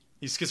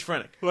 He's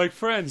schizophrenic. like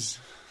Friends?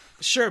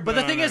 Sure, but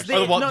No, the thing no. is, they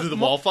Oh, no, do the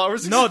mo-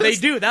 wallflowers No, they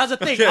exist? do. That was the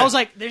thing. Okay. I was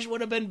like, this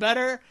would have been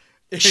better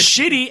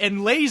shitty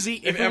and lazy.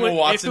 If Emma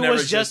Watson never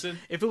just existed?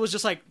 if it was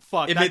just like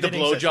fuck, It that made the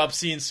didn't exist. blowjob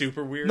scene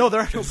super weird. No,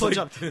 there are no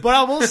blowjobs. But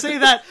I will say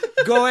that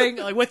going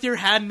like with your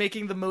hand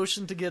making the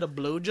motion to get a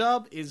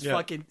blowjob is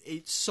fucking.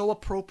 It's so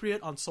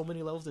appropriate on so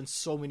many levels in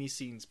so many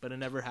scenes, but it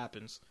never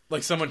happens.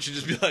 Like someone should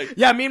just be like,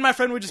 Yeah, me and my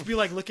friend would just be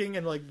like looking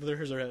and like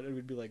here's our head, and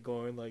we'd be like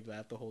going like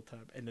that the whole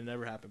time, and it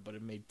never happened. But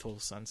it made total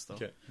sense though.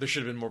 okay, there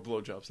should have been more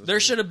blowjobs. There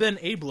should have been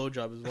a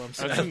blowjob, is what I'm I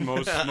saying. think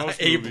most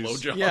a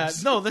movies. blowjobs. Yeah,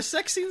 no, the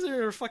sex scenes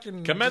are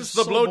fucking Commence just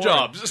the so boring.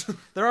 blowjobs.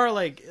 There are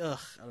like, I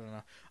don't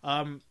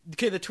know.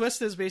 Okay, the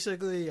twist is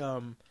basically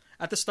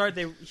at the start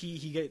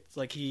he gets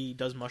like he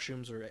does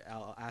mushrooms or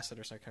acid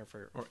or something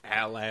for Or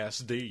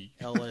LSD.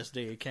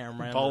 LSD. I can't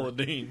remember. Paula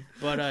Dean.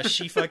 But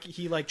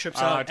he like trips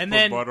I out, like to and put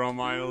then butter on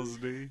my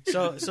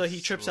LSD. so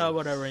he trips out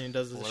whatever and he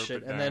does this Slurp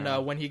shit, it and then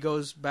down. when he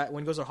goes to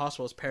the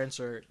hospital, his parents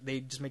they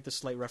just make this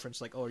slight reference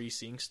like, oh, are you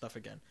seeing stuff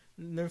again?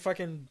 And then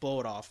fucking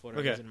blow it off.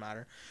 Whatever, Okay. doesn't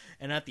matter.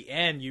 And at the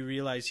end, you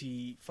realize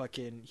he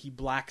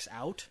blacks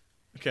out.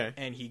 Okay.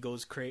 And he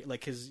goes crazy,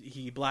 like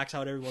he blacks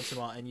out every once in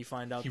a while, and you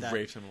find out He that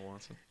rapes Emma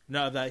Watson.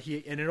 no, that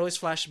and it always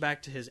flashes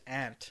back to his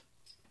aunt,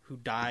 who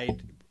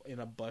died in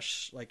a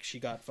bush, like she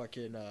got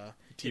fucking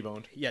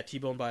T-boned. yeah,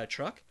 T-boned by a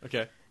truck,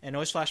 Okay. and it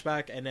always flash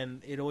back, and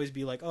then it always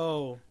be like,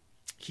 oh,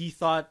 he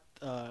thought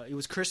it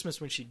was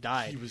Christmas when she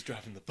died. He was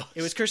driving the bus.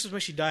 It was Christmas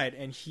when she died,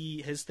 and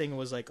his thing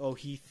was like, oh,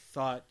 he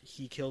thought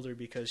he killed her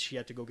because she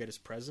had to go get his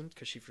present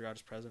because she forgot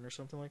his present or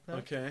something like that.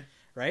 Okay.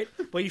 Right?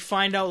 But you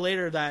find out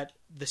later that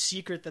the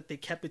secret that they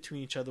kept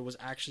between each other was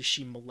actually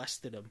she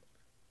molested him.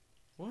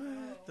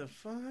 What the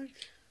fuck?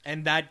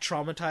 And that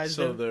traumatized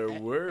So him. there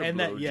were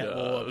and that, yeah,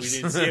 well, we blowjobs.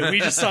 didn't see it. We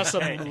just saw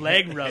some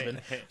leg rubbing.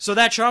 So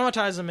that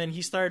traumatized him, and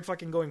he started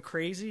fucking going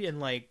crazy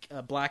and like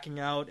blacking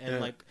out and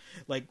Yeah.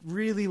 like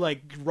really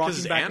like Because rocking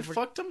his back aunt and forth.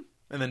 fucked him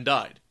and then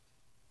died.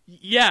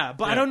 Yeah,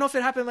 but I Yeah. don't know if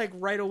it happened like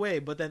right away.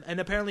 But then, and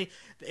apparently,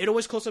 it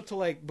always close up to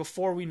like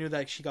before we knew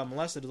that she got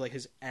molested. Like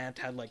his aunt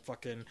had like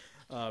fucking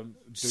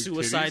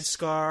suicide titties?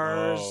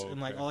 scars Oh, and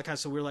like okay. all that kind of.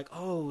 So we were like,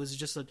 oh, is it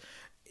just a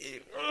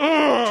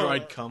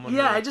Dried cum on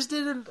Yeah, her. I just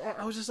didn't.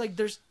 I was just like,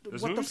 there's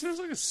This what movie the sounds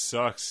like it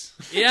sucks.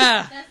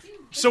 yeah, That seems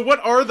So what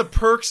are the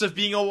perks of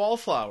being a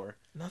wallflower?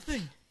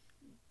 nothing.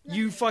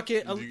 You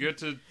fucking. You get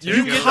to You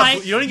don't take get a-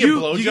 the- you don't get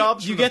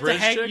blowjobs You from the get to bridge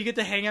hang. chick? You get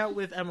to hang out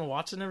with Emma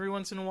Watson every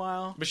once in a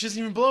while. But she doesn't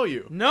even blow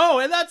you. No,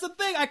 and that's the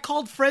thing. I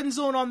called friend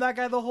zone on that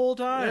guy the whole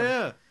time.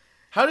 Yeah.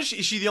 How does she?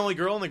 Is she the only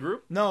girl in the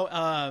group?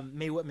 No,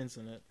 Mae Whitman's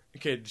in it.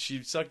 Okay, did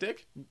she suck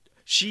dick?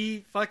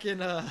 She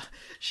fucking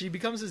she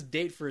becomes his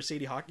date for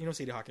Sadie Hawkins. You know who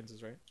Sadie Hawkins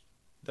is, right?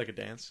 Like a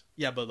dance?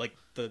 Yeah, but like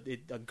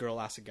a girl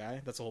asks a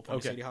guy. That's the whole point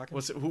of Sadie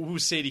Hawkins.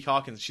 Who's Sadie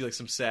Hawkins? Is she like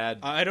some sad?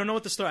 I don't know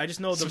what the story. I just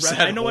know Some sad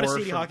I know what a whore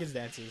Sadie from- Hawkins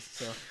dance is.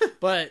 So,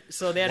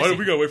 so they had Why a did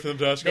we gotta wait for them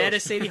to ask they had a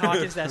us? Sadie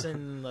Hawkins that's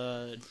in.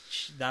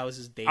 That was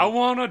his date. I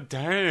want to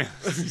dance.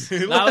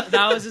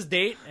 that was his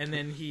date, and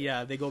then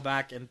they go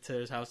back into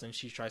his house, and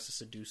she tries to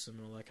seduce him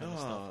and all that kind of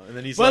stuff. Oh, and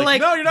then he's But like,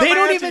 like, "No, you're not they my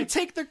don't auntie." even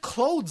take their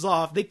clothes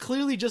off. They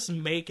clearly just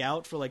make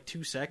out for like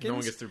 2 seconds. No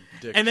one gets their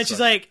dick. And then she's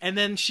sucked. like, and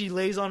then she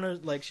lays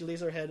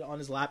her head on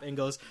his lap and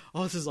goes,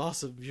 "Oh, this is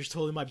awesome. You're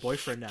totally my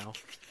boyfriend now."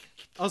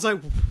 I was like,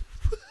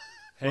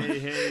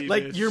 hey,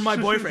 like bitch. you're my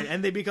boyfriend,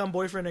 and they become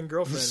boyfriend and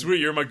girlfriend. "Sweet,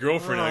 you're my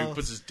girlfriend." And Oh. he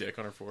puts his dick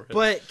on her forehead.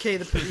 But okay,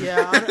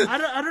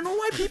 I don't know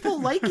why people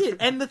like it.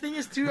 And the thing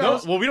is too, I no,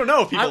 was- well, we don't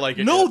know if people like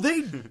it. No,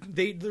 yet.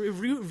 they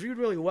reviewed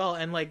really well,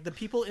 and like the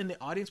people in the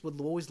audience would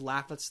always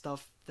laugh at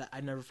stuff that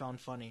I never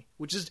found funny,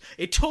 which is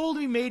it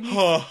totally made me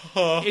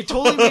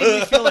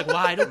feel like, wow,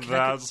 I don't care.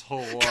 That's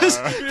hilarious.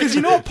 Because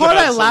you know what part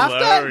I That's laughed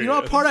at? You know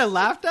hilarious. what part I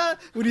laughed at?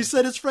 When he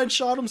said his friend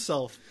shot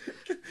himself.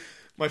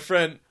 My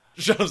friend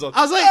shows up.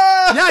 I was like,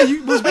 yeah,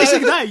 it was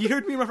basically that. You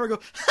heard me and my friend go,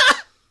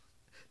 ha!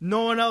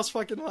 No one else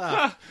fucking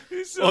laughed.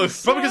 He's so Well,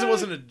 it's probably because it sad.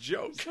 wasn't a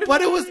joke. But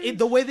it was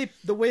the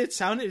way it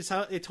sounded.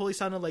 It totally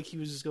sounded like he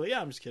was just going,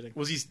 yeah, I'm just kidding.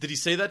 Did he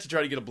say that to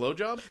try to get a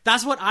blowjob?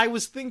 That's what I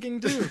was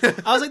thinking too.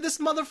 I was like, this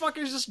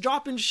motherfucker's just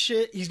dropping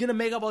shit. He's gonna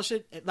make up all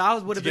shit. That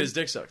would To have get been his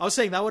dick sucked. I was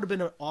saying that would have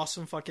been an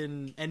awesome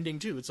fucking ending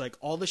too. It's like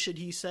all the shit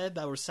he said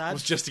that was sad,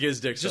 Was just to get his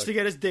dick just sucked. to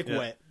get his dick Yeah.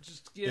 wet.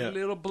 Just get Yeah. a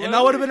little blood. And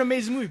that would have been an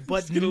amazing movie.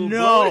 But get a little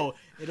no,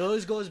 it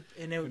always goes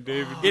and it.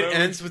 David oh. It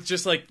ends with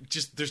just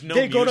there's no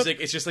They go to- music.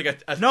 It's just like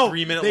a No,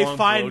 3-minute they long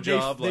find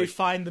blowjob. they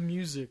find the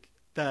music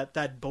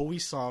that Bowie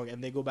song,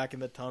 and they go back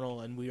in the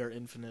tunnel, and we are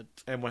infinite.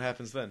 And what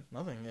happens then?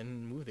 Nothing,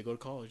 and move. They go to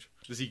college.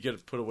 Does he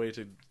get put away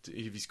to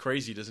if he's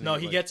crazy? Doesn't No,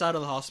 he? he gets out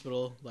of the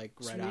hospital like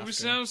This right movie after.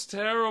 sounds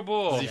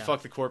terrible. Does he Yeah.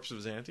 fuck the corpse of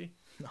his auntie?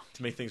 No.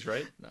 To make things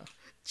right.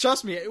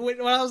 Trust me, when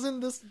I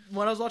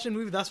was watching the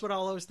movie, that's what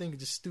all I was thinking,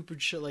 just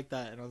stupid shit like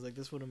that, and I was like,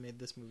 this would have made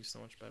this movie so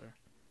much better.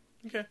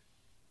 Okay.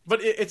 But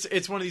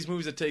it's one of these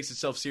movies that takes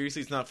itself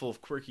seriously. It's not full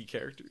of quirky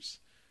characters.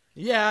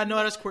 Yeah, no,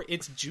 that's quirky.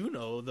 It's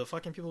Juno. The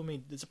fucking people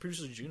made it's a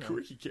producer of Juno.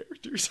 Quirky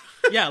characters.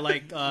 Yeah,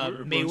 like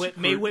We're a Mae bunch of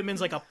Mae quirk- Whitman's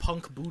like a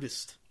punk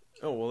Buddhist.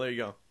 Oh well, there you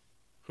go.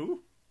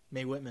 Who?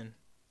 Mae Whitman,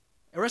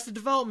 Arrested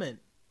Development,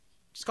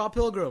 Scott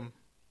Pilgrim,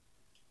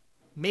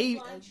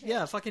 Blonde chick.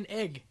 yeah, fucking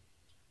Egg,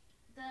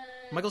 the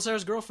Michael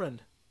Cera's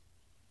girlfriend.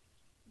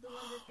 the one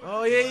that-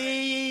 Oh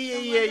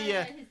yeah.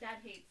 yeah. His dad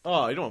hates.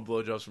 Oh, you don't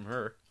want blowjobs from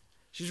her.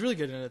 She's really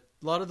good in it.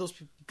 A lot of those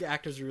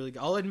actors are really good.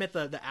 I'll admit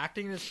the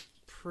acting is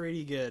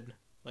pretty good.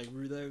 Like,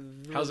 really,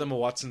 How's Emma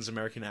Watson's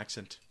American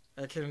accent?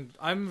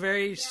 I'm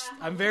very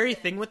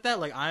thing with that.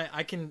 Like,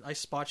 I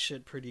spot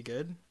shit pretty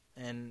good,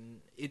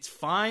 and it's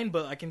fine.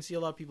 But I can see a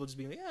lot of people just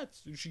being like,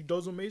 yeah, she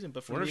does amazing.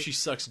 But for I wonder me, if she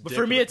sucks. but dick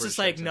for me, with a it's just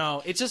British like accent.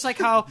 no. It's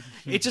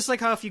just like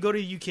how if you go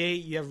to UK,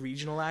 you have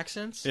regional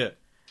accents. Yeah.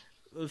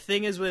 The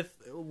thing is with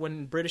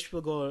when British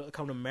people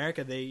come to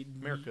America, they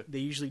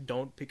usually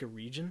don't pick a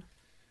region.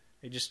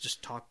 They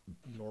just talk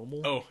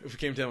normal. Oh, if it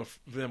came down with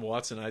Emma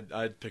Watson,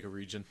 I'd pick a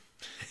region.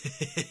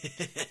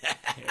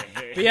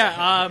 But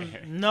yeah,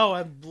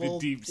 no,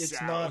 Deep it's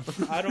South.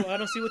 not. I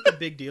don't see what the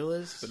big deal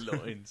is. The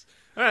loins.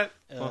 All right.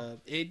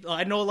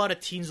 I know a lot of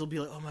teens will be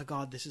like, "Oh my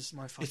god, this is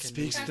my fucking." It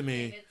speaks movie." to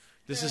me.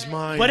 It's This is good.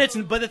 mine.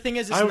 But the thing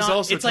is, it's I was not,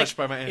 also it's touched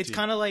like, by my auntie. It's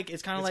kind of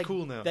like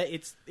cool now. that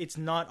it's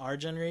not our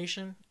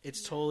generation.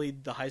 It's totally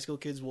the high school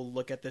kids will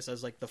look at this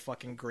as like the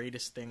fucking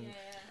greatest thing, Yeah.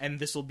 and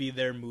this will be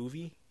their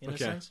movie in a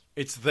Okay. sense.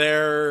 It's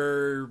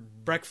their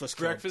Breakfast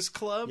Club. Breakfast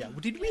Club. Yeah.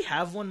 Did we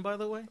have one by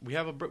the way? We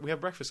have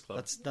Breakfast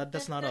Club.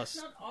 That's not us.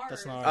 Not ours.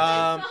 That's not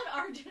ours. That's not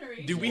our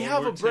generation. Do we Well,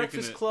 have we're a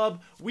Breakfast taking it.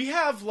 Club? We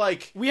have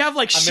like We have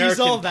like She's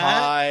American All That.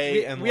 Pie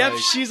we and, we have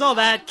like- She's All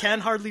That.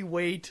 Can Hardly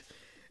Wait.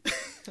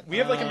 we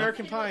have like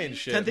American Pie and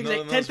shit. 10 things. None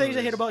of those 10 things I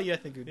movies. hate about you. I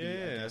think would be. Yeah, I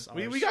yeah. guess,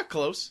 We ours. got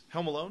close.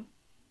 Home Alone.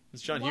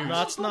 It's John Hughes. No,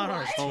 that's not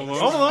ours. Home Home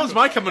Alone. Alone's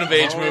my coming of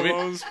age movie.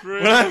 Alone's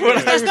pretty When I-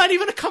 good. That's not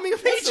even a coming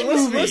of age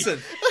movie. Listen.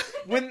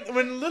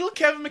 When little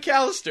Kevin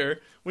McAllister,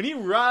 when he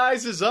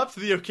rises up to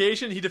the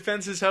occasion, he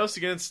defends his house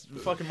against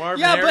fucking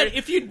Marvin Yeah, Harry. but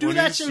if you do When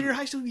that he's- shit in your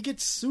high school, you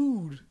get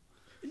sued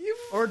You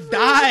or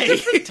die.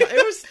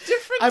 it was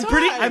different. I'm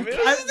pretty. time. It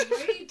was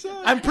Great.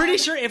 time. I'm pretty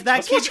sure if that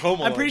Let's watch kid,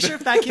 Home I'm pretty Alone. sure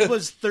if that kid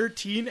was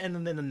 13 and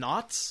then in the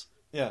knots,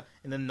 Yeah.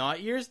 in the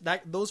knot years,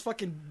 those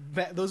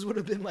would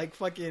have been like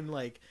fucking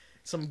like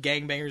some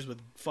gangbangers with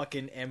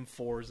fucking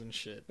M4s and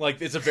shit.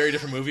 Like, it's a very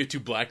different movie if two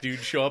black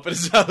dudes show up at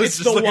his house. It's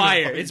just The like,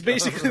 Wire. fucking It's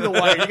basically The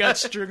Wire. You got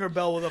Stringer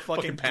Bell with a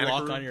fucking Panic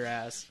block Room. on your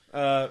ass.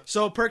 gun.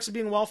 So perks of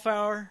being a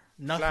wallflower?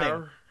 Nothing.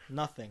 Flower?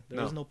 Nothing. There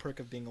No. was no perk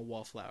of being a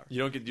wallflower. You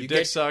don't get your You dick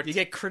get sucked. You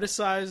get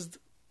criticized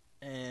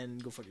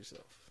and go fuck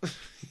yourself.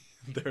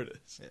 There it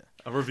is. Yeah.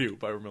 A review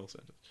by Ramil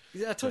Santos.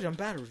 Yeah, I told you I'm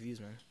bad at reviews,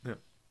 man.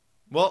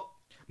 Well,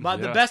 But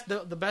Yeah.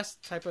 the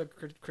best type of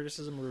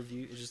criticism or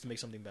review is just to make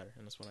something better,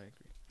 and that's what I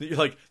agree. you're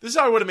like, this is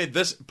how I would have made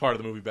this part of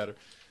the movie better.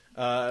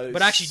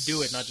 But actually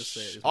do it, not just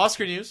say it.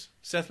 Oscar news.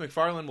 Seth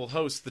MacFarlane will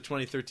host the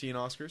 2013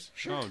 Oscars.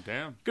 Oh,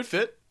 damn. Good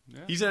fit. Yeah.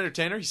 He's an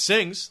entertainer. He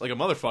sings like a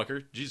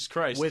motherfucker. Jesus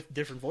Christ. with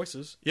different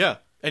voices. Yeah.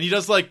 And he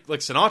does like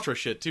Sinatra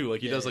shit too.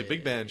 Like he Yeah, does like yeah, big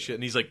yeah, band yeah. shit.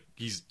 And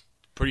he's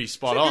pretty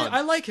spot on.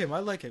 I like him. I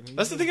like him.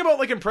 That's the thing about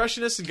like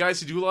impressionists and guys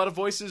who do a lot of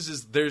voices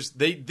is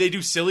they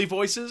do silly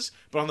voices,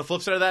 but on the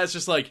flip side of that, it's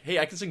just like, hey,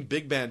 I can sing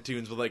big band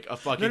tunes with like a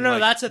fucking No, like,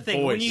 that's the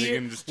thing. voice. When you You hear,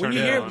 can just when turn you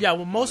it hear, on yeah,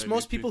 well, most when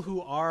they people speak.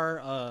 who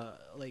are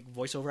like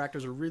voiceover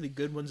actors or really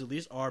good ones at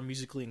least are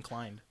musically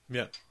inclined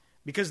Yeah.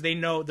 because they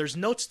know there's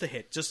notes to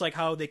hit, just like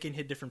how they can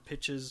hit different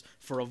pitches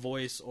for a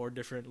voice or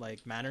different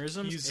like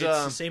mannerisms. He's,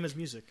 It's the same as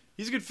music.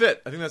 He's a good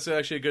fit. I think that's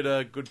actually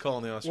a good call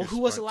on the Oscars. Well, who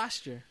was it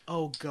last year?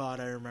 Oh God,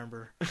 I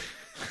remember.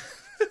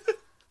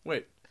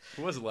 Wait,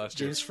 who was it last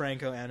year? James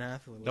Franco, Anne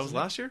Hathaway. That was wasn't it?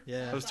 last year?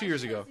 Yeah. That was 2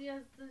 years ago. Yeah,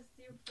 the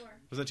year before.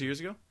 Was that 2 years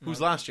ago? No, Who's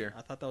last year?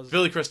 I thought that was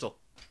Billy Crystal.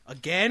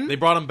 again. They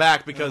brought him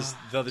back because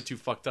the other two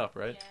fucked up,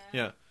 right?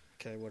 Yeah. Yeah.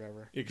 Okay,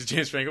 whatever. Because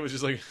James Franco was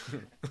just like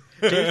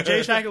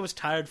James Franco was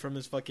tired from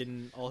his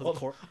fucking all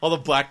all the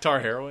black tar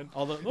heroin.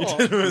 all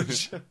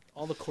the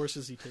all the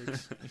courses he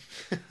takes.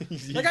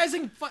 That guy's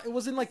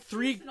was in like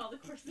three. And all the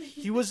courses.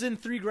 He was in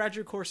 3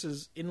 graduate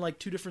courses in like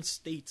 2 different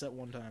states at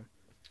one time.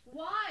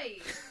 Why?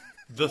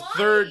 The Why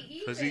third.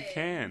 Because he even?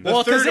 can. The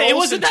Well, because third it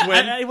wasn't Olsen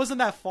that twin. it wasn't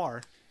that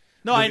far.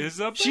 No, Is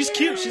a she's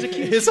cute. She's a babe.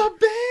 cutie. Is a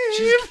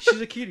babe.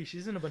 She's a cutie.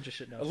 She's in a bunch of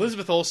shit now.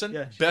 Elizabeth Olsen,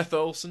 Yeah. Beth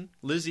Olsen,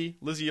 Lizzie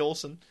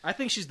Olsen. I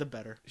think she's the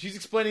better. She's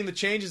explaining the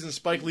changes in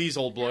Spike Lee's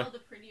old boy. Now the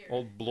prettier.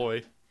 Old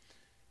boy.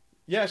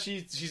 Yeah,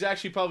 she's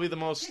actually probably the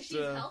most. She's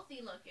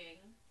healthy looking.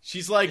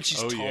 She's like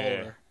She's Oh, taller.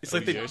 yeah. It's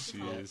like they- yes, she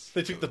is.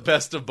 they took the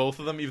best of both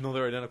of them, even though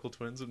they're identical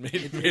twins, and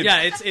made.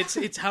 Yeah,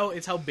 it's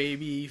how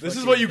baby. This is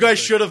fucking what you guys does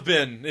it. should have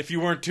been if you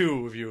weren't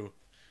two of you.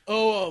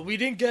 Oh, we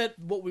didn't get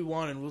what we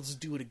wanted. We'll just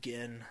do it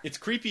again. It's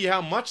creepy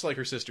how much like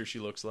her sister she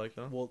looks like,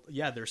 though. Well,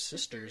 yeah, they're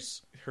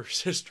sisters. Her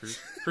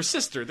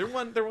sister. They're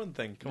one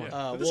thing. Come on.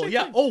 They're the Well, same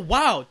yeah. thing. Oh,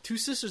 wow, 2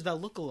 sisters that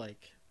look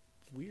alike.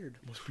 Weird.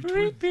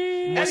 Must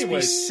be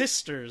Anyways,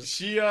 sisters.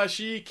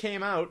 she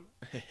came out.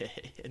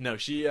 No,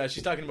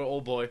 she's talking about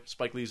old boy,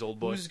 Spike Lee's old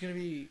boy, Who's gonna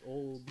be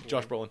old? boy?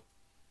 Josh Brolin.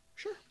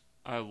 Sure.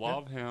 I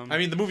love him. I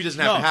mean, the movie doesn't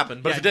have to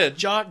happen, but if it did,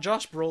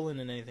 Josh Brolin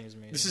in anything is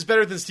amazing. this is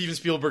better than Steven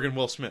Spielberg and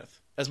Will Smith.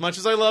 As much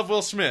as I love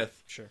Will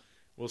Smith, sure.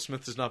 Will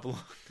Smith does not belong.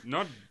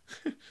 Not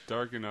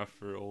dark enough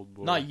for old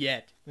boy. Not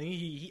yet.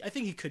 I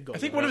think he could go. I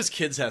think there. one of his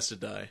kids has to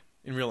die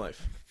in real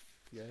life.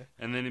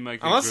 And then he might.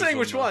 Get I'm not saying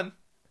which grizzled one.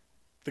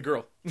 The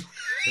girl.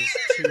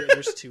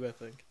 There's 2, I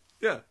think.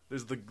 Yeah,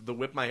 there's the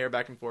whip my hair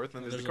back and forth,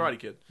 and there's the Karate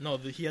Kid. No,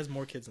 he has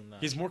more kids than that.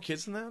 He has more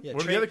kids than that. Yeah,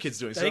 What are Trey- the other kids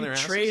doing? I Selling think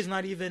their Trey asses? is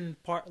not even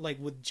part like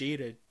with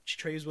Jada.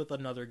 Trey's with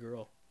another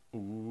girl.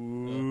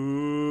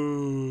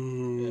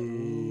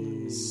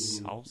 Ooh.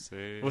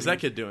 Saucy. What's that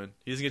kid doing?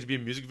 He doesn't get to be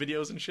in music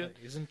videos and shit.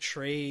 Isn't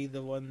Trey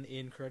the one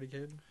in Karate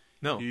Kid?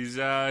 No, He's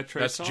Trey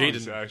That's Songz,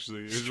 Jaden.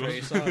 actually. Trey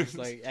Songz,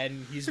 like,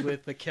 and he's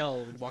with the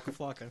Kel Waka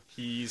Flocka.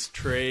 he's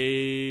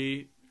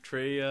Trey.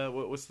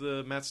 What's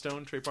the Matt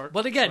Stone? Trey Park.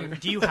 But again,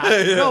 do you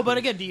have no? But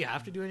again, do you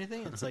have to do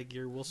anything? It's like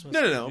you're Will Smith.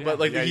 No. Yeah, But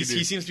like yeah, you he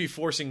do. seems to be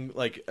forcing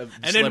like a And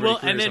then celebrity Will,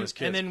 careers on his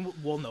kids.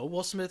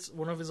 Will Smith's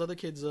one of his other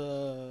kids,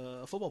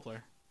 a football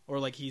player, or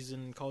like he's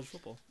in college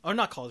football, or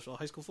not college football,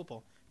 high school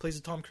football. Plays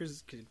the Tom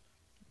Cruise kid.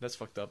 That's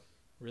fucked up.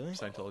 Really?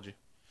 Scientology.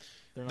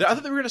 They're I not-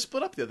 thought they were gonna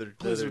split up the other.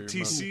 Those are month.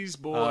 TC's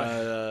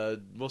boy.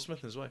 Will Smith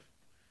and his wife.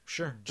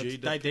 Sure.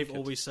 Jada They've Pinkett.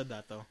 always said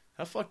that though.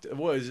 How fucked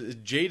was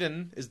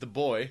Jaden is the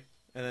boy,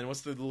 and then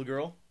what's the little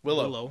girl?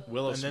 Willow.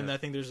 And Smith. then I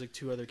think there's like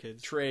two other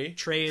kids. Trey.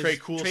 Trey is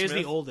Cool Trey is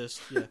Smith. the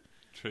oldest. Yeah.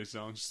 Trey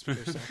Songz. Trey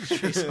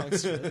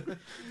Songz.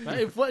 Right?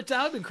 That would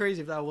have been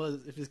crazy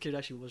if his kid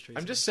actually was Trey.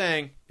 I'm Songz. just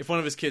saying, if one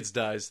of his kids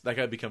dies, that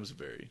guy becomes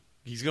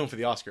he's going for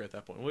the Oscar at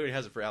that point. Well, he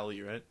has it for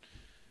Ali, right?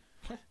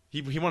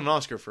 He won an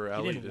Oscar for he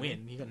Ali. didn't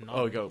win. He got Oh,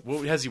 nominated. go.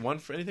 Well, has he won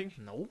for anything?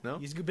 No. No?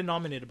 He's been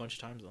nominated a bunch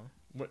of times though.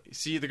 What,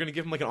 see, they're gonna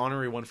give him like an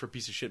honorary one for a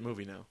piece of shit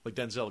movie now, like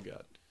Denzel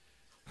got.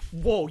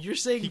 Whoa, you're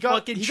saying He got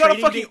fucking a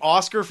Training fucking Day-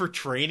 Oscar for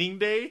Training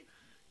Day.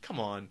 Come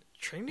on,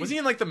 Training was Day- he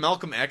in like the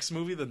Malcolm X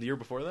movie the year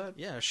before that?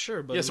 Yeah,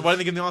 sure, but Yeah. So why didn't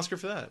they give him the Oscar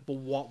for that? But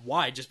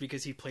why? Just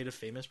because he played a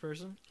famous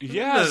person?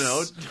 Yes.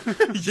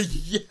 No.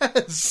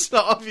 Yes,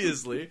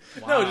 obviously.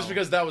 No, Wow. just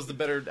because that was the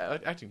better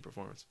acting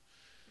performance.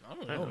 I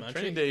don't I know, don't know. man.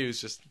 Training Day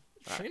was just.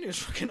 Training is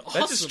fucking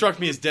awesome. That just struck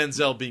me as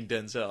Denzel being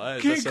Denzel.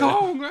 King That's-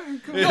 Kong, man.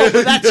 Come on.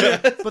 No,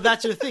 but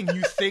that's your thing.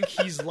 You think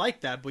he's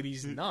like that, but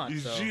he's not.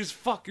 He's so. G's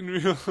fucking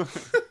real.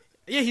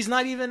 Yeah, he's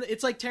not even.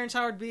 It's like Terrence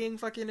Howard being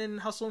fucking in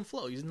Hustle and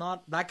Flow. He's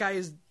not. That guy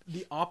is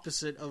the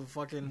opposite of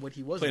fucking what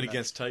he was. Playing in that.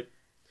 against type.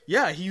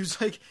 Yeah, he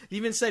was like. He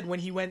even said when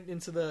he went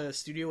into the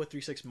studio with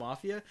 3-6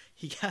 Mafia,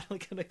 he got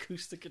like an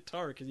acoustic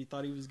guitar because he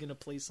thought he was gonna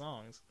play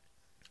songs.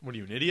 What are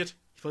you, an idiot?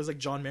 He plays like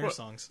John Mayer What?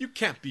 songs. You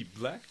can't be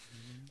black.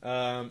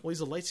 Well,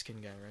 he's a light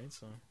skinned guy, right?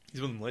 So He's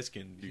one of them light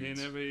skinned You ain't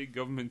dudes. ever ate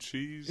government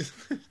cheese.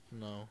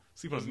 no.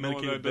 Sleep on a Doesn't know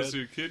what medicated that does bed. to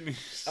your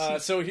kidneys.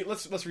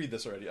 Let's read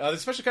this already. The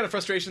special kind of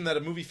frustration that a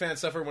movie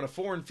fans suffer when a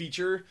foreign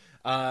feature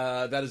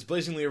that is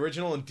blazingly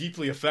original and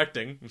deeply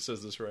affecting,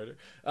 says this writer,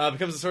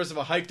 becomes the source of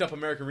a hyped up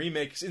American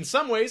remake. In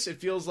some ways, it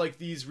feels like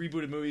these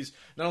rebooted movies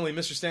not only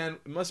misunderstand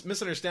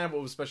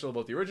what was special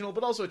about the original,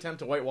 but also attempt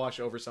to whitewash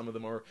over some of the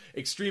more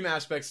extreme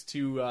aspects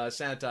to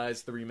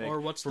sanitize the remake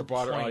Or what's for the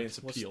broader point? audience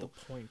What's appeal. the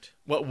point?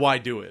 Why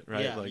do it,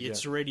 right? Yeah,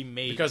 it's already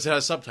made. because it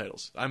has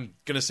subtitles. I'm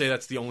gonna say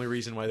that's the only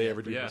reason why they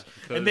ever do yeah. this.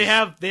 And they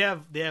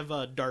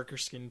have darker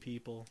skinned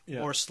people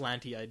Yeah. or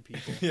slanty eyed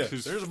people. Yeah,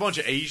 there's a bunch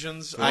of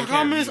Asians. How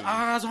come his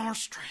eyes are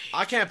straight?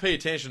 I can't pay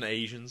attention to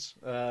Asians.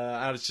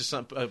 It's just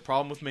a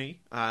problem with me.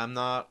 I'm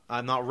not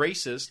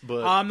racist,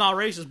 but I'm not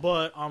racist,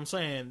 but I'm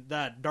saying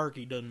that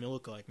darky doesn't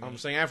look like me. I'm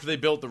saying after they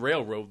built the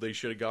railroad, they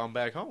should have gone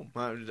back home.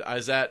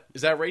 Is that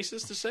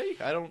racist to say?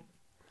 I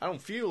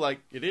don't feel like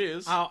it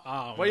is.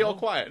 I Why y'all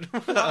quiet?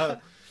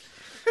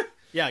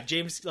 Yeah,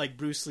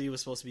 Bruce Lee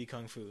was supposed to be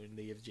Kung Fu, and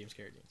they gave James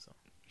Carradine. So,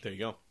 There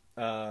you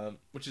go.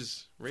 Which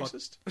is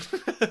racist.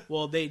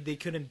 well, they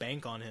couldn't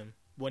bank on him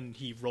when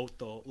he wrote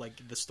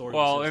the story.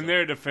 Well, in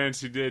their defense,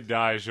 he did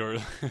die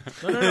shortly.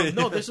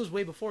 No, this was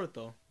way before it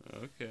though.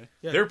 Okay.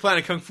 Yeah. They were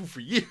planning kung fu for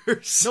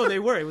years. No, they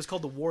were. It was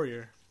called The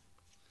Warrior.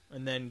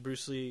 And then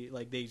Bruce Lee,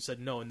 they said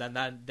no, and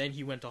then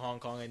he went to Hong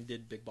Kong and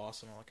did Big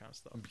Boss and all that kind of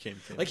stuff. became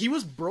famous. Like he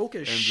was broke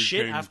as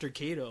shit became- after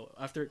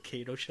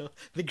Kato show,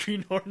 the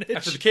Green Hornet.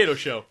 after the Kato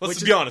show. Let's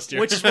which be is- honest here.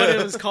 which is what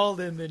it was called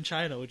in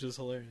China, which was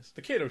hilarious.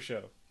 the Kato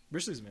show.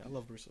 Bruce Lee's man. I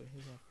love Bruce Lee.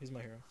 He's my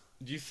hero.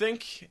 Do you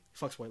think? He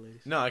fucks white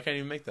ladies. No, I can't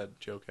even make that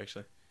joke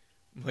actually.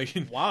 Like,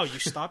 Wow, you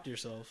stopped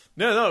yourself.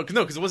 no,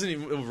 because it wasn't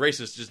even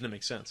racist. It just didn't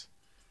make sense.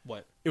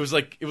 What? It was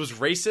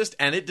racist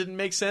and it didn't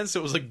make sense.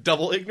 So it was like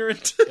double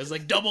ignorant. It was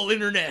like double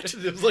internet.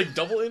 It was like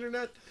double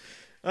internet.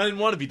 I didn't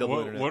want to be double What-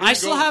 internet. what- I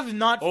still have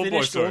not Old Boy,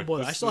 finished sorry. Old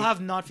Boy. I This- still have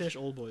not finished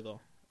Old Boy though.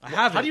 I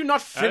haven't. How do you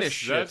not finish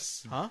shit?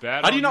 That's Huh?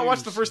 bad How do you on not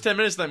watch the first 10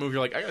 minutes of that movie?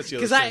 You're like, I gotta see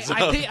how this Because turns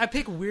out. I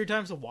pick weird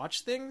times to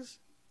watch things,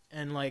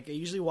 and I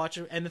usually watch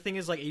it. And the thing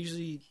is, I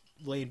usually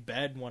lay in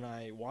bed when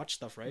I watch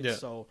stuff, right? Yeah.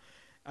 So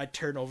I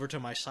turn over to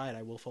my side,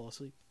 I will fall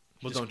asleep.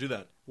 Well, don't do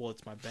that. Well,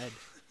 it's my bed.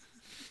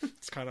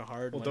 It's kind of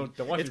hard. Well, when,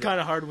 don't watch It's it. kind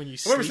of hard when you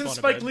sleep However, since on a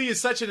Spike bed. Lee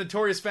is such a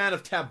notorious fan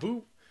of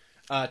Taboo,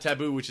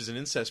 which is an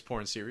incest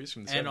porn series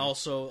from the And 70s.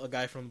 also a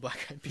guy from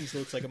Black Eyed Peas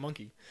looks like a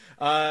monkey.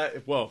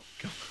 Whoa.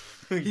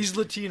 He's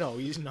Latino.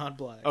 He's not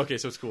black. Okay,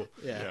 so it's cool.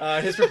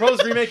 Yeah. His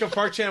proposed remake of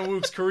Park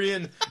Chan-wook's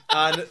Korean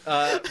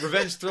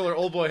revenge thriller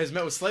Oldboy has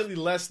met with slightly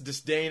less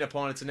disdain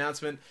upon its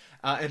announcement,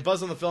 and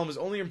buzz on the film has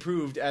only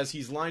improved as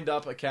he's lined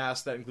up a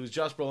cast that includes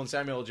Josh Brolin,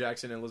 Samuel L.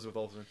 Jackson, and Elizabeth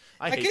Olsen.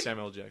 I hate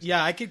Samuel L. Jackson.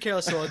 Yeah, I could care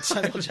less about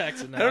Samuel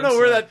Jackson now. I don't know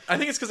where that... I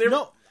think it's because...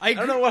 No, I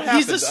don't know what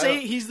He's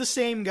happens. He's the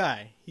same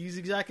guy. He's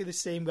exactly the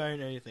same guy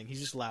in anything. He's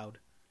just loud.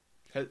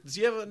 Does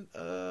he have an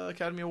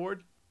Academy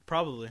Award?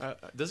 Probably.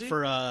 Does he?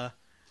 For I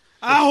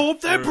hope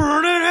they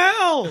burn in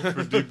hell.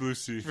 For Deep Blue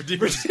Sea. For Deep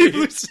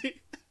Blue Sea.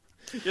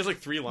 He has like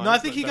 3 lines. No, I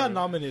think he but got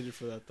nominated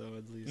for that though.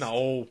 At least.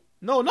 No.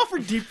 No, not for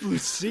Deep Blue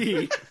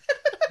Sea.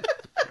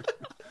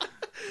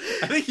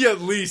 I think he at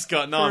least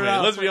got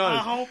nominated. Let's be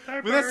honest.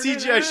 When that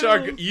CGI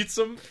shark eats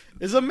him,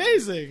 it's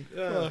amazing.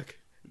 Yeah. Fuck.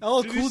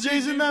 LL Did Cool you see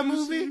J's in Deep that Blue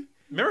movie. Sea?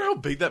 remember how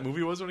big that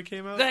movie was when it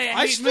came out?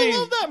 I still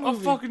love that movie.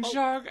 A fucking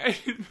shark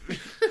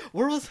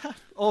Where was that?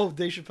 Oh,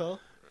 Dave Chappelle.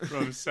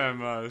 from Sam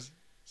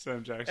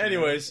Jackson.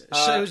 Anyways,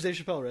 It was Dave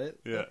Chappelle, right?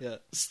 Yeah. Yeah.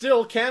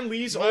 still, can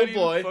Lee's Not Old even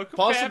Boy fucking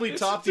possibly fat,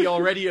 top the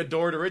already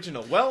adored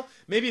original? Well,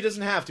 maybe it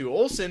doesn't have to.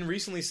 Olsen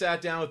recently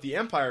sat down with the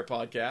Empire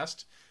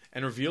podcast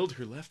and revealed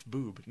her left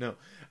boob. No.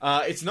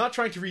 It's not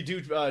trying to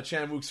redo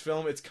Chan-wook's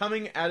film. It's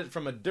coming at it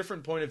from a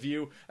different point of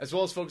view, as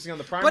well as focusing on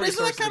the primary But isn't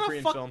source that of the kind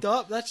Korean of film. fucked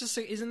up? That's just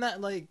isn't that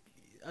like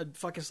a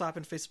fucking slap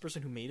in the face to the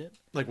person who made it?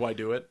 Like, why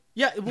do it?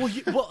 Yeah.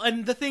 Well,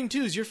 and the thing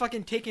too is you're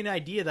fucking taking an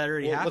idea that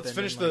already happened. Let's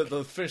finish and,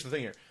 like, finish the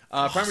thing here.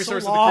 Primary so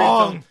source of the Korean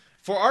long. film.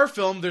 For our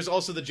film, there's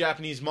also the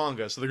Japanese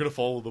manga, so they're going to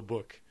follow the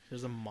book.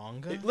 There's a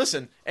manga.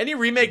 Listen, any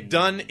remake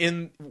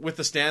done with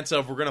the stance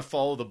of we're going to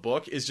follow the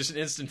book is just an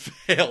instant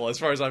fail, as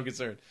far as I'm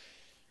concerned.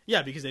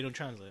 Yeah, because they don't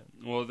translate.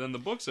 Well, then the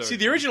books are... See,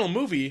 the original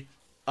movie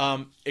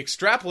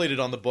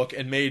extrapolated on the book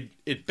and made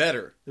it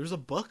better. There's a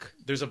book.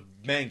 There's a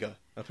manga,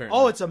 apparently.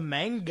 Oh, it's a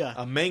manga.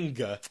 a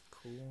manga.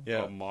 Cool.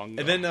 Yeah. A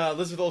manga. And then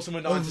Elizabeth Olsen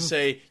went on to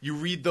say, you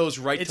read those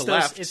right It's to those.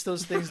 left. It's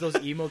those things those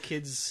emo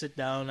kids sit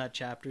down at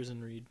chapters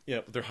and read. Yeah,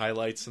 with their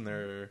highlights and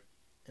their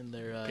And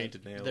their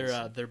Painted nails.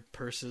 Their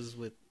purses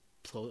with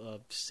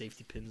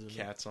safety pins and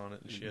cats on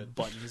it and shit.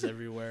 buttons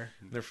everywhere.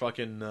 Their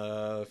fucking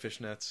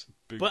fishnets.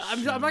 Big But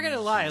I'm not gonna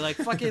lie, like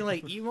fucking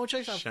like emo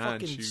chicks have Shine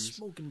fucking shoes.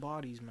 smoking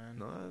bodies, man.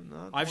 Not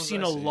the I've ones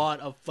seen I a see.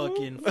 lot of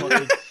fucking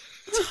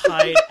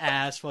tight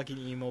ass fucking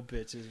emo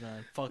bitches,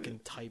 man. Fucking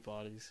tight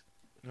bodies.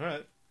 All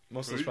right.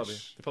 Most of those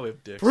Preach. they probably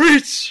have dicks.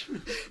 Preach,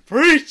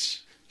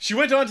 preach. She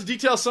went on to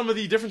detail some of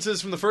the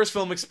differences from the first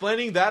film,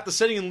 explaining that the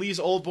setting in Lee's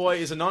Old Boy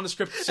is a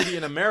nondescript city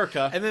in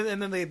America. And then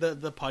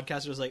the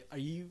podcaster was like, "Are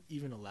you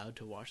even allowed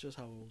to watch this?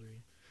 How old are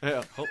you?"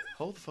 Yeah, how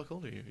old the fuck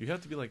old are you? You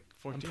have to be like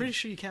 14. I'm pretty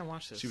sure you can't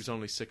watch this. She was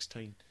only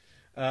 16.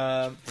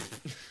 Oh,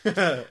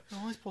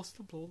 I'm supposed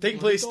to blow the Taking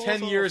place dolls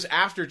 10 off. years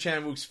after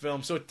Chan-wook's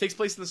film, so it takes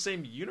place in the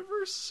same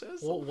universe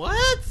as Well,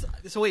 what?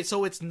 So wait,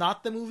 so it's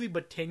not the movie,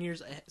 but 10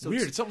 years ahead. So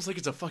Weird, it's almost like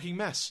it's a fucking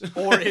mess.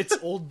 or it's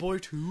Old Boy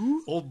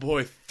 2? Old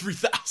Boy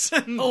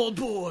 3000. Old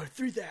Boy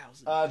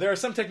 3000. There are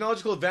some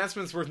technological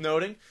advancements worth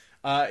noting.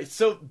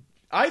 So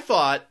I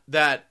thought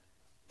that,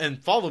 and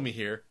follow me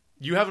here,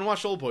 you haven't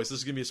watched Old Boy, so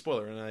this is going to be a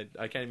spoiler, and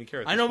I can't even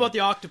care. I know about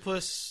the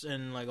octopus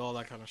and like all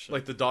that kind of shit.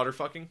 Like the daughter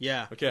fucking?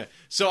 Yeah. Okay.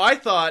 So I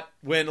thought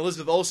when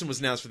Elizabeth Olsen was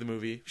announced for the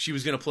movie, she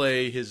was going to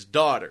play his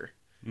daughter.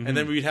 And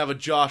then we'd have a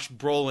Josh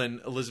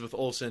Brolin, Elizabeth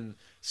Olsen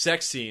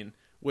sex scene,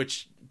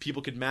 which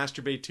people could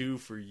masturbate to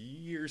for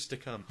years to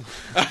come.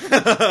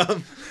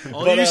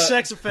 all you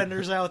sex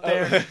offenders out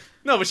there.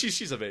 No, but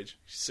she's of age.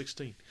 She's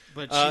 16.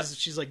 But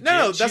she's like no,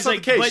 jail- that's she's not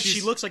like, the case. But She's-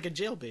 she looks like a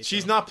jailbait.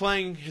 She's though. not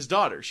playing his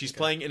daughter. She's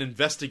playing an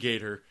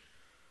investigator,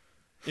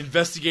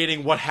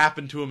 investigating what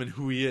happened to him and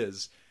who he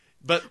is.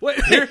 But Wait.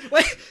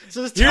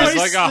 So the Here's It's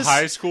like a this-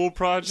 high school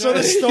project. So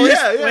the story's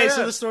Yeah, so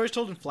yeah. the story's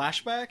told in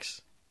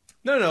flashbacks.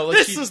 no, like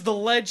This is the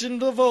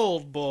legend of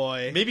Old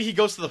Boy. maybe he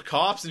goes to the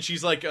cops and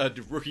she's like a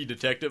rookie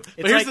detective. But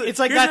It's here's like the- it's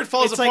like here's that. where it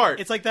falls it's apart. Like,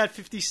 it's like that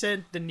 50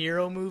 Cent De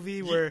Niro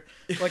movie where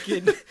like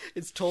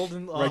it's told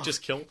in Righteous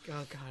Kill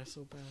Oh god, it's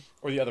so bad.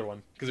 or the other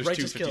one because there's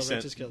Righteous two Kill, 50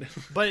 Righteous Cent.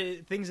 Kill.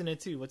 But things in it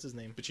too. What's his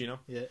name? Pacino.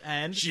 Yeah,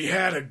 and She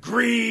had a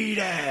great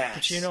ass.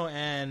 Pacino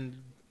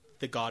and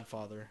the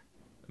Godfather.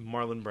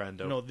 Marlon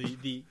Brando. No,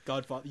 the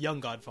Godfather,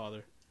 young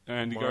Godfather.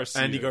 Andy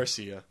Garcia. Andy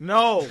Garcia.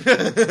 No,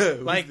 Who's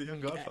like the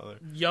young Godfather.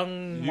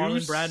 young You Marlon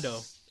s-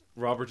 Brando.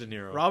 Robert De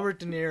Niro. Robert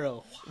De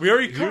Niro. We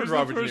already He covered was the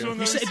Robert De first Niro. one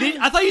You that- said,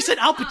 I thought you said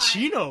Al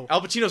Pacino.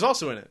 Al Pacino's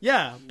also in it.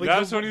 Yeah, but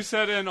That's when you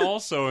said and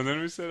also, and then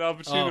we said Al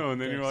Pacino, Oh,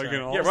 and then okay, you're like sorry.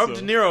 and also. Yeah, Robert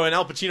De Niro and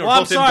Al Pacino Well, are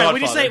I'm both in sorry.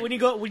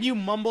 Godfather. When you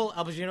mumble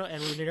Al Pacino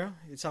and Robert De Niro,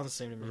 it sounds the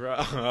same to me.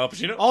 Al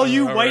Pacino. All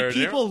you Robert white De Niro.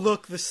 people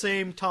look the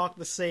same, talk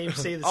the same,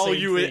 say the All same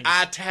you things.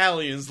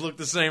 Italians look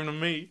the same to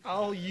me.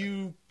 All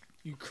you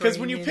Because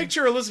when you Ukrainian-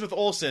 picture Elizabeth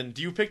Olsen,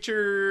 do you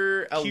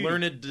picture a Cute.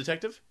 learned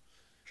detective?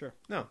 Sure.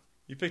 No.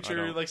 You I picture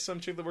don't. like some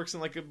chick that works in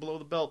like a below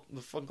the belt,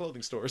 the fun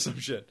clothing store or some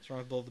shit. What's wrong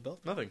with below the belt?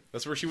 Nothing.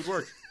 That's where she would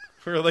work.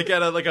 Or like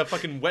at a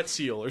fucking wet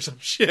seal or some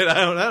shit. I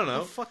don't What know.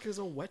 the fuck is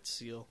a wet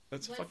seal?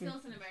 That's Wet fucking.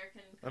 Seal's an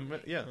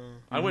American. Yeah. Mm.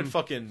 I went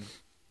fucking.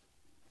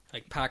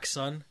 Like Pac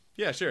Sun?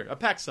 Yeah, sure. A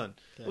PacSun.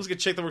 Okay. Let's get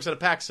a chick that works at a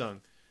PacSun.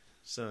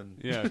 son.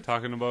 Yeah,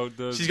 talking about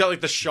the. She's got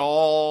like the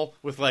shawl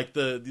with like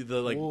the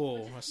like.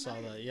 Whoa, I saw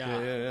that.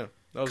 Yeah. Yeah.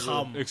 That was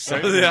Come.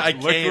 excitement. Yeah, I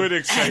Liquid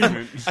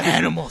excitement.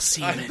 Animal I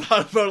semen.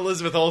 thought about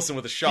Elizabeth Olsen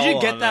with a shawl. Did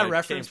you get on, that and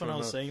reference came when I from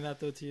was saying that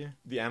though to you?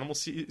 the animal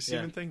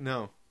semen thing?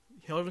 No.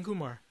 Harold and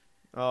Kumar.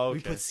 Oh, okay. We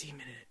put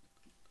semen in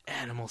it.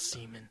 Animal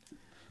semen.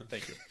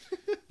 Thank you.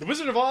 The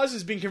Wizard of Oz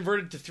is being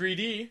converted to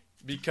 3D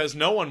because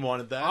no one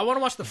wanted that. I want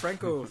to watch the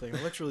Franco thing.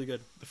 It looks really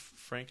good. the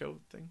Franco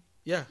thing.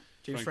 Yeah,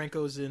 James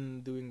Franco's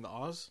in doing the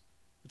Oz.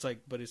 It's like,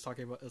 but it's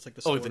talking about it's like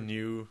the Oh, story, the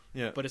new.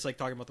 Yeah. but it's like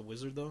talking about the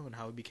wizard though and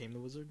how he became the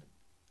wizard.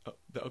 Oh,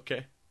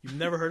 okay. You've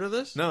never heard of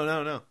this? No.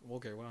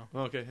 Okay, wow.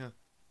 Okay, yeah.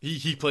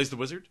 He plays the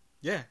wizard.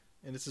 Yeah,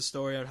 and it's a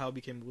story on how he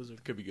became the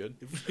wizard. Could be good.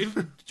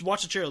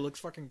 Watch the trailer; it looks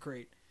fucking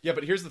great. Yeah,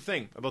 but here's the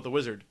thing about the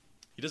wizard.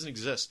 He doesn't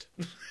exist.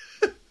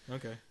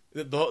 Okay.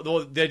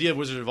 The idea of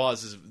Wizard of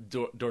Oz is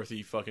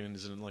Dorothy fucking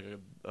is in like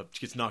she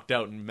gets knocked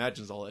out and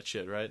imagines all that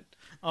shit, right?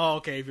 Oh,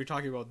 okay. If you're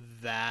talking about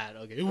that,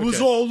 okay. It was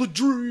Okay. all a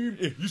dream.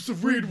 I used to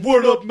read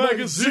Word Up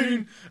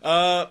magazine.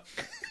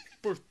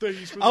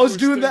 Birthdays. I was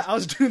doing that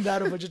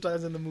a bunch of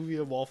times in the movie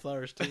of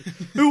Wallflowers too.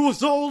 It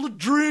was all a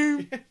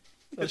dream.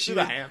 She's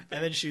a ham.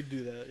 And then she'd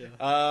do that.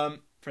 Yeah.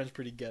 Friend's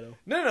pretty ghetto.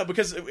 No,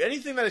 because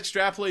anything that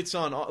extrapolates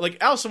on like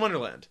Alice in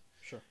Wonderland.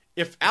 Sure.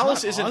 If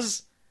Alice not isn't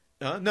Oz?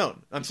 No,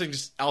 I'm saying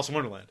just Alice in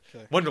Wonderland.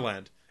 Okay.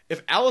 Wonderland.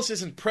 If Alice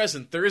isn't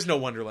present, there is no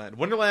Wonderland.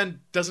 Wonderland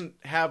doesn't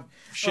have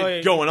shit Oh,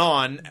 yeah. going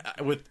on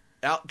with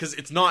because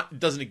it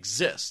doesn't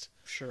exist.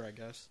 Sure, I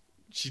guess.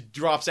 She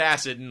drops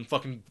acid and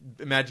fucking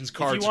imagines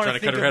cards If you trying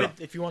to cut her head off.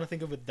 If you want to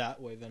think of it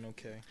that way, then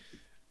okay.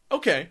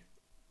 Okay,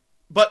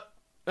 but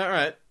all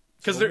right,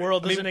 because The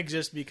world doesn't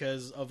exist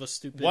because of a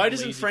stupid. why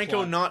doesn't lazy Franco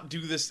plot. not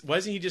do this? Why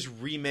doesn't he just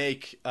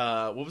remake?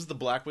 What was the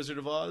Black Wizard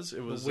of Oz?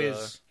 It was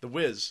Wiz. The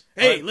Wiz.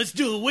 Hey, let's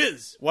do the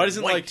Wiz. Why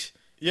doesn't White. like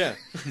yeah?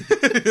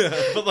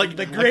 But like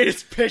the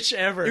greatest pitch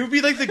ever? It would be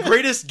like the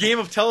greatest game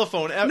of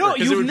telephone ever. No, 'cause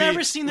it you've would be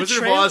never seen the Wizard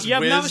trailer? of Oz, You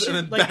have Wiz, never seen,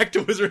 and then like- back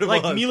to Wizard of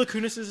like Oz. Mila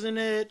Kunis is in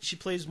it. She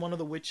plays one of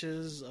the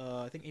witches.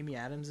 I think Amy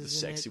Adams the is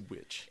sexy in it.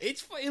 witch.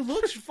 It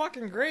looks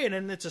fucking great,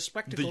 and it's a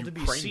spectacle The to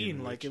be Ukrainian seen.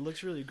 witch. Like it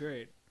looks really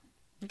great.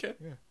 Okay,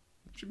 Yeah.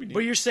 should be neat.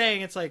 But you're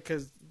saying it's like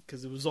because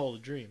it was all a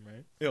dream,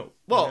 right?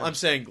 Well, Yeah. I'm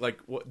saying like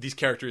these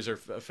characters are.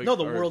 No,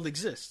 the world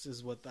exists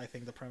is what I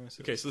think the premise is.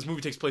 Okay, so this movie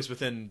takes place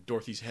within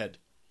Dorothy's head.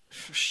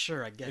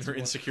 Sure, I guess. Her Well,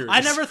 insecurities.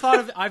 I've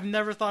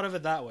never thought of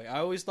it that way. I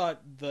always thought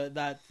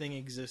that thing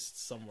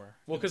exists somewhere.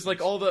 Well, because like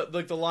all the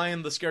like the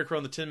lion, the scarecrow,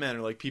 and the Tin Man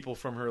are like people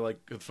from her like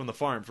from the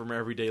farm, from her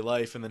everyday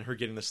life, and then her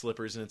getting the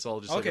slippers, and it's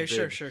all just like, Okay, a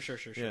sure.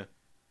 big- Yeah.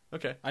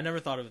 Okay. I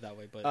never thought of it that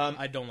way, but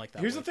I don't like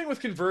that. Here's the thing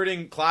with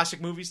converting classic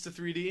movies to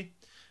 3D.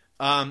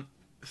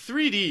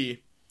 3D,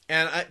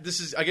 and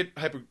I get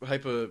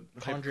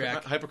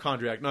Hypochondriac.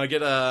 hypochondriac. No, I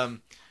get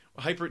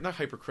not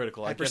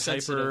hypercritical. I get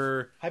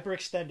Hypersensitive.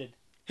 Hyperextended.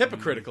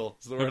 hypocritical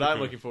is the word I'm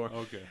looking for.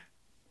 Okay.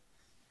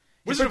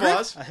 Wizard of Hippogriff?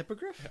 Oz. A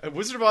hippogriff?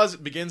 Wizard of Oz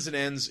begins and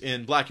ends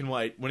in black and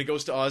white. When it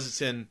goes to Oz,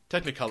 it's in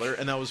Technicolor,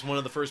 and that was one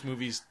of the first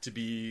movies to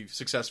be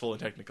successful in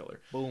Technicolor.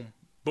 Boom.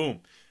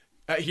 Boom.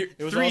 Here,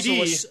 It was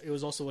 3D. it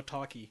was also a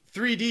talkie.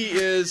 3D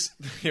is.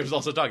 It was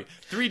also talking.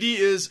 3D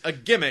is a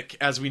gimmick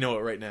as we know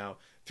it right now.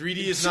 3D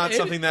is not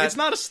something that. It's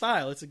not a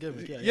style. It's a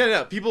gimmick. Yeah.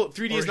 Yeah. People.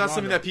 3D Or is not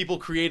something genre. that people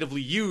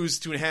creatively use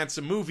to enhance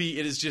a movie.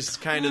 It is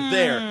just kind of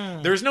there.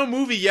 There's no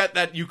movie yet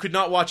that you could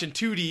not watch in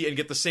 2D and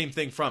get the same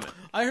thing from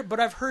it. But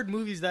I've heard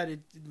movies that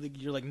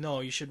you're like, no,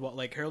 you should watch.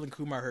 Like Harold and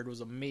Kumar, I heard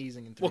was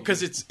amazing in 3D. Well,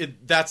 because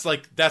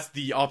that's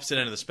the opposite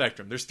end of the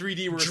spectrum. There's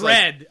 3D where it's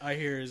Dread, I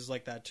hear, is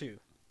like that too.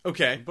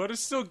 okay. But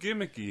it's still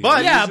gimmicky.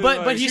 But- Yeah, Is it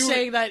but like- he's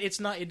saying that it's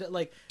not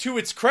like. To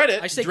its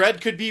credit, I say-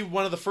 Dredd could be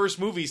one of the first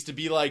movies to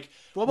be like,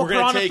 What about we're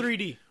gonna Piranha take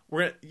 3D?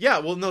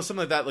 well, no,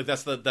 something like that. Like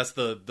that's the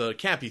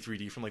campy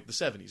 3D from like the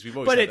 70s. We've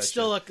always But had it's that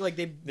still shit. like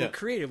they Yeah. were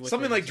creative with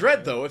Something it, like right?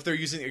 Dredd, though, if they're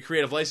using a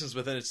creative license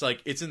with it, it's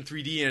like it's in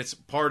 3D and it's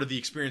part of the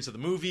experience of the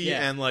movie,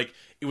 Yeah. and like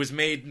it was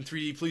made in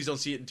 3D. Please don't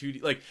see it in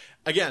 2D. Like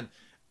again,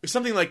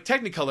 something like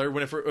Technicolor,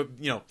 whenever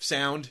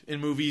sound in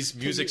movies,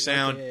 music,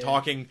 sound, yeah.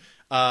 talking,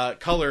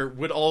 color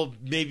would all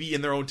maybe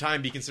in their own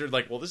time be considered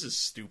like, well, this is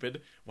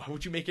stupid. Why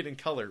would you make it in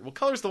color? Well,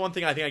 color's the one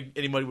thing I think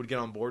anybody would get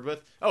on board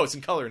with. Oh, it's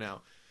in color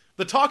now.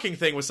 The talking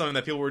thing was something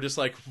that people were just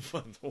like,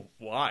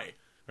 why?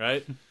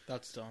 Right?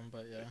 That's dumb,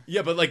 but yeah.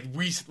 Yeah, but like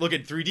we look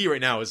at 3D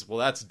right now as well.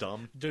 That's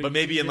dumb. Dude, but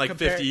maybe in you're like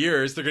 50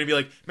 years, they're going to be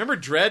like, remember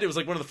Dredd? It was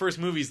like one of the first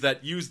movies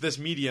that used this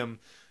medium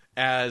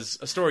as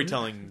a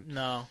storytelling.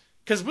 No.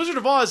 Because Wizard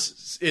of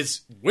Oz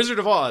is Wizard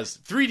of Oz.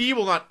 3D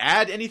will not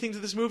add anything to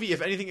this movie.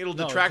 If anything, it'll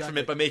No, detract from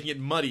exactly. it by making it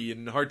muddy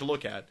and hard to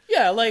look at.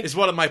 Yeah, like Is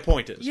what my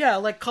point is. yeah,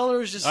 like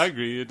color is just I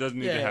agree. It doesn't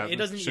need to happen. it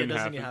doesn't Shouldn't need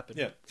happen. to happen.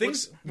 Yeah,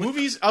 things,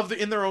 movies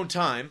in their own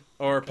time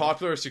are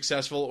popular or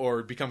successful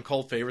or become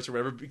cult favorites or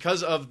whatever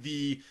because of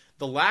the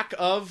lack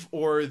of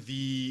or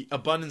the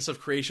abundance of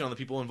creation on the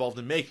people involved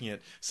in making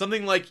it.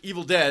 Something like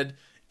Evil Dead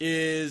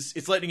is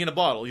it's lightning in a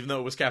bottle, even though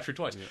it was captured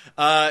twice.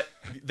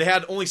 They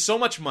had only so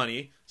much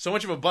money, so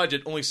much of a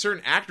budget, only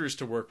certain actors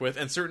to work with,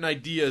 and certain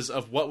ideas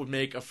of what would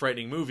make a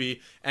frightening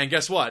movie. And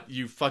guess what?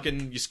 You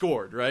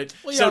scored, right?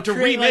 Well, so yeah, to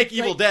create, remake like-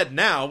 Evil Dead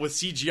now with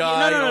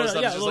CGI and all this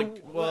stuff, yeah, is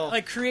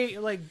just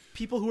create like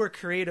people who are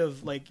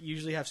creative like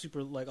usually have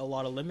super like a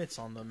lot of limits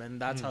on them,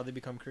 and that's how they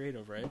become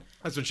creative, right?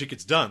 that's when shit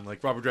gets done.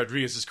 Like Robert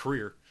Rodriguez's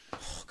career.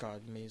 Oh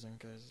God, amazing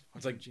guys.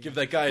 It's like Fucking give genius.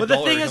 that guy a But the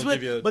dollar thing and is he'll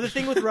give you. but the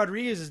thing with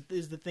Rodriguez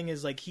is the thing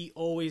is like he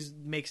always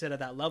makes it at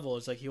that level.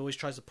 It's like he always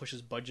tries to push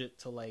his budget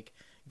to like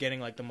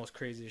getting like the most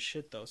craziest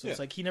shit though. So it's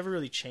Yeah. like he never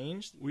really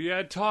changed. We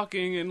had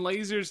talking and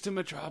lasers to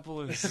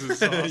Metropolis.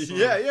 It's awesome.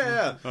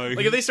 Yeah. Like-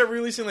 Like if they start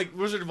releasing like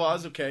Wizard of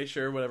Oz, okay,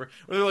 sure, whatever.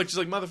 Or they're like just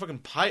like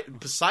motherfucking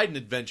Poseidon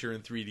Adventure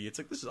in 3D. It's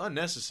like this is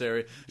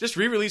unnecessary. Just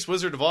re-release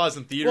Wizard of Oz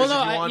in theaters if you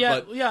want.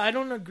 But I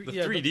don't agree. the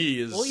yeah, 3D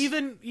is- well,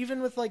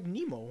 even with like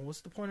Nemo,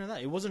 what's the point of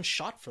that? It wasn't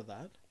shot for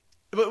that,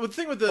 the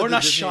thing with the or the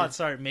not Disney- shot.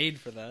 Sorry, made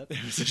for that.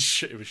 It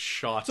was it was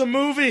shot. It's a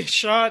movie.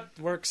 Shot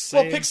works.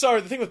 Well, same.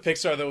 Pixar. The thing with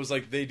Pixar though was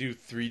like they do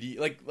 3D,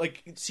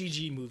 like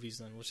CG movies.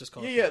 Then let's just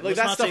call it. yeah, that. like Let's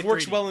that not stuff say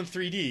works 3D. well in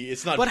 3D.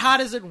 It's not. But how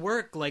does it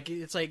work? Like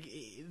it's like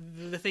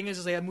the thing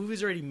is like that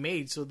movie's already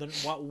made. So then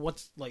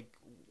what's like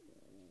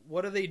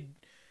what are they?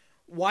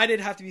 Why did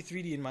it have to be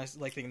 3D in my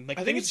like thing? Like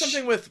I think it's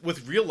something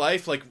with real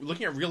life, like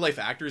looking at real life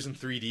actors in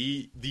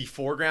 3D. The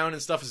foreground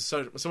and stuff is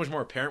so much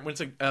more apparent. When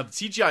it's a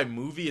CGI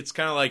movie, it's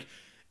kind of like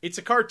it's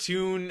a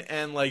cartoon,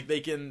 and like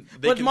they can.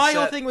 But can my set,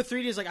 whole thing with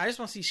 3D is like I just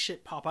want to see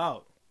shit pop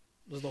out.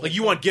 Was the whole like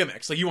you point. want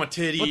gimmicks, like you want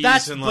titties, But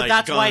that's and like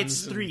that's guns why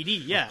it's and-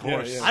 3D. Yeah, Of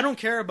course. Yeah. I don't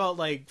care about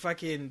like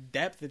fucking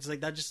depth. It's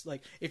like that. Just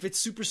like if it's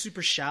super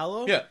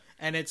shallow. Yeah.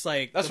 And it's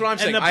like That's what I'm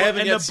saying. And the, I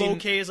haven't and yet the seen.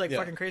 bokeh is like yeah.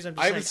 fucking crazy. I'm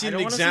just I haven't like, seen I an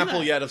don't wanna see example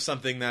that. yet of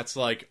something that's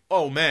like,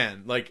 oh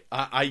man, like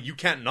you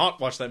can't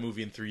not watch that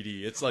movie in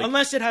 3D. It's like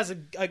Unless it has a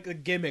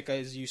gimmick,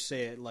 as you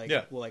say it, like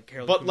Yeah. well, like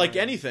Harold But Kumar like and-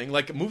 anything,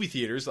 like movie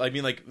theaters, I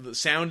mean, like the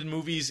sound in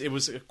movies, it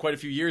was quite a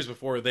few years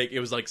before it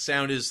was like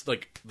sound is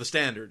like the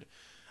standard.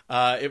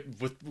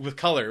 With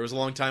color, it was a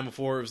long time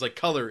before it was like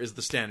color is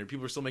the standard.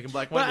 People were still making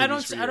black and white But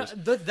movies for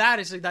years. that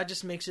is like that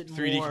just makes it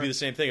 3D more. could be the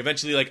same thing.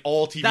 Eventually, like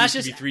all TVs That's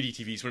could just- be 3D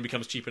TVs when it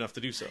becomes cheap enough to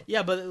do so.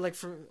 Yeah, but like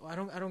for I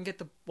don't get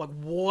the like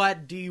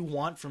what do you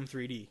want from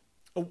 3D?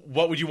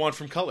 What would you want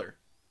from color?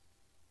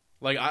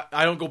 Like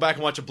I don't go back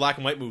and watch a black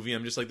and white movie.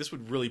 I'm just like this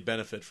would really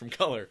benefit from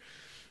color.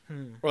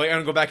 Or like I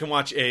don't go back and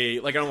watch I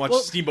don't watch Well-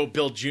 Steamboat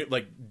Bill Jr.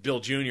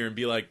 and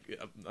be like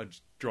I'm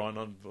just drawing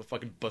on a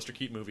fucking Buster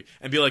Keaton movie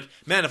and be like,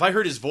 man, if I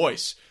heard his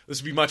voice,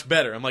 this would be much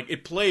better. I'm like,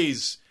 it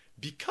plays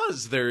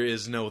because there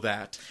is no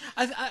that.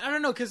 I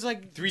don't know because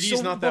like 3D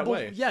is not that but-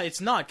 way. Yeah,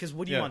 it's not because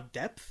what do you Yeah. want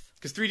depth?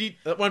 Because 3D,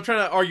 what I'm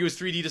trying to argue is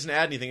 3D doesn't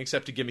add anything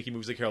except to gimmicky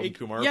movies like Harold and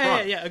Kumar. or Yeah,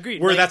 Prawn,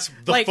 agreed. Where Like- that's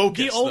the like,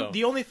 focus. though.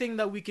 The only thing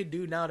that we could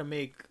do now to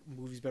make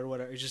movies better,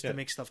 whatever, is just Yeah. to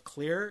make stuff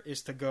clear,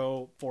 is to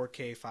go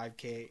 4K,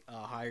 5K,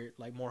 higher,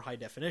 like more high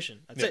definition.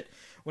 That's Yeah. it.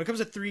 When it comes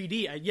to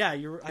 3D, yeah, I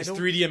Is don't.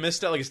 3D a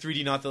misstep? Like is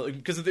 3D not the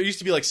because there used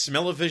to be like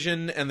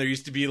smell-o-vision and there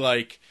used to be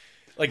like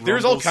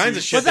there's all Rumble kinds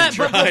of seats. shit But that, they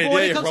but tried. when Yeah,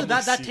 it comes to rumble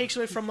that seats. takes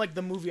away from like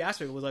the movie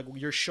aspect. It was like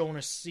you're showing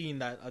a scene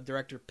that a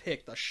director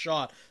picked, a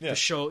shot, Yeah. to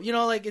show. You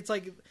know, like it's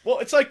like Well,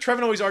 it's like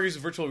Trevin always argues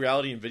with virtual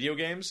reality in video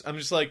games. I'm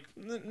just like,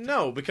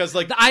 no, because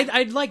like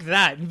I'd like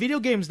that in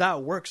video games.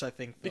 That works, I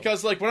think. though.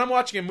 because like when I'm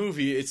watching a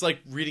movie, it's like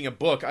reading a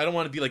book. I don't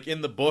want to be like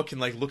in the book and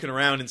like looking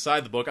around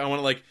inside the book. I want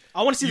to like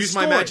I want to see use the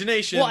my story.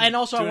 imagination. Well, and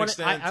also to I an want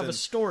to. I extent, have a and-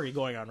 story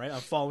going on, right?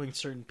 I'm following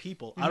certain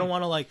people. I don't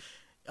want to like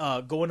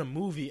go in a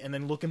movie and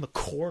then look in the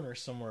corner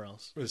somewhere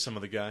else. with some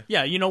other guy.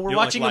 Yeah, you know, we're You don't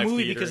like watching a live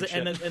movie theater because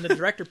and and the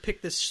director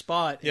picked this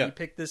spot and Yeah. he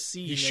picked this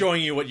scene. He's and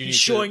showing you what you he's need.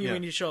 showing to, you yeah.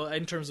 when you show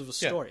in terms of a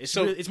Yeah. story. It's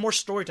So it's more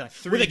storytelling.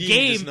 3D With a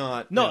game, does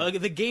not- no, yeah.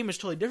 the game is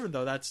totally different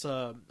though. That's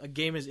a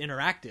game is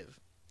interactive.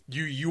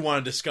 You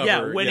want to discover.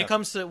 Yeah, when it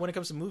comes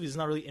to movies, it's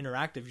not really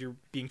interactive. You're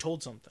being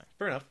told something.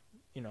 fair enough.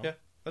 You know. Yeah,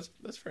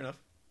 that's fair enough.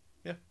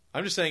 Yeah,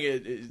 I'm just saying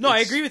it. No, I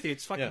it's- agree with you.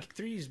 It's fucking yeah.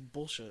 3D is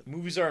bullshit.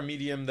 Movies are a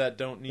medium that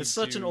don't need. It's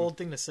such to, an old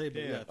thing to say,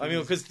 but yeah. I mean,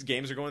 3D is- because the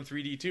games are going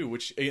 3D too,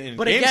 which in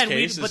But games again,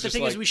 case but the just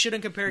thing like, is, we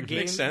shouldn't compare makes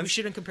games. We sense.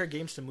 shouldn't compare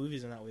games to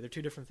movies in that way. They're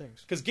two different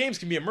things. because games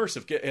can be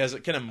immersive.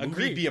 Can a movie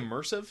Agreed. be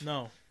immersive?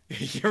 No.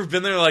 You ever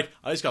been there? Like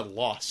I just got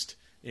lost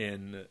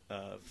in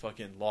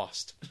fucking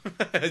Lost.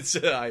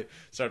 I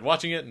started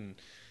watching it and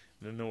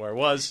didn't know where I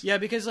was. Yeah,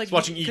 because like I was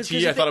watching because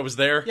E.T. I thought it was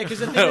there. Yeah, because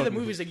the thing with the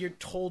movie is like you're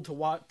told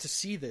to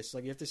see this.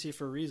 Like you have to see it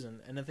for a reason.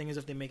 And the thing is,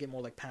 if they make it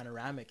more like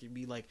panoramic, you'd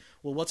be like,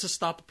 well, what's to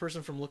stop a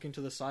person from looking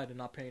to the side and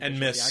not paying attention and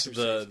miss to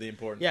the actor's face? the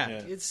important. Yeah,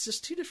 it's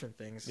just two different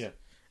things. Yeah.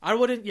 I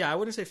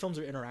wouldn't say films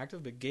are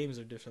interactive, but games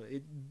are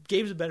different.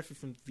 Games would benefit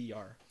from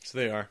VR. So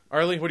they are.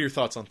 Arlie, what are your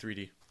thoughts on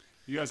 3D?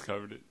 You guys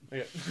covered it.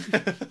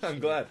 Okay. I'm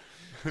glad.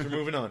 So we're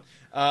moving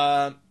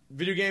on.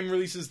 Video game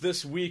releases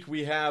this week.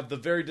 We have the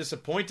very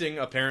disappointing,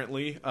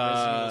 apparently,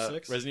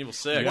 Resident Evil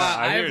 6. Yeah, Wow,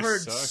 I hear I've it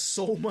heard sucks.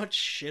 so much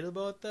shit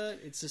about that.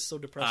 It's just so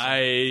depressing.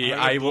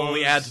 I will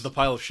only add to the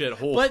pile of shit.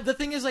 But the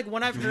thing is, like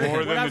when I've heard More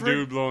when than I've the heard,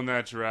 dude blowing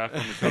that giraffe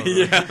on the cover.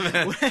 yeah,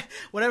 man.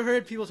 when I've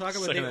heard people talk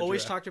about, it, Sucking they that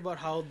always giraffe. talked about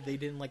how they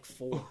didn't like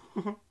 4.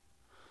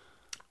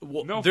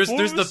 Well, No, there's 4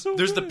 there's the was so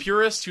there's the good.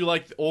 purists who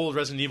like old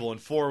Resident Evil,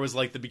 and 4 was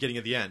like the beginning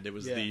of the end. It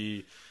was Yeah.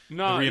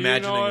 No, the you know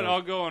reimagining what? of-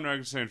 I'll go on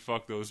record saying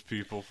fuck those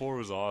people. 4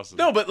 was awesome.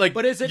 no, but like,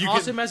 But is it you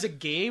awesome Can, as a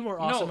game or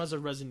awesome No. as a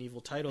Resident Evil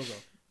title though?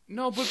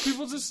 No, but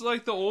people just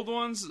like the old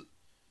ones.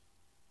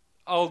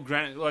 I'll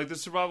grant, like the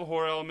survival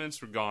horror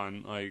elements were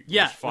gone. Like,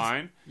 Yeah, it's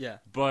fine. Yeah.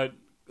 But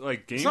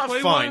like gameplay, it's not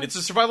fine. It's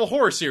a survival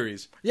horror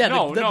series. Yeah,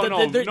 No, the, no, the, no,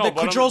 the, no, the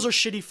but controls are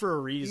shitty for a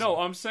reason. no.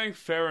 I'm saying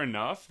fair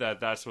enough that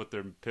that's what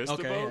they're pissed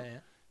okay, about. yeah.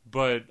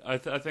 But I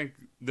think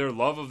their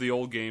love of the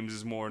old games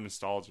is more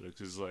nostalgic.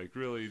 Because like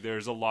really,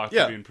 there's a lot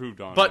Yeah. to be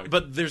improved on. But like,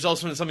 but there's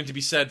also something to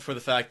be said for the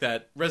fact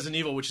that Resident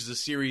Evil, which is a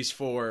series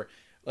for,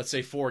 let's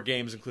say, 4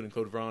 games, including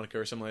Code Veronica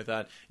or something like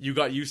that, you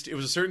got used to, it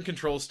was a certain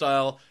control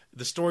style,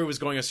 the story was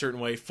going a certain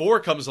way. 4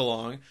 comes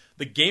along,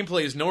 the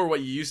gameplay is nowhere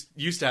what you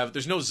used to have.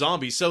 There's no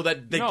zombies, so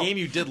that the No. game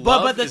you did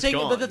But love the is thing-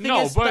 gone. but the thing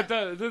no, is but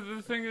that-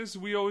 the thing is,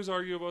 we always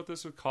argue about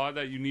this with COD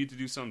that you need to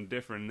do something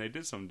different, and they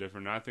did something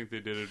different. And I think they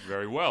did it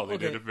very well. They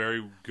Okay. did a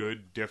very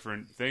good,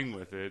 different thing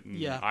with it, and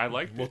Yeah. I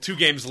liked Well, it. 2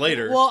 games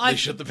later, Well, they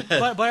shut the bed.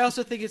 But I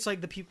also think it's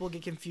like the people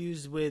get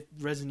confused with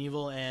Resident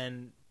Evil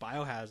and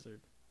Biohazard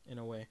in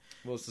a way.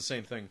 Well, it's the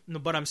same thing. No,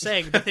 but I'm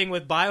saying the thing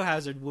with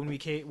Biohazard when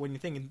you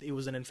think it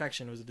was an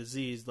infection, it was a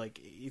disease. Like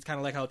it's kind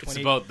of like how It's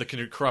 20. about the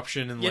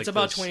corruption and Yeah, like it's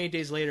about this. 28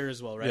 days later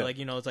as well, right? Yeah. Like,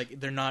 you know, it's like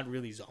they're not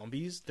really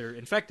zombies; they're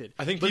infected.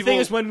 I think but the people- thing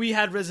is, when we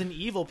had Resident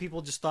Evil,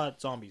 people just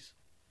thought zombies.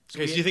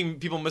 Okay, so you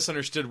think people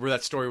misunderstood where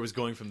that story was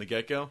going from the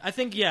get-go? I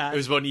think yeah. It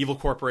was about an evil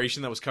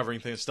corporation that was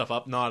covering stuff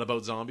up, not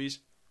about zombies?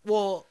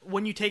 Well,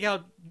 when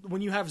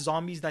you have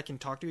zombies that can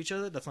talk to each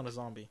other, that's not a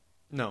zombie.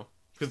 No.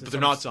 But It's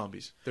they're almost- not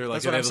zombies. They're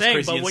like That's what they I'm have those saying.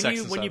 crazy But when insects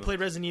you inside them. played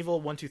Resident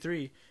Evil 1, 2,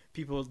 3,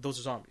 people those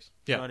are zombies.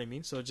 Yeah. You know what I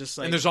mean? So just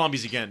like And they're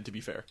zombies again, to be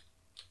fair.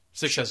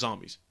 6 has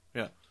zombies.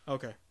 Yeah.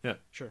 okay, Yeah.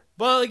 sure.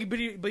 But like,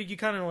 but you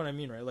kind of know what I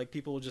mean, right? Like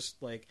people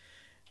just like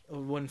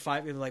when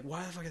 5, they're like,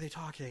 why the fuck are they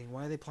talking?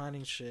 Why are they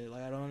planning shit?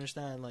 Like I don't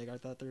understand. Like I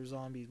thought they were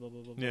zombies. Blah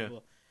blah blah blah Yeah. blah.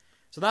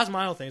 So that's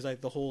my whole thing. Is like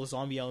the whole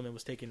zombie element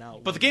was taken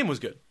out. But the game was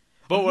good.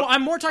 But Well, what,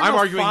 I'm more talking I'm about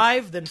arguing,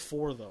 5 than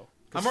 4 though.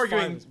 'Cause I'm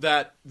arguing 5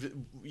 that,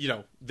 you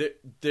know,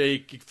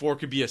 they 4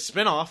 could be a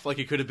spin-off. Like,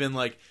 it could have been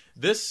like,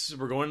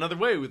 we're going another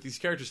way with these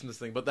characters in this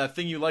thing. But that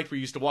thing you liked where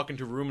you used to walk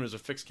into a room and there's a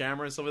fixed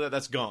camera and stuff like that,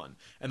 that's gone.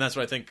 And that's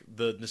what I think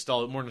the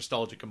more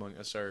nostalgic among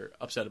us are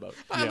upset about.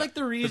 I like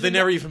the reason, But they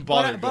never even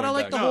bothered But I going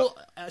like back. the whole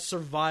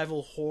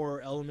survival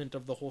horror element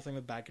of the whole thing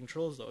with bad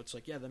controls, though. It's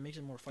like, yeah, that makes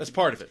it more fun. That's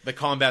part of it. The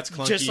combat's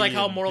clunky. Just like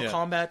how and- Mortal yeah.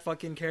 Kombat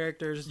fucking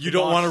characters. You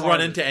don't want want to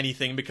run into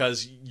anything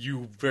because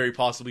you very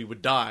possibly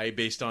would die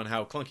based on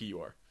how clunky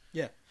you are.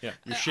 Yeah, Yeah,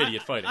 you're shitty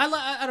at fighting.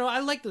 I don't. I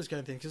like those kind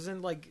of things because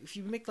then, like, if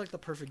you make like the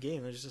perfect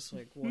game, it's just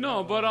like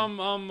No, whatever. but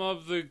I'm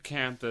of the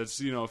camp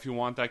that's, you know, if you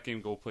want that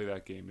game, go play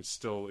that game. It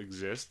still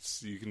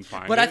exists. You can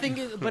find it. But I think,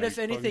 but Like, if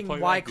anything, fucking play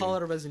why that call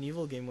game. it a Resident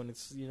Evil game when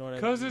it's when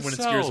Because it when it's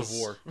sells. Gears of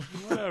War.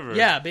 Whatever.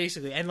 yeah,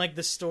 basically, and like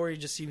the story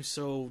just seems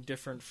so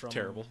different from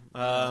Terrible.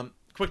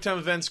 Quick time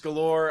events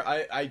galore.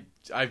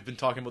 I've been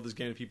talking about this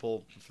game to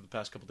people for the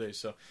past couple days.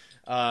 So,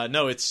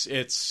 no,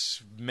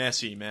 it's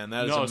messy, man.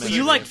 That is No, a so messy You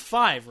game. like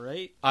 5,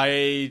 right?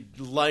 I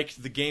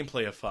liked the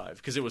gameplay of 5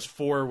 because it was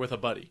 4 with a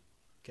buddy.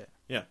 Okay.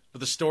 Yeah,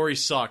 but the story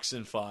sucks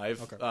in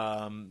 5.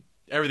 Okay.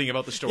 Everything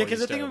about the story. Yeah, because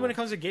is the thing terrible. when it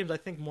comes to games, I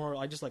think more.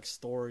 I just like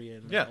story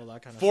and Yeah, all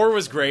that kind of 4 stuff.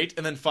 was great,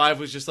 and then 5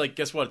 was just like,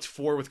 guess what? It's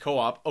 4 with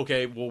co-op.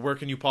 Okay, well, where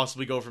can you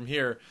possibly go from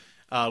here?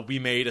 We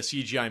made a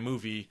CGI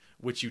movie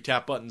which you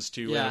tap buttons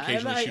to and Yeah,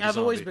 occasionally shoot a I've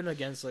always zombie. been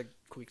against like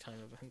quick time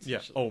events. Yeah.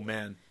 actually. Oh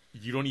man,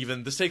 you don't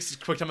even. This takes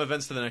QuickTime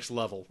events to the next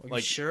level. Are you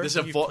Like sure? this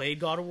Have you evol- played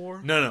God of War?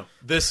 No.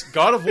 This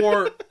God of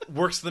War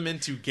works them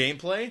into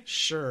gameplay.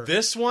 Sure.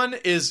 This one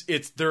it's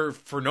they're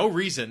for no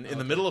reason in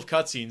the middle of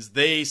cutscenes.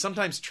 They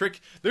sometimes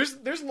trick. There's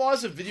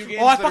laws of video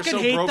games Oh, I that are fucking so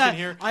hate broken that.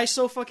 here. I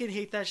so fucking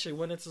hate that shit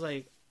when it's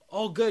like,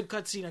 oh, good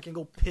cutscene, I can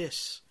go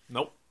piss.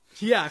 Nope.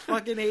 Yeah, I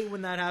fucking hate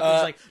when that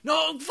happens. Like,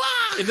 no,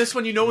 fuck. In this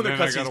one, you know when they're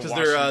And then I cutscenes gotta because watch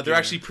they're them they're again.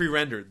 actually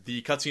pre-rendered.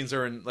 The cutscenes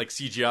are in like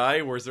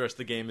CGI, whereas the rest of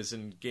the game is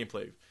in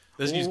gameplay.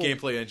 There's a new Oh.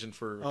 gameplay engine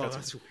for Oh, cutscenes.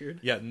 that's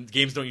weird. Yeah,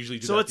 games don't usually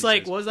do So that. it's these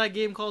like, days. what was that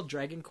game called?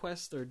 Dragon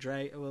Quest or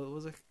what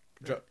was it?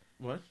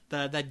 What?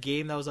 That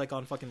game that was like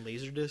on fucking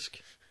Laserdisc,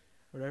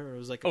 whatever. It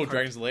was like Oh,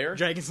 Dragon's Lair.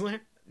 Dragon's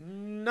Lair.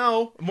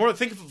 No, more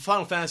think of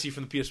Final Fantasy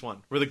from the PS1,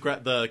 where the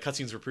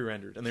cutscenes were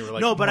pre-rendered and they were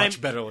like No, but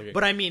much better looking.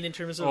 But I mean, in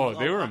terms of Oh,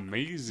 they were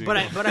amazing. But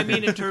I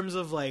mean, in terms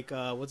of like,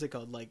 what's it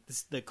called? Like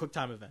the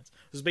QuickTime events.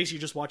 It was basically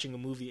just watching a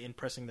movie and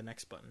pressing the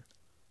next button.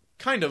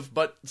 Kind of,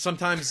 but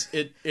sometimes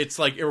it's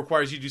like it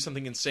requires you to do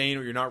something insane,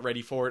 or you're not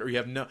ready for it, or you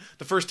have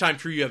the first time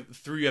through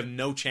you have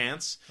no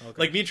chance. Okay.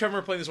 Like me and Trevor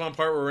were playing this one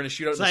part where we're in a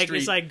shootout It's in the like street.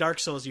 it's like Dark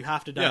Souls. You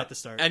have to die at the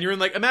start. and you're in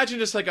like imagine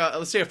just like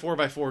let's say a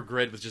 4x4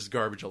 grid with just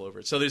garbage all over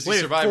it. So there's these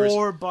Wait, survivors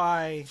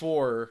 4x.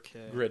 4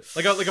 grid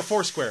like a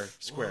 4 square.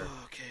 Okay.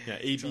 Yeah,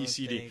 A B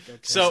C D. Okay.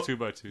 So It's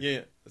 2x2.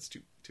 yeah, that's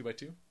 2x2.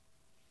 2x2.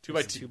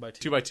 It's 2x2.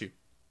 2x2.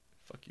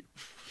 Fuck you.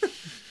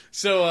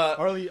 So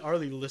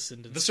Arlie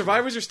listened. the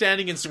survivors are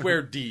standing in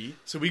square D,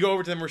 so we go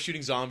over to them. We're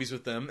shooting zombies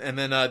with them, and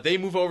then they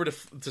move over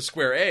to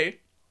square A,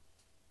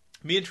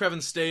 Me and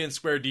Trevin stay in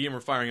Square D and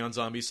we're firing on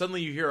zombies.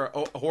 Suddenly you hear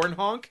a horn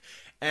honk,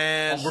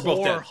 and we're both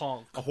whore dead.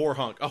 honk. A whore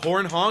honk. A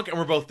horn honk, and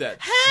we're both dead.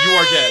 You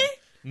are dead.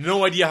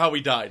 No idea how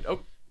we died.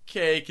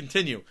 Okay,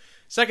 continue.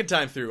 Second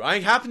time through, I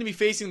happen to be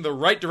facing the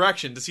right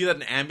direction to see that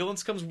an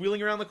ambulance comes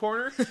wheeling around the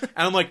corner, and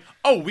I'm like,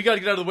 oh, we gotta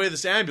get out of the way of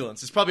this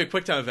ambulance. It's probably a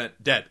quick time event.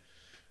 Dead.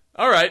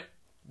 Alright,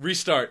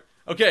 restart.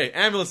 Okay,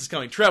 ambulance is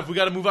coming. Trev, we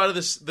gotta move out of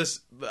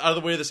out of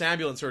the way of this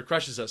ambulance or it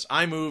crushes us.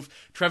 I move,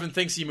 Trevin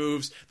thinks he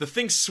moves, the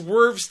thing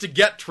swerves to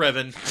get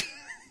Trevin.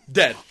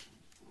 Dead.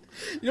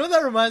 You know what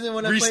that reminds me of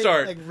when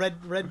Restart. I played like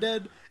Red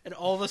Dead, and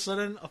all of a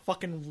sudden a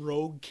fucking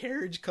rogue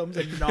carriage comes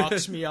and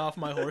knocks me off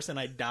my horse and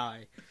I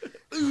die.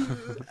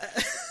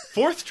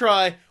 Fourth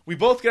try, we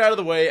both get out of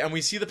the way and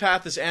we see the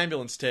path this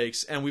ambulance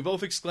takes, and we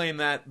both exclaim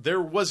that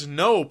there was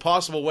no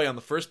possible way on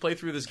the first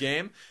playthrough of this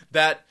game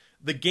that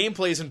the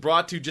gameplay isn't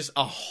brought to just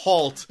a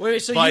halt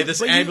So by you- this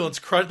but you- ambulance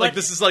crunch. Like, but-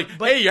 this is like,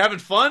 but- hey, you having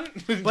fun?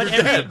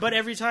 But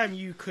every time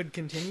you could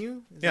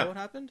continue. Is Yeah. that what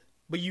happened?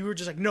 But you were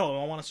just like, no,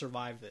 I want to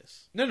survive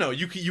this. No,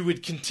 you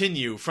would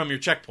continue from your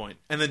checkpoint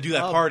and then do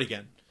that Oh. part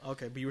again.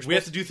 Okay, but you were We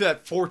have supposed to do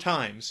that 4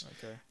 times.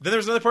 Okay. Then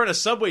there's another part in a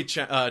subway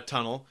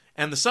tunnel,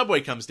 and the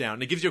subway comes down,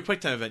 and it gives you a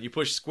quick time event. You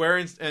push square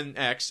and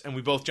X, and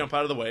we both jump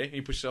out of the way, and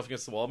you push yourself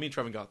against the wall. Me and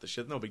Trevin got this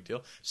shit, no big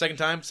deal. Second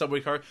time, subway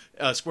car,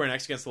 square and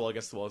X against the wall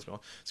as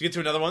well. So get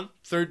to another one.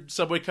 Third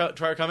subway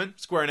try coming,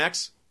 square and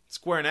X,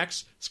 square and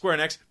X, square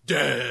and X,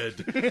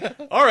 dead.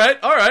 All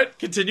right.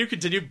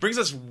 Continue. Brings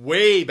us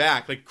way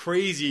back, like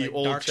crazy like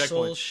old Dark checkpoint.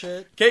 Souls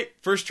shit. Okay,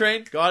 first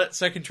train, got it.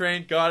 Second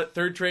train, got it.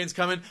 Third train's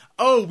coming.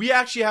 Oh, we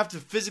actually have to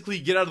physically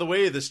get out of the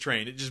way of this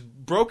train. It just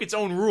broke its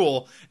own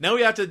rule. Now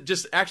we have to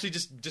just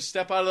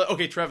step out of the...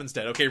 Okay, Trevin's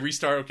dead. Okay,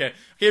 restart. Okay,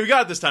 we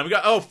got it this time.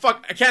 Oh,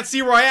 fuck, I can't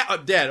see where I am.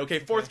 I'm dead. Okay,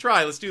 fourth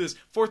try. Let's do this.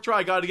 Fourth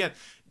try, got it again.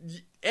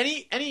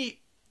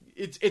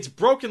 It's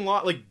broken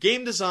law, like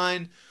game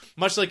design,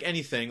 much like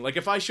anything. Like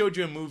if I showed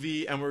you a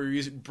movie and we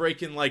were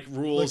breaking like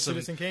rules... Like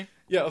and, Citizen Kane?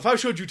 yeah, if I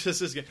showed you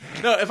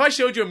if I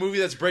showed you a movie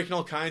that's breaking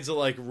all kinds of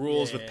like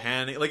rules with Yeah.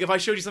 panic, like if I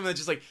showed you something that's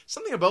just like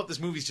something about this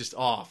movie's just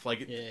off,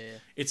 like Yeah.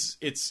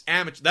 it's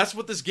amateur. That's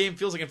what this game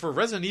feels like, and for a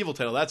Resident Evil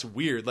title, that's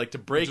weird. Like to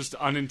break. Just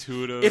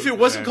unintuitive. If it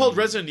wasn't and- called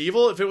Resident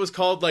Evil, if it was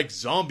called like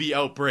Zombie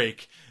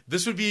Outbreak,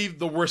 this would be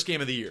the worst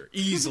game of the year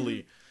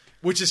easily,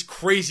 which is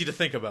crazy to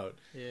think about.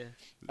 Yeah.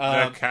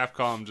 that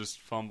Capcom just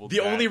fumbled. The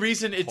that only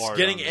reason it's hard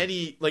getting on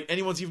it.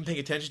 anyone's even paying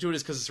attention to it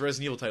is because it's a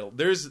Resident Evil title.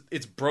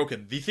 It's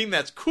broken. The thing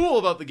that's cool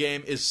about the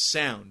game is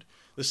sound.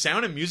 The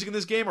sound and music in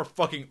this game are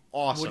fucking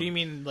awesome. What do you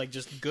mean, like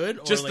just good?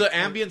 Or Just like, the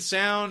ambient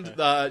sound,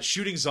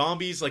 shooting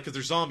zombies, like because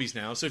they're zombies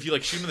now. So if you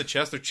like shoot them in the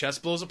chest, their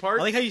chest blows apart.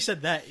 I like how you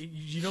said that.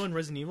 You know, in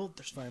Resident Evil,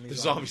 there's finally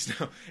There's zombies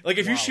now. Like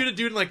if you Wow. shoot a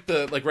dude in like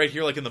the right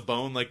here, like in the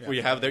bone, like where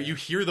you have there, you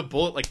hear the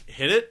bullet like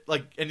hit it,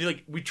 like and you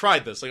like we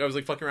tried this. Like I was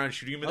like fucking around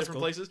shooting him in That's different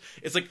cool. places.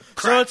 It's like So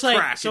crack, it's like,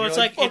 crack, so and it's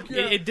you're like fuck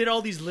yeah. it did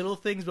all these little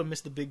things, but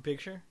missed the big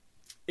picture.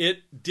 It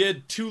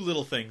did 2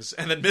 little things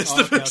and then missed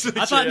Oh, the okay, big okay. I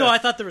picture, thought yeah. I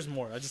thought there was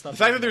more. I just thought The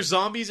fact that there's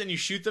zombies and you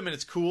shoot them and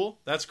it's cool,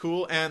 that's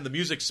cool, and the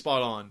music's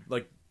spot on.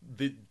 Like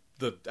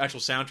the actual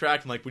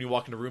soundtrack and like when you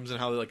walk into rooms and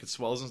how like it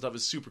swells and stuff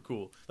is super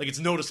cool. Like it's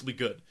noticeably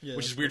good, Yeah,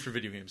 which that's is weird for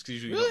video games because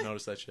usually you Really? don't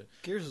notice that shit.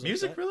 Gears is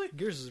Music, like that. really?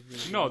 Gears is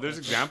really No, like there's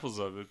that. examples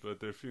of it, but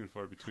they're few and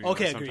far between.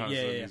 Okay, Like, agreed. sometimes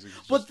Yeah, the yeah. music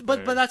is But just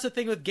but there. that's the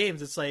thing with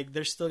games. It's like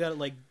they're still got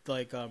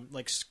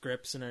like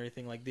scripts and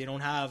everything. Like they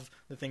don't have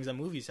the things that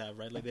movies have,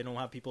 right? Like they don't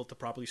have people to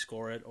properly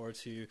score it or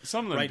to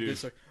Some of them write do. good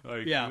story.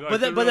 Like, Yeah, like, but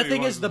the really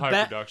thing ones is the with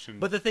high production.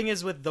 But the thing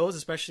is with those,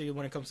 especially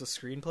when it comes to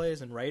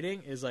screenplays and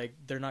writing, is like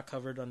they're not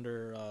covered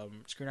under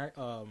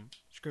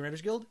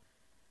Screenwriters Guild.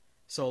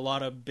 So a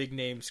lot of big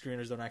name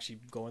screeners don't actually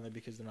go in there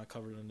because they're not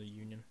covered under the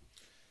union.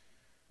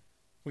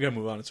 We gotta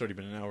move on. It's already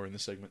been an hour in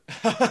this segment.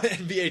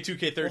 NBA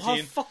 2K13, Well,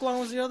 how fuck long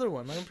was the other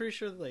one? Like, I'm pretty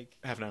sure like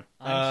half an hour.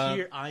 I'm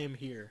here. I am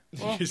here.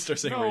 You start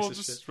saying no, we'll racist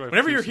just shit. write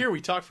Whenever you're first. here, we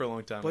talk for a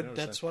long time. I But noticed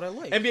that's that. what I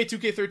like. NBA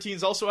 2K13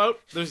 is also out.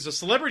 There's a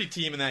celebrity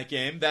team in that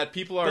game that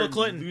people are Bill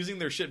Clinton. losing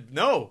their shit.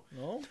 No,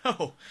 No,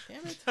 no,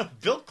 damn it.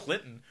 Bill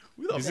Clinton.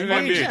 Who the He's fuck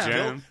in is NBA Bill?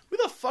 Jam. Who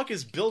the fuck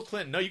is Bill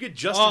Clinton? No, you get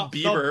Justin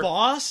The Bieber.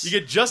 boss. You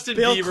get Justin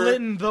Bill Bieber.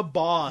 Clinton, the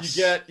boss.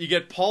 You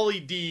get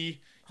Pauly D.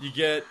 You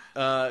get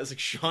it's like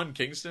Sean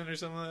Kingston or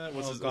something like that.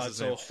 What's Oh his, god, what's his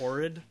so name?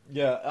 horrid.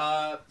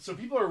 Yeah. So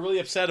people are really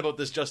upset about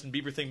this Justin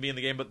Bieber thing being in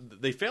the game,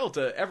 but they fail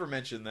to ever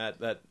mention that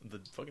the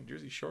fucking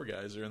Jersey Shore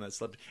guys are in that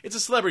celebrity. It's a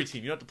celebrity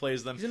team. You don't have to play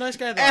as them. He's a nice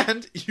guy though.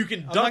 And you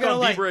can not dunk gonna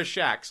on lie. Bieber as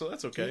Shaq, so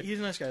that's okay. He's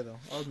a nice guy though.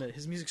 I'll admit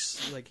his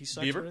music's like he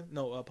sucks. Bieber? really.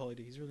 No, Pauly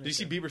D. He's really. Did you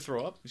see Bieber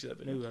throw up? You see that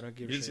video? No, I don't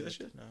give You a didn't see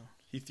shit. that shit? No.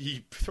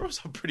 He throws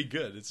up pretty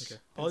good. It's Okay.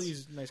 Pauly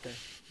D's a nice guy.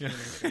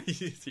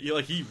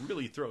 yeah. he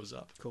really throws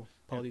up. Cool.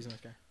 Pauly D's a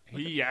nice guy.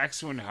 He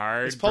yaks one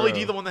hard. Is Pauly bro.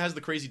 D the one that has the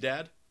crazy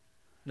dad?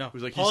 No,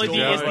 Who's like, Pauly he's D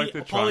still is alive? Like the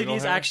Pauly D triangle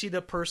is hair? actually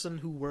the person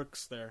who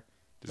works there.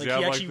 Does Like he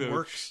he have, actually like, the-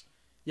 works.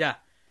 Yeah,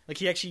 like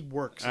he actually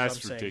works. That's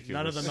That's what I'm saying. ridiculous.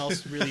 None of them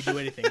else really do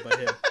anything but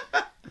him.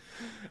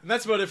 And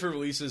that's about it for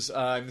releases.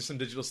 There's some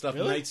digital stuff.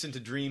 Really? Nights into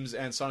Dreams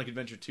and Sonic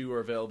Adventure 2 are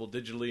available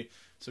digitally,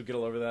 so get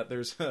all over that.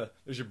 There's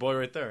your boy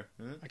right there.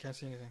 Huh? I can't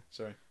see anything.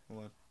 Sorry,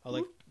 hold on. I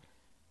like.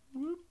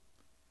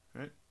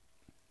 Right.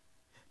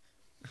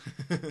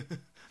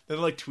 They're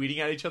like tweeting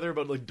at each other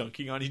about like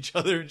dunking on each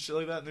other and shit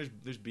like that. And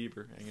there's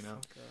Bieber hanging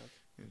out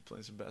and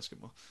playing some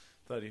basketball.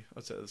 Thought he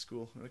outside of the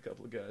school and a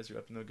couple of guys who are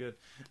up to no good.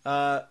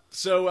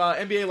 So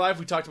NBA Live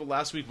we talked about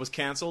last week was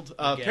canceled.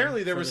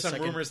 Apparently there for was the some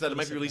second- rumors that for it the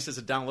might be second. released as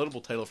a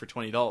downloadable title for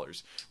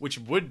 $20, which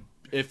would,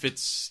 if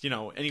it's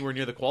anywhere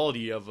near the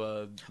quality of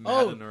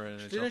Madden or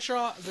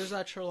NHL. There's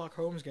that Sherlock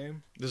Holmes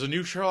game. There's a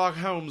new Sherlock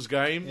Holmes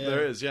game. Yeah.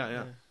 There is,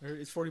 yeah.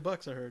 It's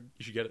 $40. I heard.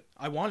 You should get it.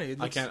 I want it.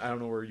 I can't. I don't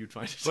know where you'd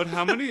find it. But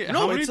how many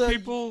No, it's a-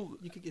 people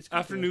It's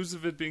after news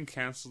of it being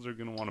canceled are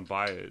going to want to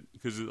buy it?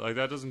 Because like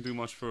that doesn't do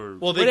much for.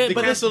 Well, But they it-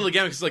 but canceled it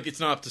again because like it's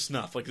not up to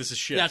snuff. Like this is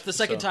shit. Yeah, it's the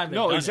second So- time. they've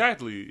no, done it.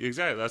 exactly.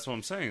 That's what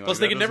I'm saying. Plus, Like,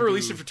 they that can never doesn't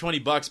release do- it for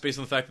 $20 based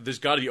on the fact that there's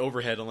got to be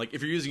overhead. And like,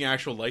 if you're using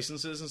actual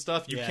licenses and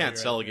stuff, you Yeah, can't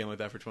you're sell right. a game like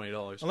that for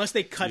 $20. Unless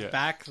they cut Yeah.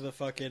 back the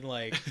fucking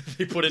like.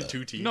 They put in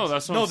 2 teams. No,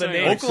 that's what No, I'm the saying.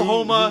 name- Like,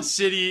 Oklahoma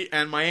City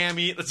and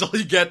Miami. That's all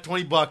you get.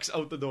 $20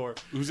 out the door.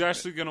 who's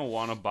actually going to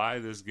want to buy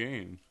this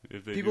game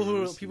if they people do who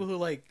release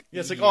like. Yeah,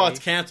 it's like, EA. oh, it's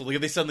canceled. Like,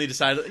 they suddenly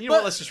decided, you know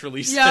what? Let's just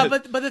release Yeah, it.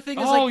 but the thing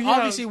is, Oh, like, yeah.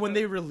 obviously, when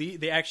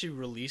they actually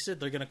release it,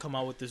 they're gonna come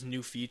out with this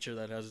new feature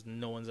that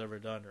no one's ever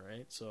done,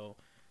 right? So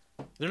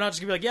they're not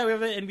just gonna be like, yeah, we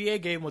have an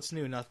NBA game. What's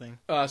new? Nothing.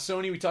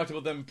 Sony, we talked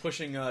about them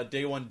pushing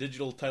day one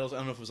digital titles. I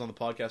don't know if it was on the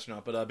podcast or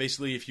not, but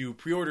basically, if you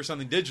pre-order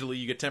something digitally,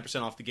 you get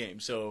 10% off the game.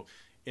 So,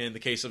 in the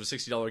case of a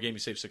 $60 game, you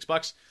save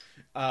 $6,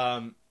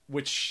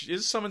 which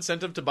is some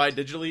incentive to buy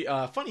digitally.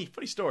 Funny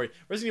story.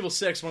 Resident Evil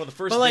 6, one of the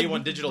first day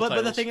one digital but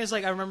titles. the thing is,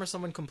 like, I remember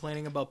someone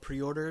complaining about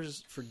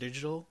pre-orders for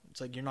digital.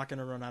 It's like you're not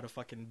gonna run out of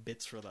fucking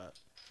bits for that.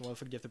 So why the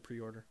fuck do you have to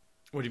pre-order?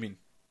 What do you mean?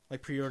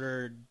 Like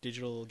pre-order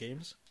digital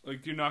games.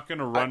 Like you're not going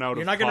to run out.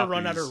 You're of not gonna copies.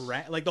 run out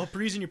of like the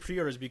reason you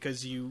pre-order is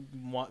because you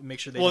want make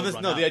sure they Well, don't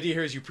run out. the idea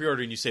here is you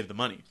pre-order and you save the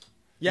money.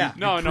 Yeah.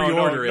 No,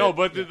 pre-order it.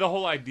 But the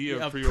whole idea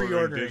Yeah, of pre-ordering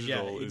pre-ordering,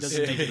 digital yeah, it is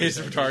doesn't make It's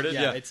sense. retarded.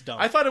 Yeah, Yeah, it's dumb.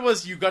 I thought it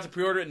was you got to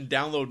pre-order it and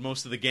download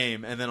most of the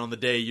game, and then on the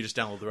day you just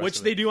download the rest. Which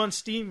of they it. do on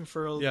Steam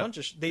for a Yeah. bunch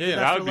of. They Yeah, do yeah.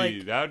 that that for would be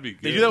like. that would be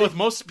good. They do that with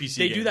most PC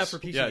they games. do that for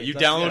PC Yeah, games. you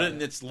That's- download yeah. it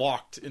and it's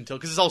locked until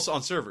because it's also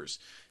on servers,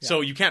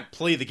 so you can't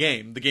play the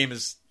game. The game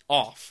is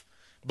off,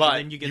 but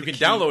then you get you the can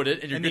key. download it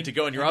and you're And good then- to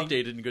go and you're and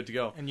then- updated and good to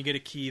go. And you get a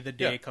key the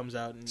day Yeah. it comes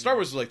out. And Star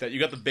Wars was like that. You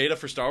got the beta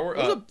for Star Wars.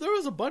 There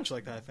was a bunch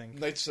like that, I think.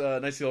 Knights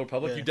of the Old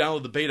Republic. Yeah. You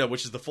download the beta,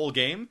 which is the full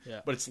game,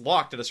 Yeah. but it's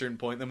locked at a certain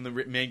point. Then when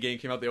the main game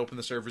came out, they opened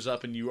the servers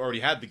up, and you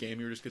already had the game.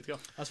 You were just good to go.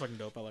 That's fucking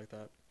dope. I like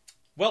that.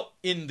 Well,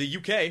 in the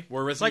UK,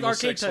 where Resident like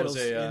Evil arcade 6 was titles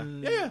a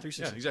in yeah,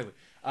 360. exactly.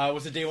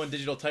 Was a day one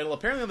digital title.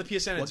 Apparently on the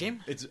PSN. What it's,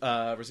 game? It's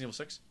Resident Evil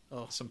 6.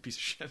 Oh. Some piece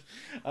of shit.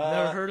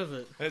 Never heard of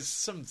it. It's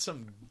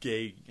some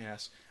gay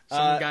ass.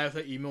 Some guy with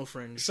an emo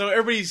fringe. So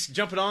everybody's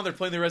jumping on. They're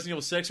playing the Resident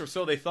Evil 6, or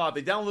so they thought.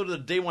 They downloaded a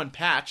day one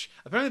patch.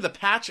 Apparently the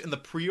patch and the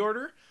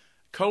pre-order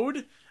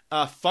code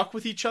fuck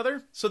with each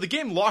other. So the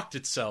game locked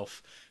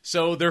itself.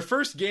 So their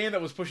first game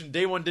that was pushing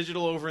day one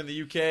digital over in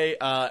the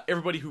UK,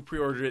 everybody who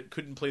pre-ordered it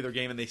couldn't play their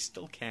game, and they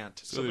still can't.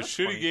 So the that's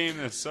shitty funny. game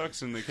that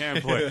sucks and they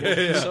can't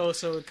play.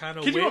 So kind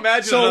of. Can you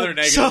imagine another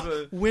negative?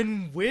 So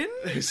win-win.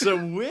 So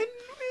win.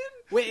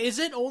 Wait, is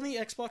it only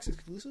Xbox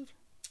exclusive?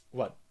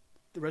 What?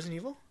 The Resident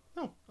Evil?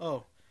 No.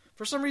 Oh,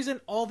 for some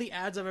reason, all the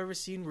ads I've ever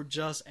seen were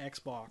just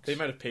Xbox. They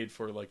might have paid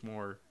for like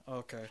more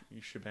Okay.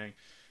 shebang.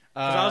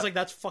 'Cause I was like,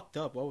 that's fucked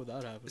up. Why would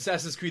that happen?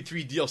 Assassin's Creed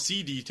 3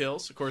 DLC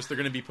details. Of course, they're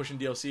going to be pushing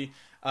DLC.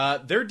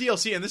 Their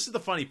DLC, and this is the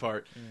funny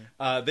part,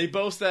 they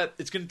boast that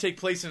it's going to take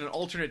place in an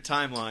alternate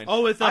timeline.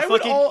 Oh, with the I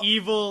would fucking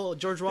evil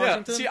George Yeah,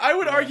 Washington? see, I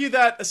would argue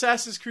that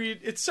Assassin's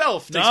Creed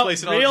itself takes no,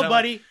 place in real, an alternate timeline.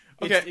 buddy.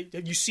 Okay.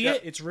 You see Yeah.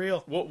 it? It's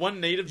real.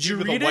 One native Did you dude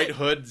with a read white it?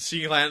 hood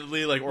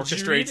single-handedly like you read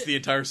orchestrates it? the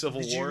entire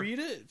Civil Did War. you read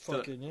it?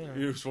 Fucking, yeah.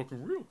 It was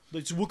fucking real.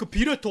 It's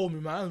Wikipedia told me,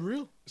 man. It's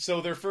real.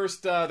 So their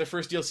first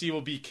DLC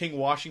will be King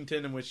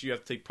Washington, in which you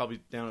have to take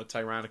probably down a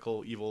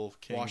tyrannical, evil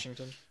king.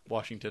 Washington.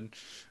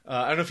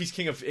 I don't know if he's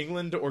king of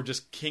England or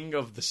just king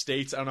of the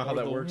states. I don't know how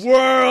that works.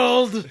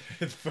 World!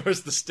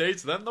 First the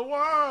states, then the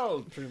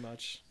world. Pretty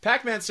much.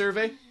 Pac-Man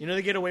survey. You know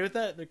they get away with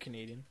that? They're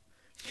Canadian.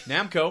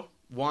 Namco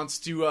wants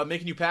to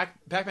make a new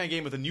Pac-Man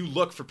game with a new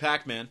look for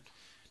Pac-Man.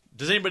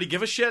 Does anybody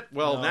give a shit?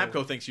 Well, No.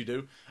 Namco thinks you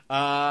do.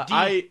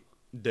 I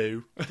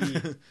do.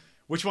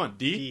 Which one?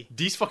 D?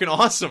 D's fucking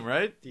awesome,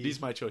 right? D. D's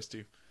my choice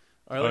too.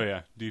 Oh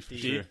yeah, D for D.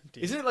 sure.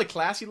 Isn't it like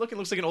classy looking? It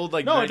looks like an old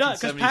like No, it 1970s does.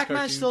 Because Pac-Man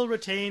cartoon. still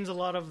retains a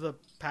lot of the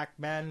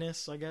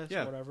Pac-Man-ness, I guess.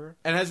 Yeah. Whatever.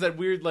 And has that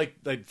weird like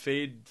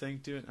fade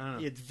thing to it. I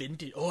don't know. It's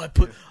vintage. Oh, I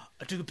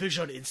took a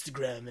picture on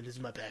Instagram and it's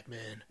my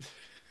Pac-Man.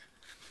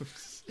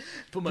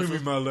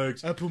 my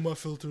legs. I put my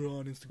filter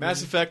on Instagram.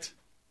 Mass Effect.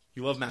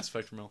 You love Mass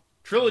Effect, Ramil.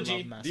 Trilogy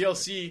love Mass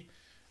DLC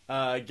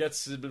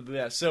gets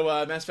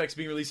so Mass Effect's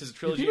being released as a Do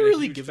trilogy. people and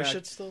really huge give a fact.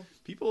 shit still?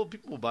 People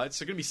will buy it.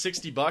 So they're gonna be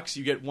 $60.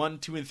 You get 1,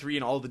 2, and 3,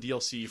 and all the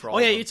DLC for all. Oh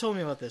yeah, of them. you told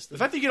me about this. The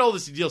fact that you get all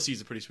this DLC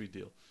is a pretty sweet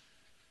deal.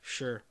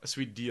 Sure. A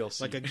sweet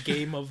DLC, Like a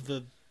game of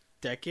the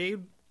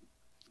decade?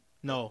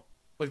 No.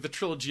 like the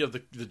trilogy of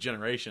the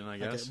generation, I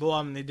guess. Okay.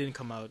 Well, they didn't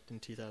come out in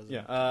 2000.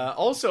 Yeah.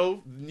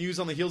 Also, news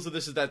on the heels of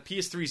this is that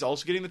PS3 is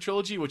also getting the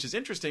trilogy, which is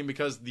interesting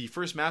because the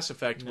first Mass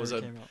Effect was a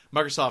Never came out.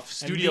 Microsoft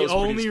And Studios the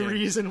only produced game.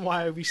 reason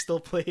why we still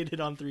played it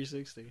on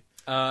 360.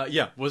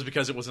 Was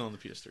because it wasn't on the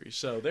PS3.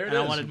 So there it And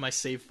is. I wanted my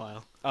save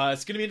file.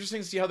 It's going to be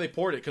interesting to see how they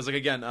port it because, like,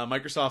 again,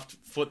 Microsoft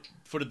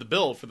footed the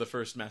bill for the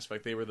first Mass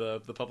Effect. They were the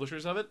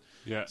publishers of it.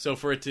 Yeah. So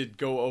for it to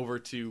go over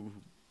to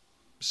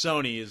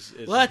Sony is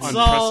Let's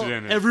all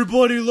Unprecedented.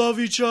 everybody love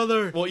each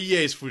other. well,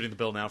 EA is footing the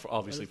bill now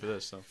for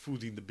this. So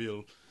footing the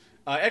bill.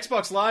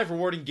 Xbox Live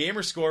rewarding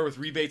Gamer Score with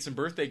rebates and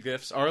birthday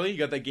gifts. Arlie, you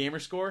got that Gamer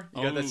Score?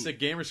 You got that sick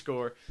Gamer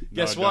Score?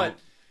 Guess I what? don't.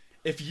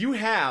 If you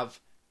have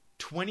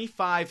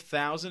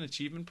 25,000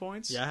 achievement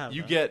points, Yeah, I have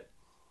you that. get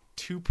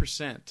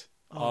 2%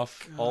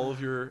 off all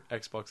of your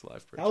Xbox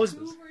Live purchases.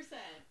 That was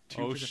 2%.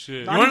 Oh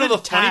shit! not wanna know even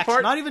the funny tax,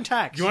 part? Not even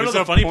tax. You want to It's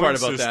know a the funny part point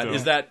about that system.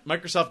 is that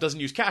Microsoft doesn't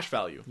use cash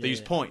value. They Yeah, use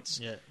yeah. points.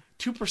 Yeah.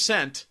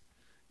 2%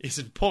 is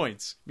in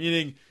points,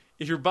 meaning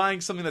if you're buying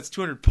something that's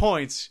 200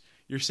 points,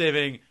 you're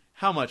saving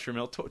how much,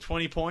 Ramil?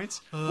 20 points?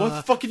 What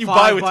the fuck can you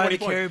buy with 20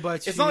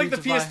 points? It's not like the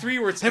PS3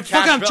 where it's Hey, the fuck!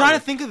 cash I'm value. trying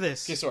to think of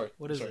this. Okay, sorry.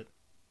 What is Sorry. it?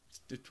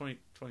 It's 20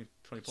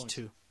 It's points.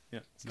 2. Yeah,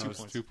 it's No, 2 it's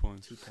points. 2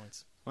 points. 2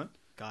 points. What?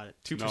 Got it.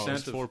 2% No,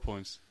 it's of 4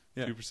 points.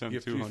 yeah, 2% you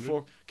of have 200.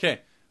 4.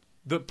 Okay.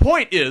 The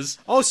point is,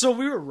 Oh, so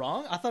we were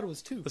wrong. I thought it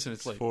was 2. listen,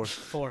 it's late. 4.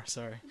 4.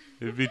 Sorry.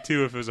 It'd be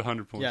 2 if it was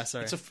 100 points. Yeah,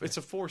 sorry. It's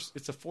a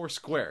 4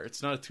 square.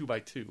 It's not a 2 by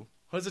 2.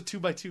 How does a 2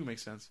 by 2 make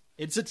sense?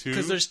 It's a Two,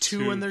 because there's 2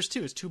 two. and there's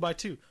 2. It's 2 by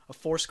 2. A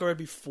 4 square would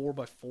be 4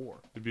 by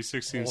 4. It'd be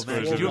 16 Oh, squares.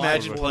 man, Well, could you why-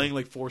 imagine playing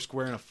like 4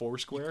 square and a 4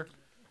 square?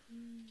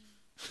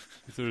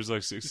 If there was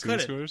like 16 Could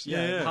it? squares?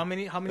 Yeah. Yeah. How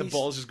many? The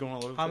ball's just going all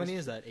over the How place. many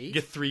is that? 8. You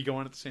get 3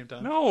 going at the same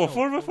time. No,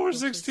 4 by 4 4 is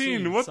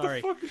 16. What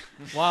Sorry. the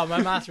fuck? Wow,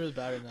 my math was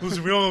better than that.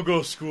 Listen, we don't go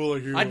to school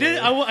here. I did.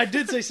 I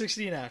did say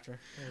 16 after.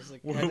 I was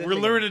like, I did We're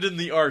think learning it in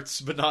the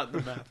arts, but not in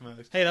the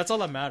mathematics. Hey, that's all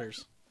that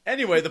matters.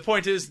 Anyway, the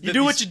point is, You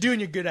do what you do,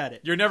 and you're good at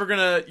it. You're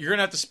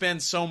gonna have to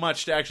spend so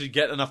much to actually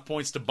get enough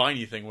points to buy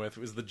anything with.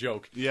 Was the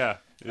joke? Yeah,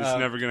 it's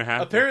never going to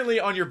happen. Apparently,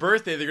 on your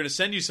birthday, they're gonna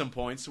send you some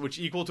points, which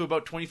equal to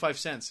about 25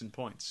 cents in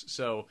points.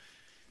 So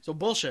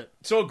bullshit.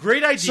 a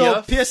great idea.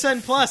 So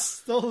PSN Plus,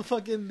 still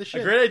fucking the A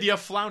shit. great idea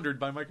floundered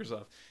by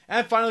Microsoft.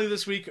 And finally,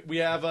 this week we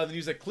have the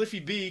news that Cliff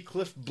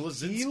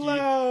Bleszinski, He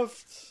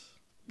left.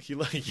 He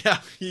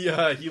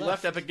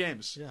left Epic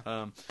Games.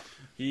 Yeah.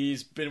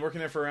 He's been working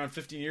there for around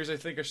 15 years, I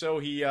think, or so.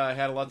 He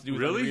had a lot to do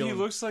with Really? Unreal He and-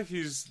 looks like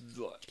he's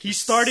He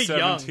started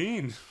young.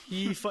 17.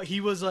 He was like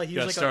he was a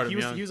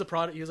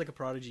like a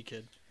prodigy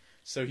kid.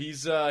 So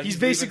he's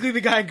Basically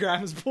the guy in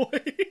Grandma's Boy.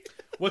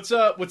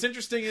 what's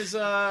interesting is He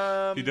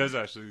does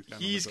actually.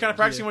 he's kind of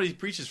practicing what he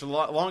preaches for the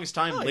longest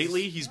time. Nice.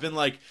 Lately, he's been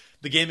like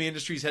the gaming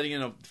industry's heading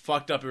in a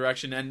fucked up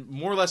direction, and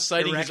more or less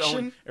citing his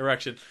own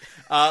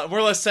more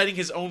or less citing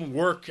his own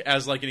work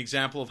as like an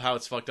example of how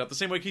it's fucked up. The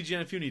same way Keiji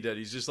Inafune did.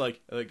 He's just like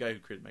the guy who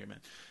created Mega Man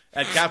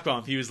at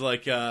Capcom. He was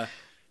like, the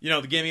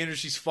gaming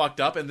industry's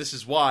fucked up, and this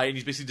is why. And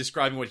he's basically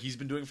describing what he's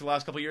been doing for the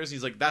last couple of years. And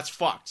he's like, that's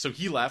fucked. So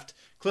he left.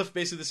 Cliff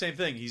basically the same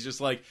thing. He's just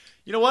like,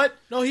 you know what?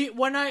 No,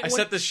 I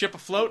set this ship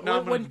afloat. Now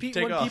I'm going to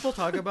take off. people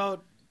talk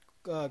about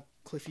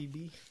Cliffy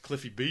B,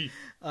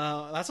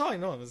 That's all I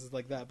know him is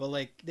like that. But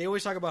like they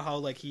always talk about how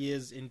like he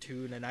is in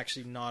tune and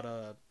actually not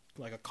a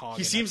cog.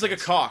 He in seems that like a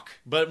sense. cock,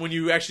 but when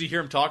you actually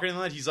hear him talking and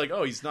that, he's like,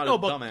 oh, he's not No, a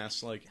but-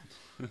 dumbass. Like,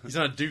 he's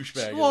not a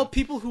douchebag. Well,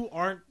 people who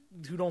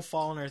don't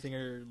follow and everything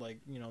are like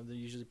they're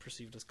usually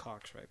perceived as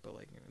cocks, right? But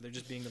like they're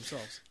just being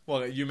themselves.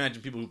 Well, you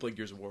imagine people who play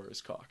Gears of War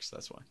as cocks.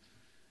 That's why.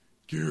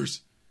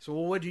 Gears. So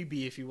what would he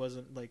be if he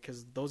wasn't like?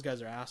 Because those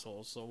guys are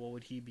assholes. So what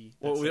would he be?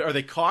 Well, That's are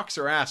they cocks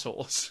or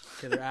assholes?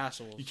 okay, they're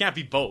assholes. You can't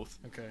be both.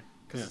 Okay,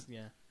 because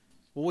yeah.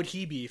 What would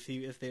he be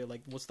if they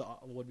like? What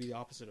would be the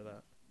opposite of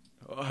that?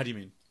 How do you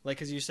mean? Like,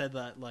 because you said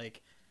that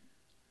like,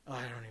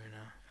 I don't even know.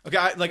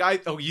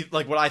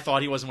 Okay, what I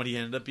thought he was and what he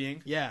ended up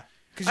being. Yeah, I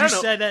because don't you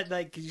know. said that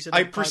like because you said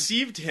I that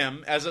perceived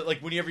him as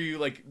whenever you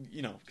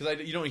because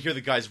you don't hear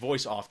the guy's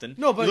voice often.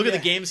 No, but you look at yeah.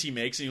 the games he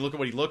makes and you look at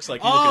what he looks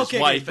like. You Oh, look at his okay,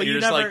 wife but and you're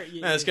you just never- like,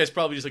 this guy's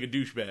probably just like a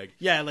douchebag.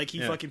 Yeah, like he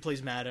Yeah. fucking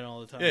plays Madden all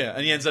the time. Yeah,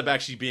 and he ends up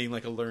actually being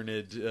like a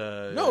learned.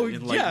 No, yeah,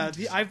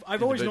 enlightened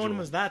I've always known him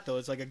individual. as that though.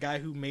 It's like a guy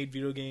who made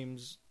video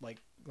games like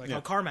Yeah.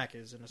 how Carmack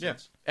is in a Yeah,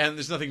 sense. and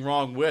there's nothing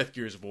wrong with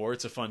Gears of War.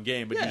 It's a fun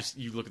game, but Yeah.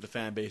 you look at the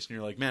fan base and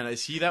you're like, man,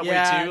 is he that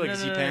Yeah, way too? Like, no,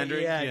 is he no, no,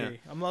 pandering? Yeah, I agree.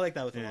 I'm not like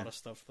that with a Yeah. lot of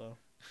stuff though.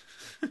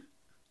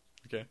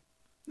 Okay.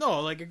 No,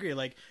 like agree,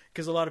 like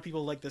because a lot of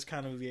people like this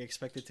kind of movie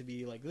expect it to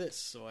be like this,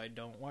 so I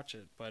don't watch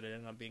it, but it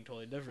ended up being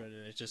totally different,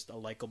 and it's just a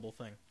likable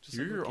thing. Just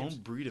You're like your with own games.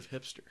 breed of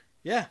hipster.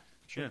 Yeah,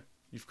 Yeah,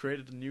 you've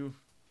created a new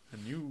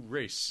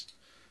race.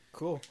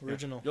 cool, Yeah.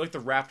 original. You're like the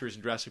Raptors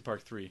in Jurassic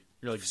Park 3.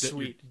 You're like Sweet.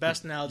 you're-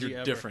 Best analogy You're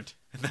ever. different,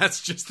 and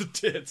that's just the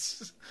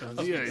tits.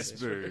 The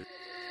iceberg.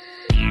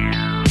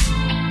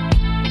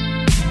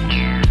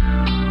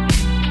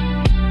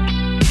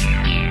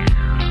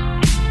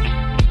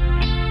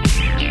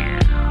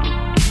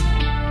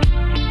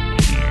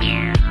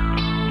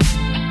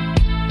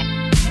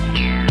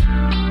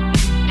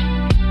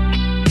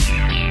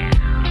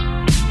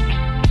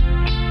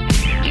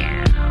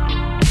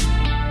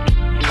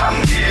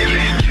 I'm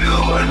giving you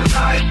a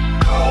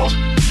night call to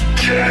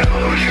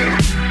tell you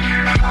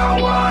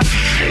how I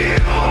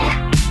feel.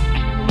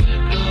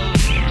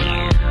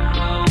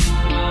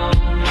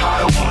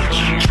 I want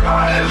to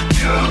drive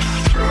you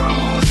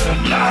through the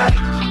night,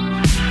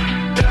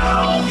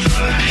 down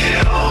the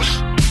hills.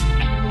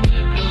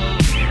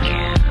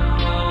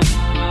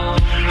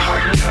 I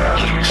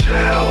gotta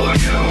tell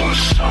you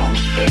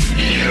something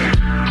you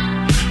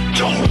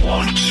don't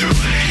want to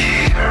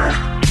hear.